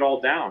bring it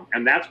all down,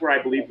 and that's where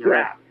I believe they're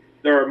at.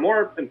 There are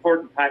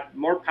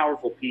more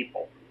powerful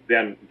people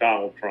than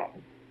Donald Trump.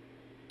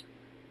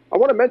 I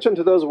want to mention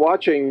to those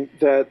watching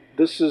that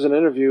this is an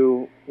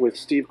interview with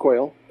Steve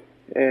Quayle,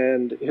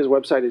 and his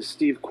website is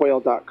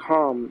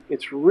stevequayle.com.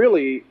 It's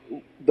really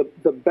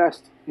the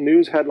best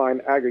news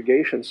headline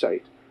aggregation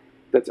site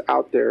that's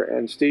out there,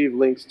 and Steve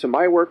links to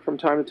my work from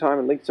time to time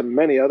and links to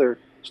many other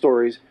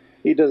stories.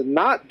 He does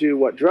not do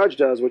what Drudge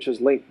does, which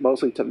is linked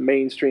mostly to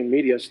mainstream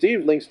media.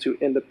 Steve links to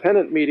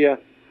independent media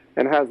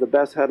and has the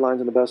best headlines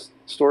and the best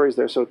stories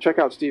there. So check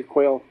out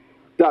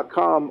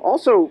stevequayle.com.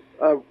 Also,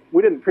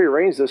 we didn't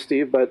prearrange this,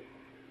 Steve, but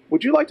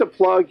would you like to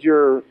plug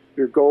your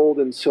gold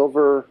and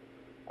silver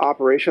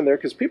operation there?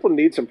 Because people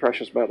need some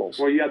precious metals.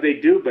 Well, yeah, they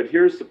do, but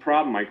here's the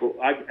problem, Michael.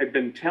 I've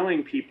been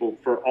telling people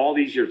for all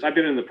these years, I've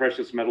been in the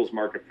precious metals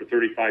market for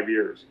 35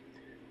 years.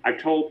 I've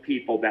told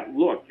people that,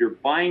 look, you're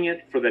buying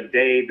it for the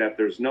day that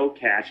there's no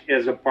cash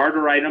as a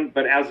barter item,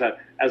 but as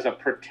a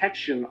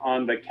protection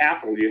on the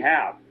capital you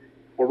have.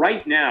 Well,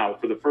 right now,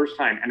 for the first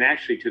time, and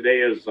actually today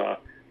is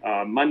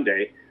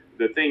Monday,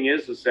 the thing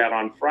is that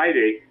on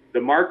Friday,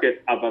 the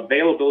market of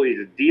availability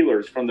to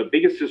dealers from the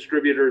biggest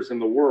distributors in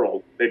the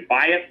world, they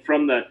buy it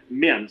from the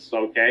mints,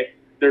 okay?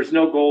 There's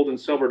no gold and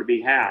silver to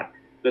be had.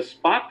 The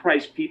spot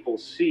price people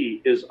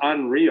see is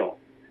unreal,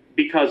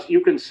 because you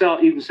can say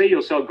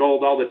you'll sell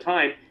gold all the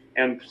time,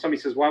 and somebody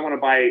says, well, I want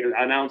to buy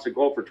an ounce of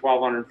gold for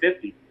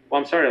 $1,250.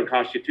 Well, I'm sorry, it'll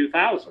cost you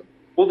 $2,000.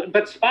 Well,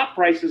 but spot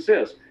price is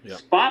this. Yeah.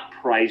 Spot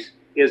price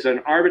is an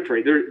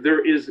arbitrary.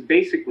 There is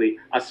basically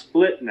a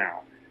split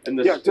now. And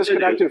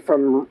disconnected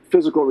from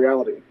physical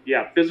reality.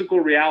 Yeah, physical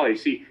reality.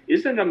 See,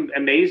 isn't it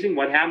amazing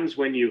what happens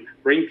when you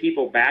bring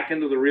people back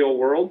into the real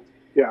world?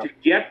 Yeah. To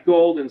get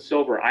gold and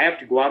silver, I have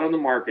to go out on the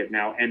market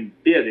now and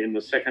bid in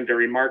the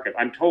secondary market.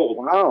 I'm told.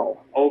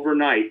 Wow.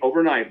 Overnight,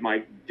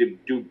 my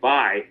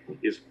Dubai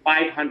is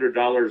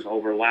 $500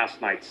 over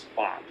last night's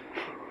spot.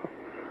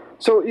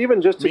 So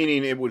even just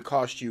meaning it would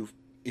cost you,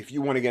 if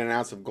you want to get an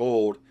ounce of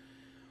gold,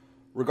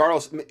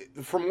 regardless,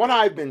 from what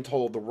I've been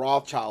told, the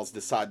Rothschilds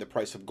decide the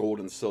price of gold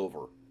and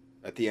silver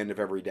at the end of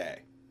every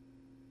day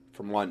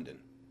from London.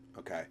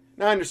 Okay.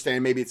 Now I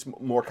understand maybe it's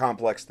more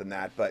complex than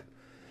that, but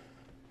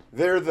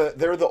they're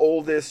the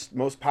oldest,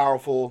 most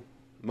powerful,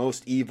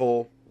 most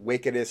evil,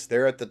 wickedest.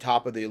 They're at the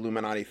top of the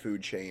Illuminati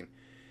food chain.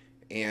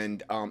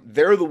 And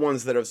they're the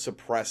ones that have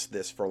suppressed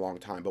this for a long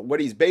time. But what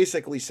he's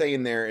basically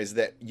saying there is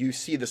that you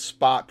see the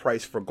spot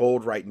price for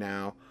gold right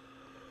now,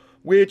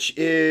 which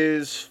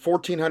is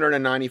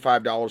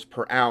 $1,495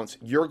 per ounce.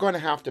 You're going to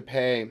have to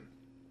pay,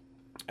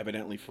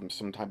 evidently from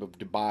some type of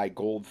Dubai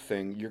gold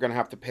thing, you're going to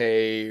have to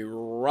pay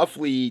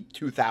roughly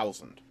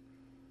 $2,000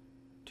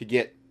 to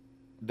get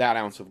that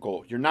ounce of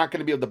gold. You're not going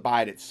to be able to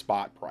buy it at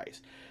spot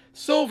price.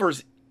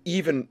 Silver's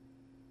even,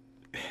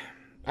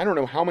 I don't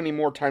know how many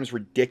more times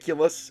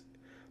ridiculous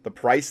the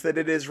price that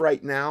it is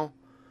right now.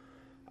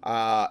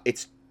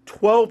 It's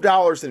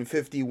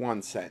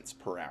 $12.51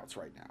 per ounce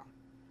right now.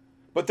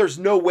 But there's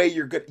no way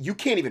you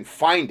can't even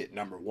find it,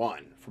 number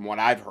one, from what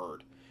I've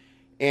heard.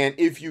 And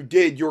if you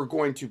did, you're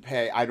going to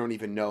pay, I don't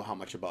even know how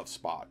much above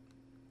spot,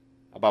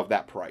 above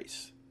that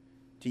price,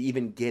 to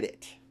even get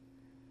it.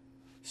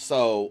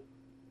 So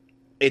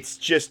it's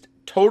just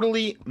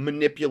totally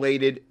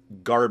manipulated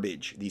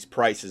garbage, these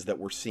prices that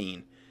we're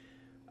seeing.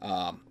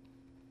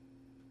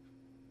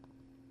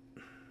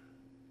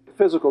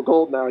 Physical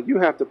gold now, you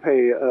have to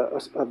pay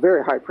a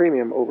very high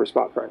premium over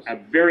spot price. A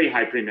very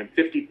high premium,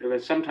 50,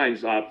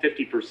 sometimes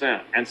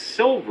 50%. And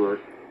silver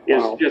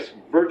is just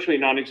virtually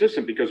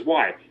non-existent because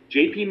why?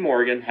 J.P.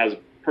 Morgan has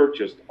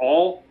purchased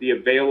all the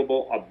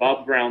available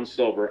above ground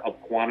silver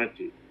of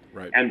quantity.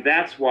 Right. And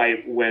that's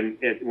why when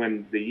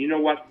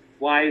the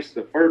flies,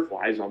 the fur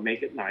flies, I'll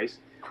make it nice.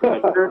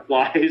 The fur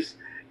flies,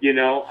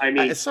 I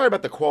mean. Sorry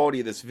about the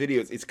quality of this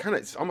video.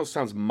 It almost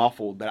sounds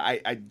muffled, but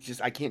I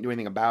can't do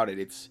anything about it.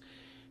 It's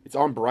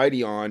on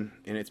Brighteon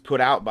and it's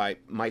put out by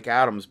Mike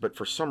Adams, but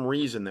for some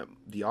reason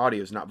the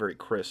audio is not very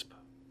crisp.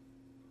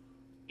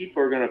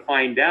 People are going to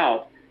find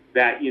out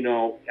that,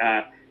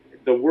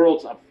 the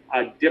world's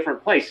a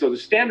different place. So the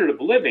standard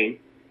of living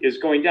is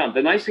going down.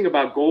 The nice thing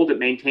about gold, it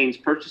maintains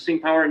purchasing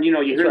power. And, you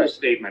hear the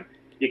statement,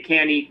 you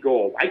can't eat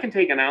gold. I can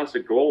take an ounce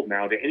of gold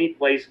now to any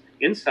place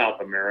in South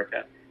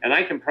America, and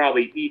I can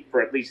probably eat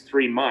for at least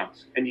 3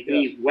 months. And you can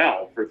eat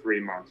well for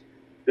 3 months.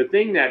 The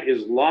thing that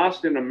is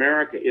lost in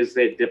America is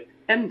the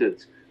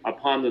dependence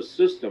upon the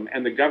system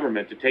and the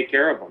government to take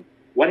care of them.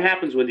 What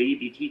happens when the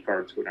EBT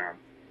cards go down?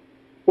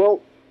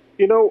 Well,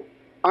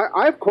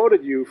 I've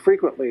quoted you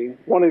frequently.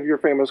 One of your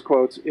famous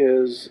quotes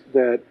is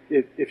that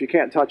if you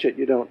can't touch it,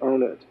 you don't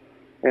own it.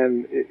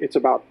 And it's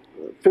about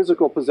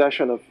physical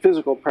possession of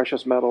physical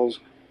precious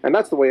metals. And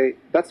that's the way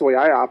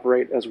I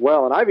operate as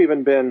well. And I've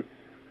even been,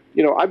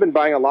 I've been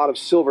buying a lot of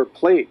silver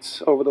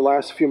plates over the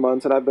last few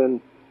months, and I've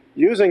been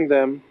using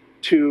them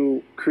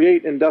to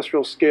create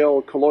industrial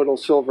scale colloidal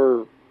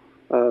silver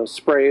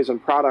sprays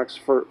and products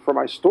for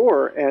my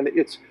store. And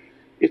it's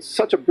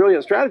such a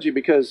brilliant strategy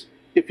because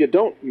if you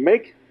don't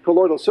make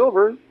colloidal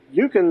silver,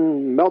 you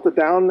can melt it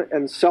down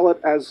and sell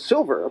it as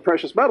silver, a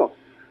precious metal.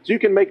 So you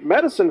can make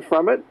medicine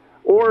from it,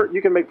 or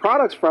you can make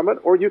products from it,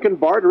 or you can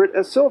barter it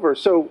as silver.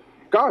 So,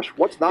 gosh,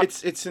 what's not?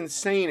 It's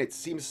insane. It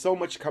seems so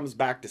much comes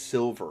back to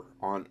silver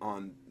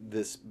on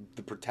the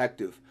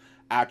protective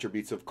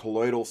attributes of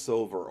colloidal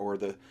silver, or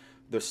the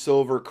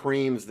silver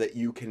creams that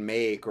you can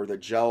make, or the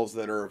gels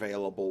that are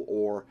available,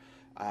 or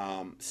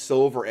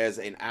silver as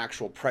an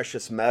actual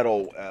precious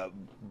metal,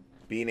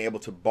 being able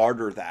to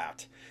barter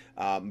that.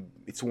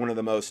 It's one of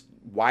the most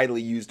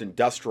widely used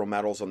industrial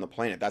metals on the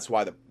planet. That's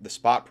why the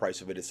spot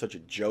price of it is such a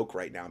joke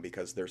right now,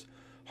 because there's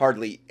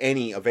hardly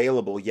any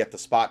available, yet the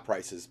spot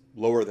price is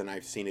lower than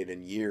I've seen it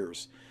in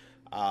years.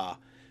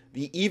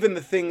 Even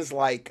the things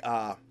like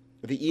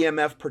the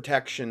EMF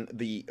protection,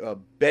 the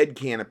bed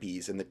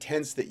canopies and the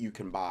tents that you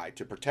can buy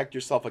to protect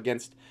yourself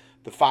against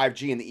the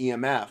 5G and the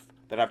EMF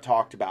that I've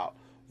talked about,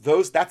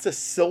 that's a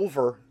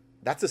silver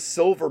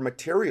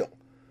material,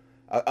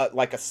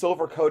 like a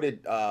silver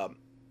coated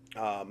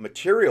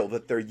material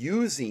that they're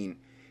using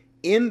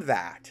in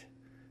that.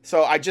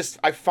 So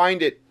I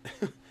find it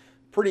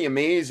pretty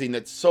amazing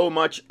that so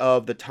much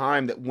of the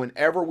time that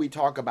whenever we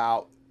talk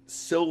about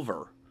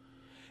silver,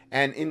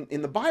 and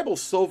in the Bible,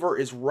 silver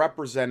is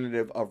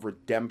representative of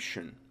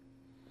redemption.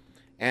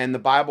 And the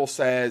Bible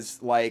says,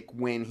 like,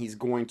 when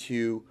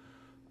Israel's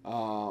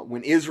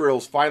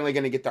finally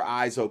going to get their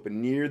eyes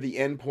open near the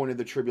end point of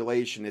the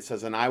tribulation, it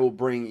says, and I will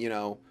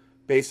bring,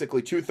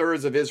 basically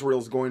 2/3 of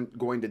Israel's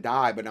going to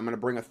die, but I'm going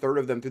to bring 1/3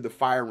 of them through the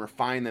fire and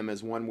refine them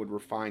as one would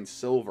refine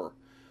silver.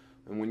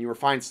 And when you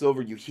refine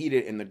silver, you heat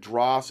it, and the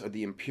dross or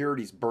the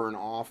impurities burn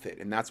off it.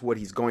 And that's what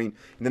he's going.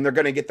 And then they're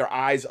going to get their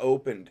eyes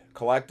opened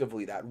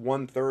collectively, that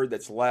 1/3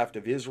 that's left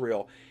of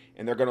Israel,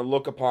 and they're going to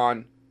look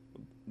upon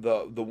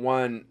the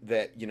one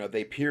that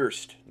they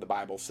pierced, the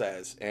Bible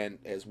says, and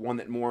as one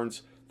that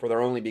mourns for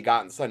their only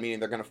begotten son, meaning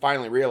they're going to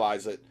finally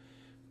realize that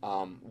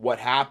what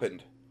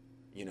happened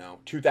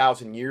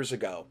 2,000 years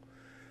ago.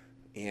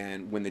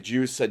 And when the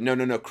Jews said,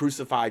 no,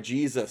 crucify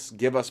Jesus,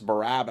 give us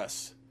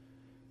Barabbas,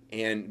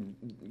 and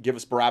give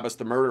us Barabbas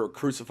the murderer,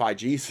 crucify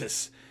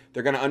Jesus,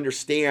 they're going to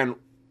understand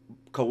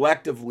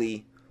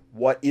collectively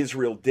what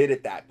Israel did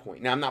at that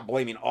point. Now, I'm not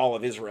blaming all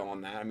of Israel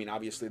on that. I mean,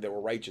 obviously there were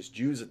righteous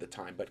Jews at the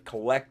time, but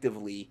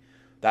collectively,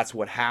 that's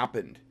what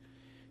happened.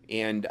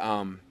 And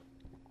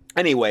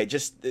anyway,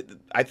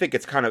 I think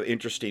it's kind of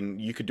interesting.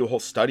 You could do a whole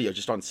study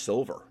just on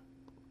silver.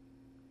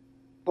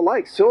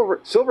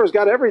 Silver's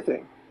got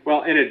everything.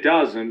 Well, and it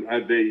does. And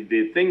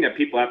the thing that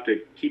people have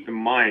to keep in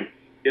mind,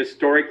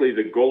 historically,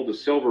 the gold to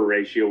silver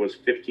ratio was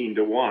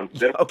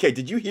 15-1. Okay,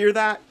 did you hear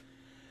that?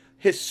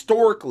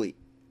 Historically,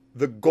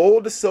 the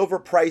gold to silver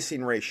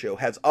pricing ratio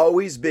has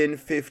always been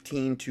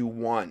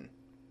 15-1.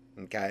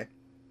 Okay?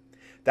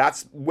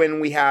 That's when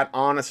we had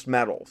honest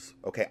metals.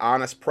 Okay,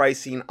 honest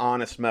pricing,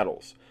 honest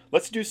metals.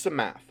 Let's do some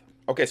math.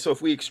 Okay, so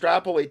if we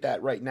extrapolate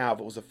that right now, if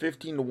it was a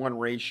 15-1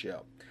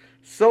 ratio,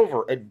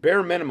 silver, at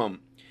bare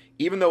minimum,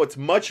 even though it's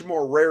much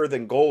more rare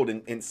than gold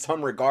in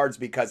some regards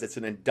because it's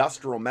an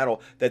industrial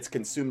metal that's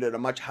consumed at a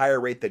much higher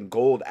rate than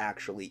gold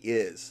actually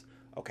is.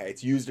 Okay,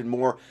 it's used in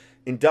more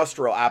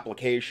industrial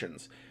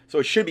applications. So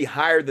it should be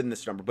higher than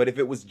this number. But if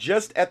it was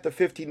just at the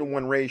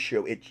 15-to-1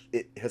 ratio, it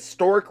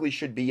historically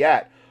should be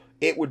at,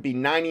 it would be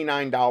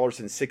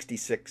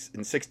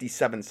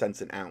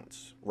 $99.67 an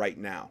ounce right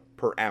now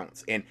per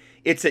ounce. And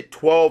it's at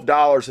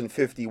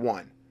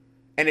 $12.51.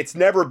 And it's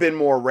never been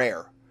more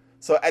rare.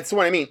 So that's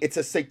what I mean. It's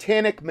a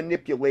satanic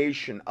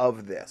manipulation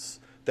of this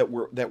that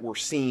we're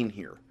seeing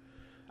here.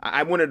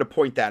 I wanted to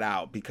point that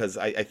out because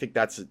I think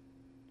that's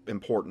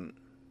important.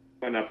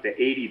 Went up to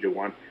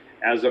 80-to-1.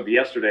 As of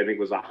yesterday, I think it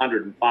was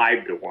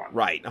 105-to-1.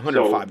 Right,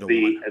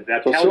 105-to-1.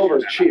 That so tells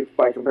silver's you cheap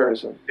by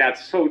comparison.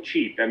 That's so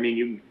cheap. I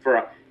mean,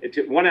 for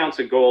 1 ounce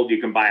of gold, you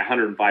can buy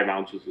 105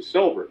 ounces of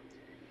silver.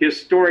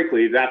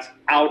 Historically, that's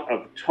out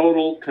of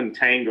total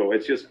contango.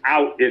 It's just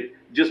out. It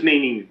just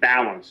meaning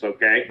balance.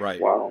 Okay.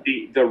 Right. Wow.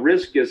 The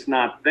risk is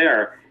not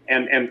there.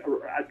 And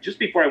just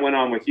before I went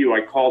on with you,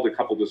 I called a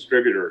couple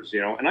distributors,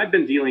 and I've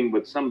been dealing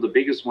with some of the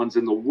biggest ones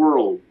in the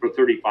world for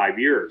 35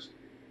 years.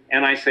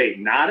 And I say,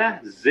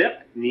 nada,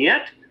 zip,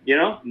 niet,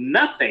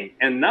 nothing.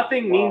 And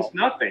nothing means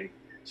nothing.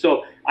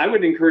 So I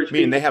would encourage people.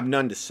 Meaning they have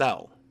none to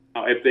sell.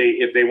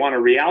 If they want a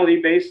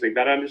reality base, they've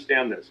got to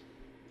understand this.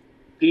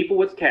 People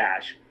with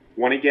cash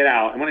want to get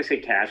out. And when I say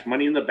cash,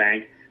 money in the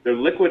bank, they're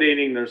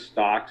liquidating their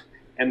stocks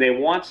and they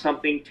want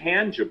something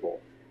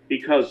tangible.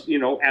 Because,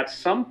 at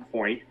some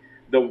point,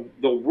 the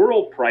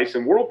world price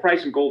in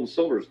gold and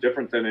silver is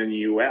different than in the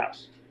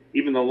U.S.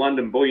 Even the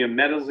London Bullion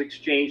Metals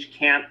Exchange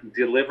can't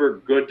deliver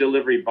good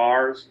delivery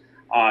bars.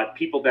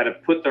 People that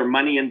have put their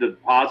money into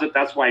deposit,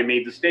 that's why I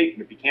made the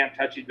statement. If you can't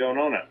touch it, don't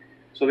own it.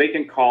 So they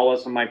can call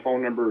us, and my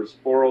phone number is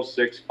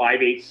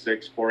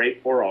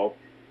 406-586-4840.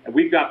 And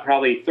we've got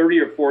probably 30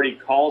 or 40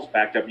 calls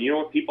backed up. And you know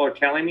what people are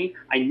telling me?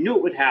 I knew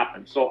it would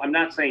happen. So I'm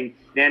not saying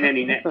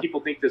nanny.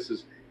 People think this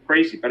is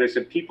crazy, but I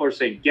said people are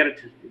saying get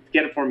it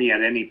for me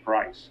at any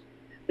price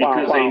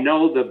because they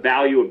know the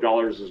value of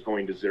dollars is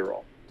going to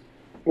zero.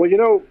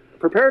 Well,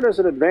 preparedness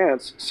in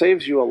advance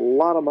saves you a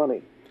lot of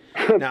money.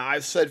 Now,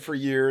 I've said for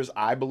years,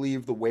 I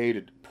believe the way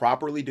to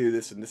properly do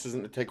this, and this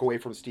isn't to take away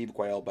from Steve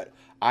Quayle, but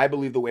I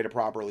believe the way to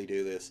properly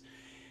do this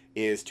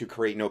is to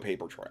create no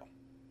paper trail,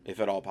 if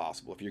at all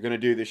possible. If you're going to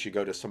do this, you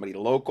go to somebody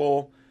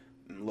local.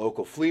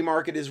 Local flea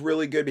market is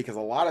really good because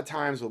a lot of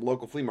times with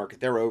local flea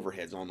market, their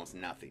overhead's almost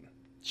nothing.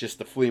 It's just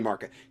the flea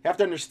market. You have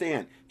to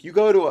understand, if you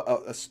go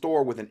to a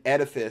store with an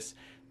edifice,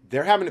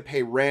 they're having to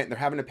pay rent, they're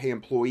having to pay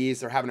employees,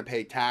 they're having to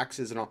pay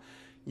taxes and all.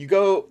 You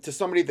go to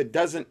somebody that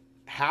doesn't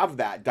have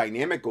that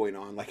dynamic going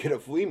on, like at a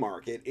flea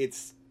market,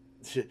 it's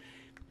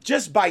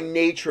just by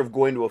nature of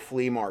going to a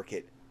flea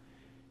market,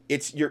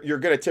 you're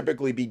going to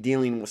typically be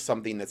dealing with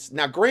something that's,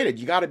 now granted,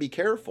 you got to be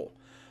careful.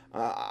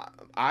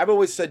 I've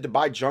always said to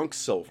buy junk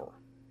silver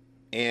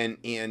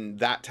and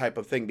that type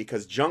of thing,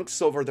 because junk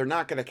silver, they're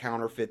not going to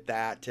counterfeit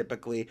that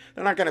typically.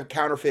 They're not going to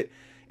counterfeit.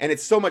 And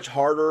it's so much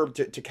harder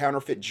to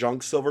counterfeit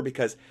junk silver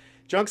because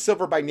junk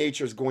silver by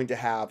nature is going to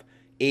have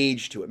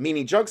age to it.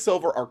 Meaning junk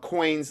silver are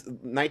coins,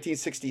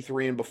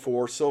 1963 and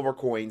before, silver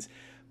coins,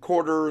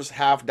 quarters,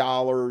 half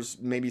dollars,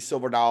 maybe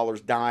silver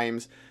dollars,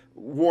 dimes.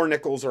 War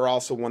nickels are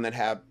also one that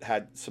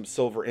had some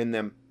silver in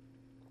them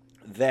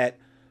that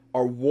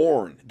are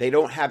worn. They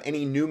don't have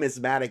any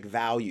numismatic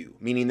value,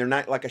 meaning they're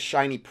not like a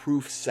shiny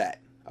proof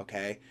set,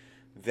 okay,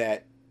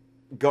 that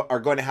are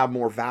going to have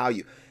more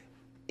value.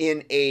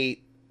 In a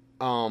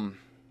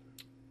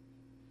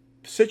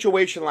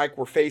situation like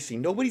we're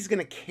facing, nobody's going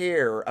to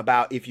care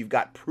about if you've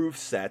got proof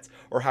sets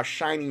or how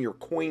shiny your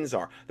coins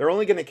are. They're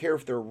only going to care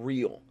if they're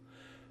real.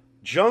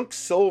 Junk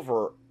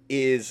silver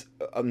is,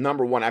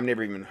 number one, I've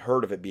never even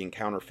heard of it being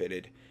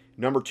counterfeited.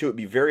 Number two, it'd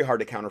be very hard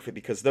to counterfeit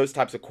because those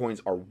types of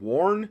coins are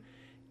worn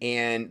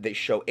and they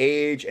show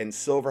age, and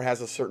silver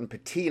has a certain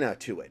patina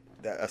to it,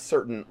 a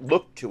certain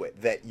look to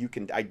it that you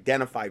can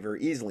identify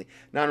very easily.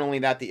 Not only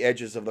that, the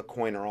edges of the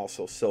coin are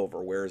also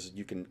silver, whereas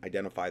you can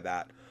identify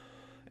that.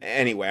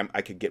 Anyway,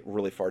 I could get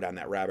really far down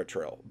that rabbit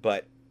trail.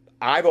 But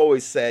I've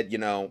always said,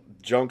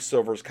 junk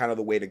silver is kind of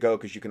the way to go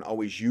because you can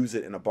always use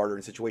it in a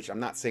bartering situation. I'm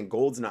not saying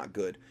gold's not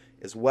good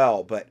as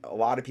well, but a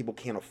lot of people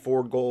can't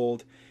afford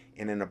gold.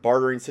 And in a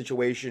bartering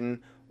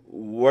situation,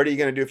 what are you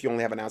going to do if you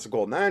only have an ounce of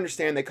gold? And I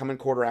understand they come in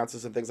quarter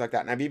ounces and things like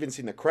that. And I've even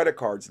seen the credit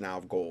cards now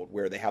of gold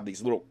where they have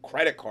these little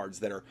credit cards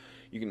that are,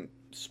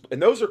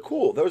 and those are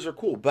cool. Those are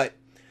cool. But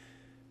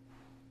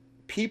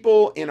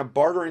people in a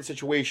bartering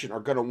situation are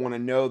going to want to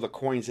know the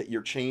coins that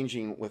you're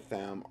changing with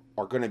them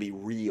are going to be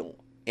real.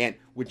 And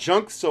with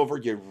junk silver,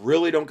 you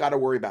really don't got to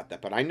worry about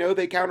that. But I know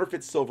they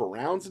counterfeit silver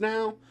rounds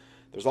now.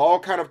 There's all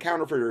kind of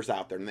counterfeiters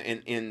out there.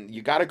 And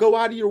you got to go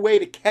out of your way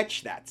to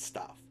catch that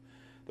stuff.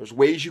 There's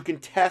ways you can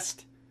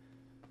test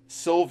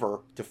silver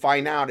to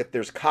find out if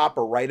there's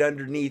copper right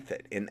underneath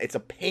it. And it's a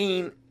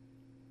pain,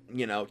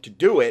 to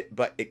do it,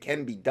 but it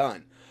can be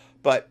done.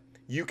 But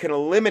you can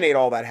eliminate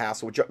all that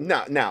hassle.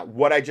 Now,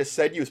 what I just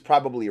said to you is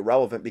probably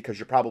irrelevant because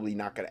you're probably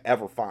not going to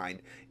ever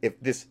find if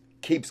this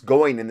keeps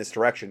going in this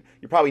direction,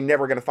 you're probably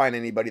never going to find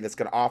anybody that's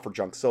going to offer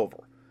junk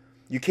silver.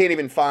 You can't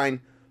even find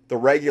the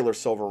regular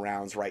silver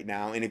rounds right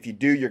now, and if you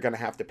do, you're going to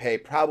have to pay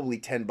probably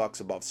 $10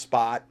 above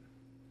spot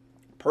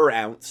per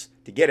ounce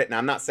to get it. Now,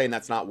 I'm not saying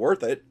that's not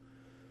worth it,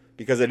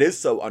 because it is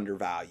so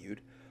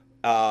undervalued.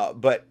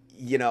 But,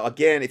 you know,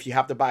 again, if you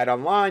have to buy it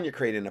online, you're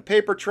creating a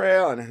paper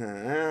trail, and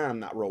I'm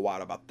not real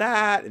wild about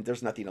that, and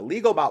there's nothing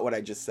illegal about what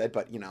I just said,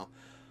 but, you know,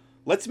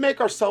 let's make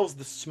ourselves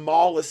the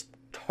smallest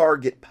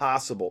target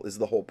possible is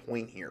the whole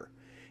point here.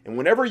 And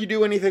whenever you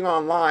do anything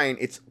online,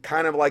 it's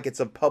kind of like it's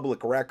a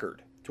public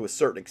record to a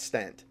certain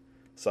extent.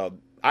 So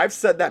I've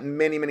said that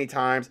many, many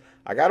times.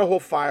 I got a whole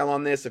file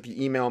on this. If you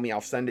email me,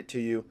 I'll send it to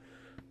you.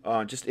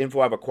 Just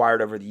info I've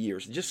acquired over the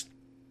years. Just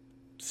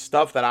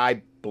stuff that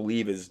I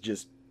believe is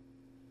just,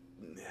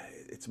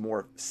 it's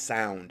more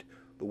sound,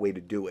 the way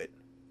to do it.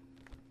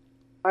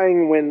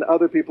 When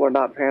other people are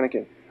not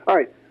panicking. All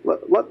right,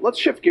 let's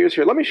shift gears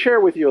here. Let me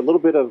share with you a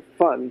little bit of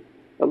fun,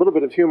 a little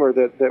bit of humor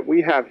that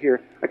we have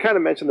here. I kind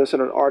of mentioned this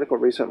in an article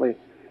recently,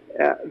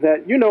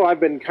 that, you know, I've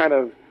been kind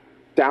of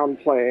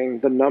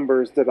downplaying the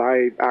numbers that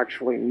I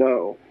actually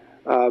know.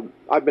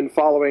 I've been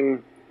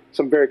following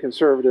some very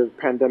conservative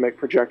pandemic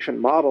projection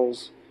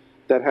models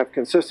that have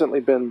consistently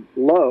been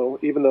low,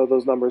 even though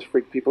those numbers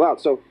freak people out.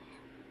 So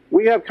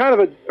we have kind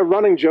of a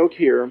running joke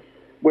here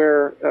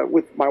where,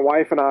 with my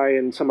wife and I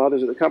and some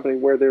others at the company,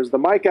 where there's the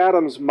Mike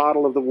Adams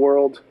model of the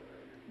world,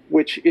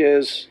 which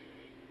is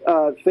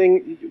a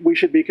thing we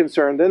should be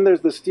concerned. Then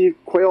there's the Steve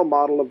Quayle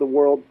model of the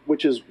world,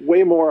 which is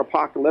way more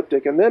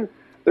apocalyptic. And then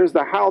there's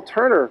the Hal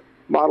Turner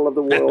model of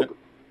the world,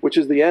 which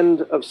is the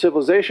end of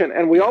civilization.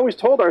 And we always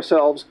told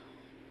ourselves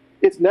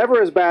it's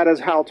never as bad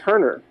as Hal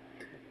Turner,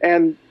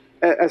 and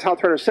as Hal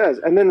Turner says.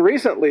 And then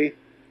recently,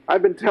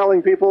 I've been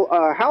telling people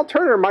Hal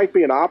Turner might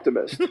be an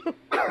optimist.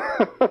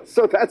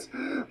 So that's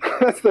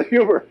the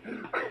humor.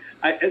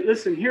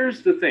 Listen,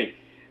 here's the thing.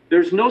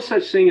 There's no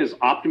such thing as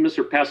optimist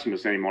or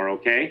pessimist anymore,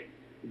 okay?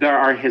 There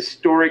are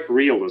historic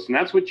realists, and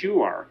that's what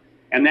you are.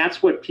 And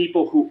that's what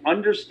people who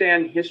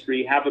understand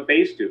history have a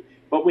base to.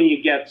 But when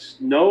you get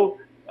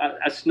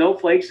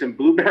snowflakes and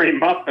blueberry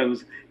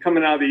muffins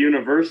coming out of the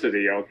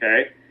university,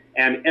 okay,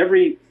 and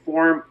every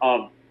form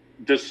of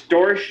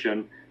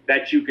distortion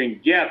that you can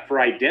get for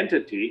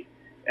identity,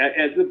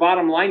 the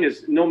bottom line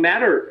is no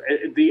matter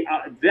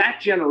that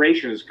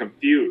generation is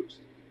confused.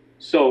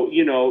 So,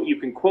 you know, you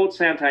can quote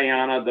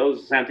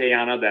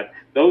Santayana, that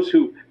those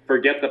who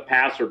forget the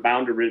past are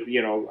bound to,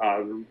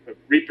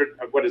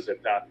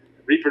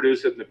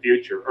 reproduce it in the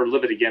future or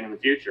live it again in the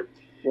future.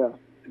 Yeah.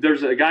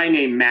 There's a guy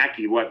named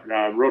Mackey, wrote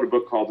a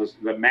book called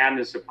The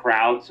Madness of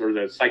Crowds, or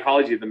The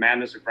Psychology of the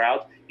Madness of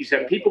Crowds. He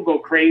said people go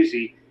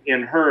crazy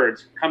in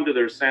herds, come to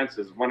their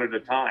senses one at a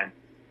time.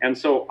 And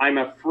so I'm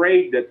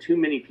afraid that too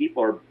many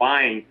people are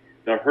buying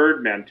the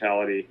herd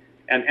mentality.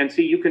 And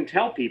see, you can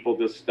tell people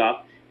this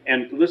stuff.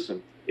 And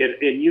listen,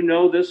 and you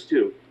know this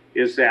too,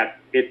 is that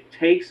it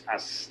takes a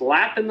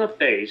slap in the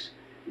face.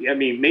 I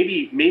mean,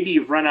 maybe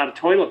you've run out of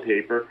toilet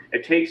paper.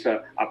 It takes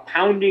a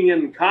pounding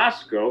in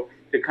Costco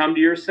to come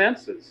to your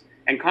senses.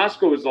 And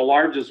Costco is the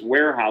largest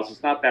warehouse.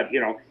 It's not that,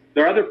 you know,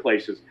 there are other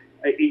places.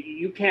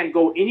 You can't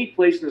go any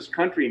place in this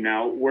country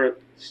now where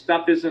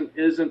stuff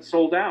isn't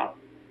sold out.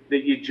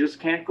 That you just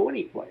can't go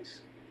any place.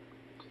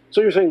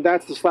 So you're saying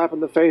that's the slap in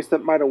the face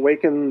that might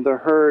awaken the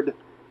herd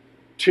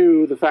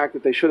to the fact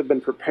that they should have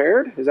been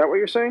prepared? Is that what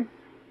you're saying?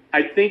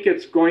 I think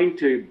it's going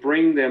to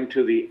bring them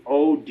to the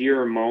oh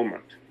dear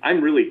moment.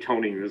 I'm really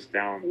toning this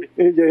down.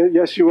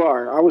 Yes, you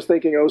are. I was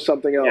thinking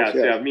something else. Yes,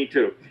 yeah, me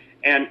too.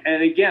 And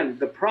again,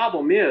 the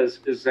problem is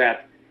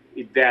that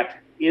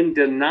in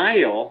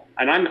denial,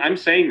 and I'm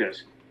saying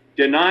this,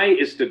 deny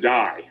is to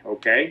die,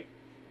 okay?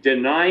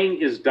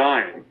 Denying is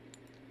dying.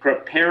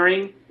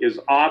 Preparing is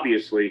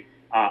obviously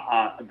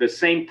the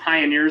same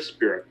pioneer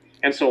spirit.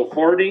 And so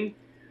hoarding,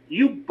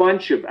 you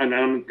bunch of, and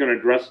I'm going to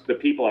address the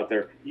people out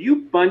there, you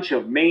bunch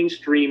of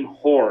mainstream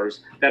whores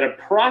that have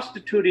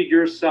prostituted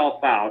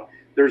yourself out.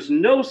 There's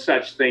no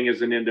such thing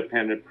as an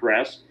independent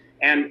press.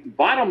 And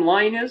bottom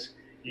line is,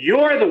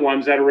 you're the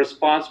ones that are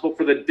responsible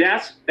for the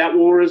deaths that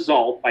will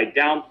result by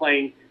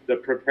downplaying the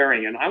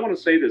preparing. And I want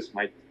to say this,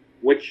 Mike,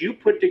 what you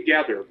put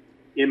together,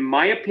 in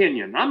my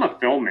opinion, I'm a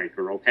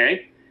filmmaker,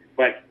 okay?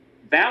 But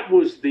that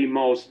was the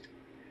most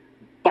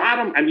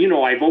bottom, and you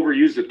know, I've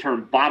overused the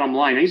term bottom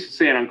line. I used to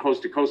say it on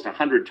Coast to Coast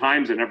 100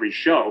 times in every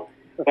show.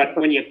 But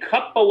when you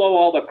cut below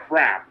all the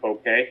crap,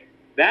 okay,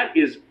 that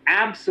is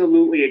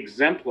absolutely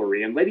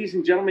exemplary. And ladies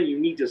and gentlemen, you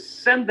need to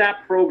send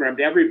that program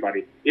to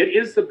everybody. It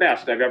is the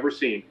best I've ever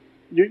seen.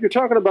 You're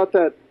talking about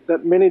that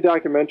mini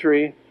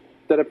documentary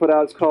that I put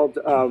out. It's called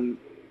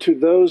To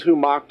Those Who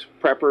Mocked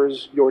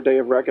Preppers, Your Day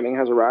of Reckoning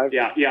Has Arrived.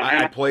 Yeah.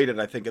 I played it,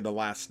 I think, in the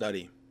last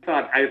study.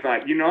 I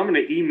thought, you know, I'm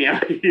going to email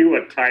you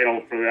a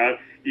title for that.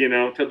 You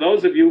know, to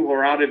those of you who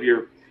are out of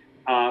your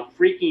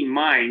freaking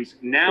minds,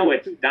 now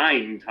it's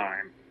dying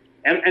time.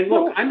 And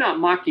look, I'm not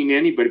mocking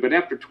anybody, but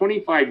after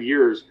 25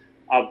 years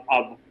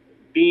of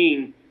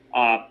being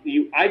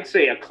I'd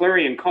say a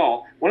clarion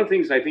call. One of the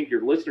things I think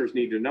your listeners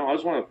need to know, I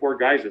was one of the 4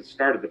 guys that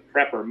started the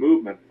prepper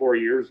movement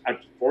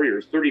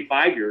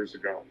 35 years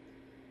ago.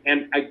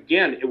 And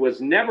again, it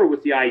was never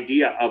with the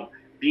idea of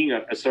being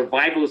a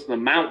survivalist in the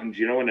mountains,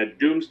 you know, in a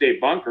doomsday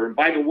bunker. And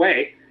by the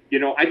way, you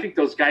know, I think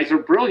those guys are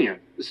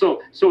brilliant.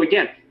 So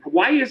again,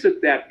 why is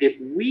it that if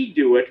we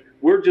do it,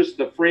 we're just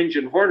the fringe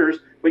and hoarders,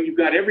 but you've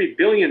got every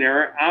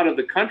billionaire out of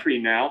the country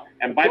now.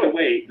 And by the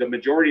way, the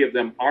majority of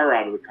them are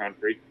out of the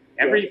country.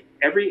 Every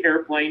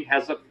airplane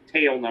has a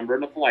tail number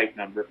and a flight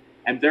number,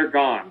 and they're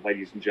gone,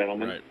 ladies and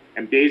gentlemen. Right.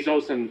 And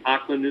Bezos in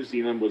Auckland, New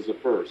Zealand was the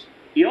first.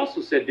 He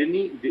also said, didn't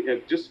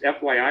he, just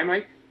FYI,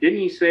 Mike, didn't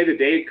he say the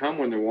day had come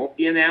when there won't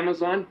be an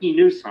Amazon? He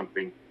knew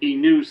something. He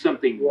knew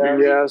something.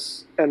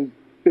 Yes, and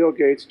Bill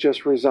Gates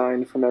just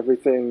resigned from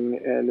everything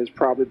and is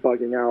probably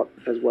bugging out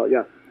as well.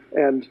 Yeah,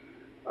 and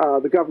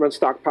the government's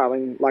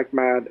stockpiling like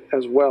mad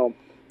as well.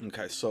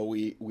 Okay, so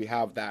we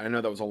have that. I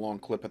know that was a long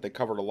clip, but they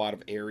covered a lot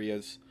of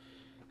areas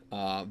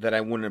that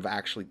I wouldn't have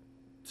actually,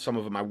 some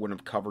of them I wouldn't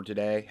have covered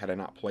today had I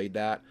not played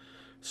that.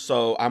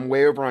 So I'm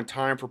way over on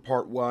time for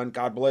part 1.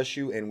 God bless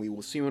you, and we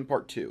will see you in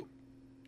part 2.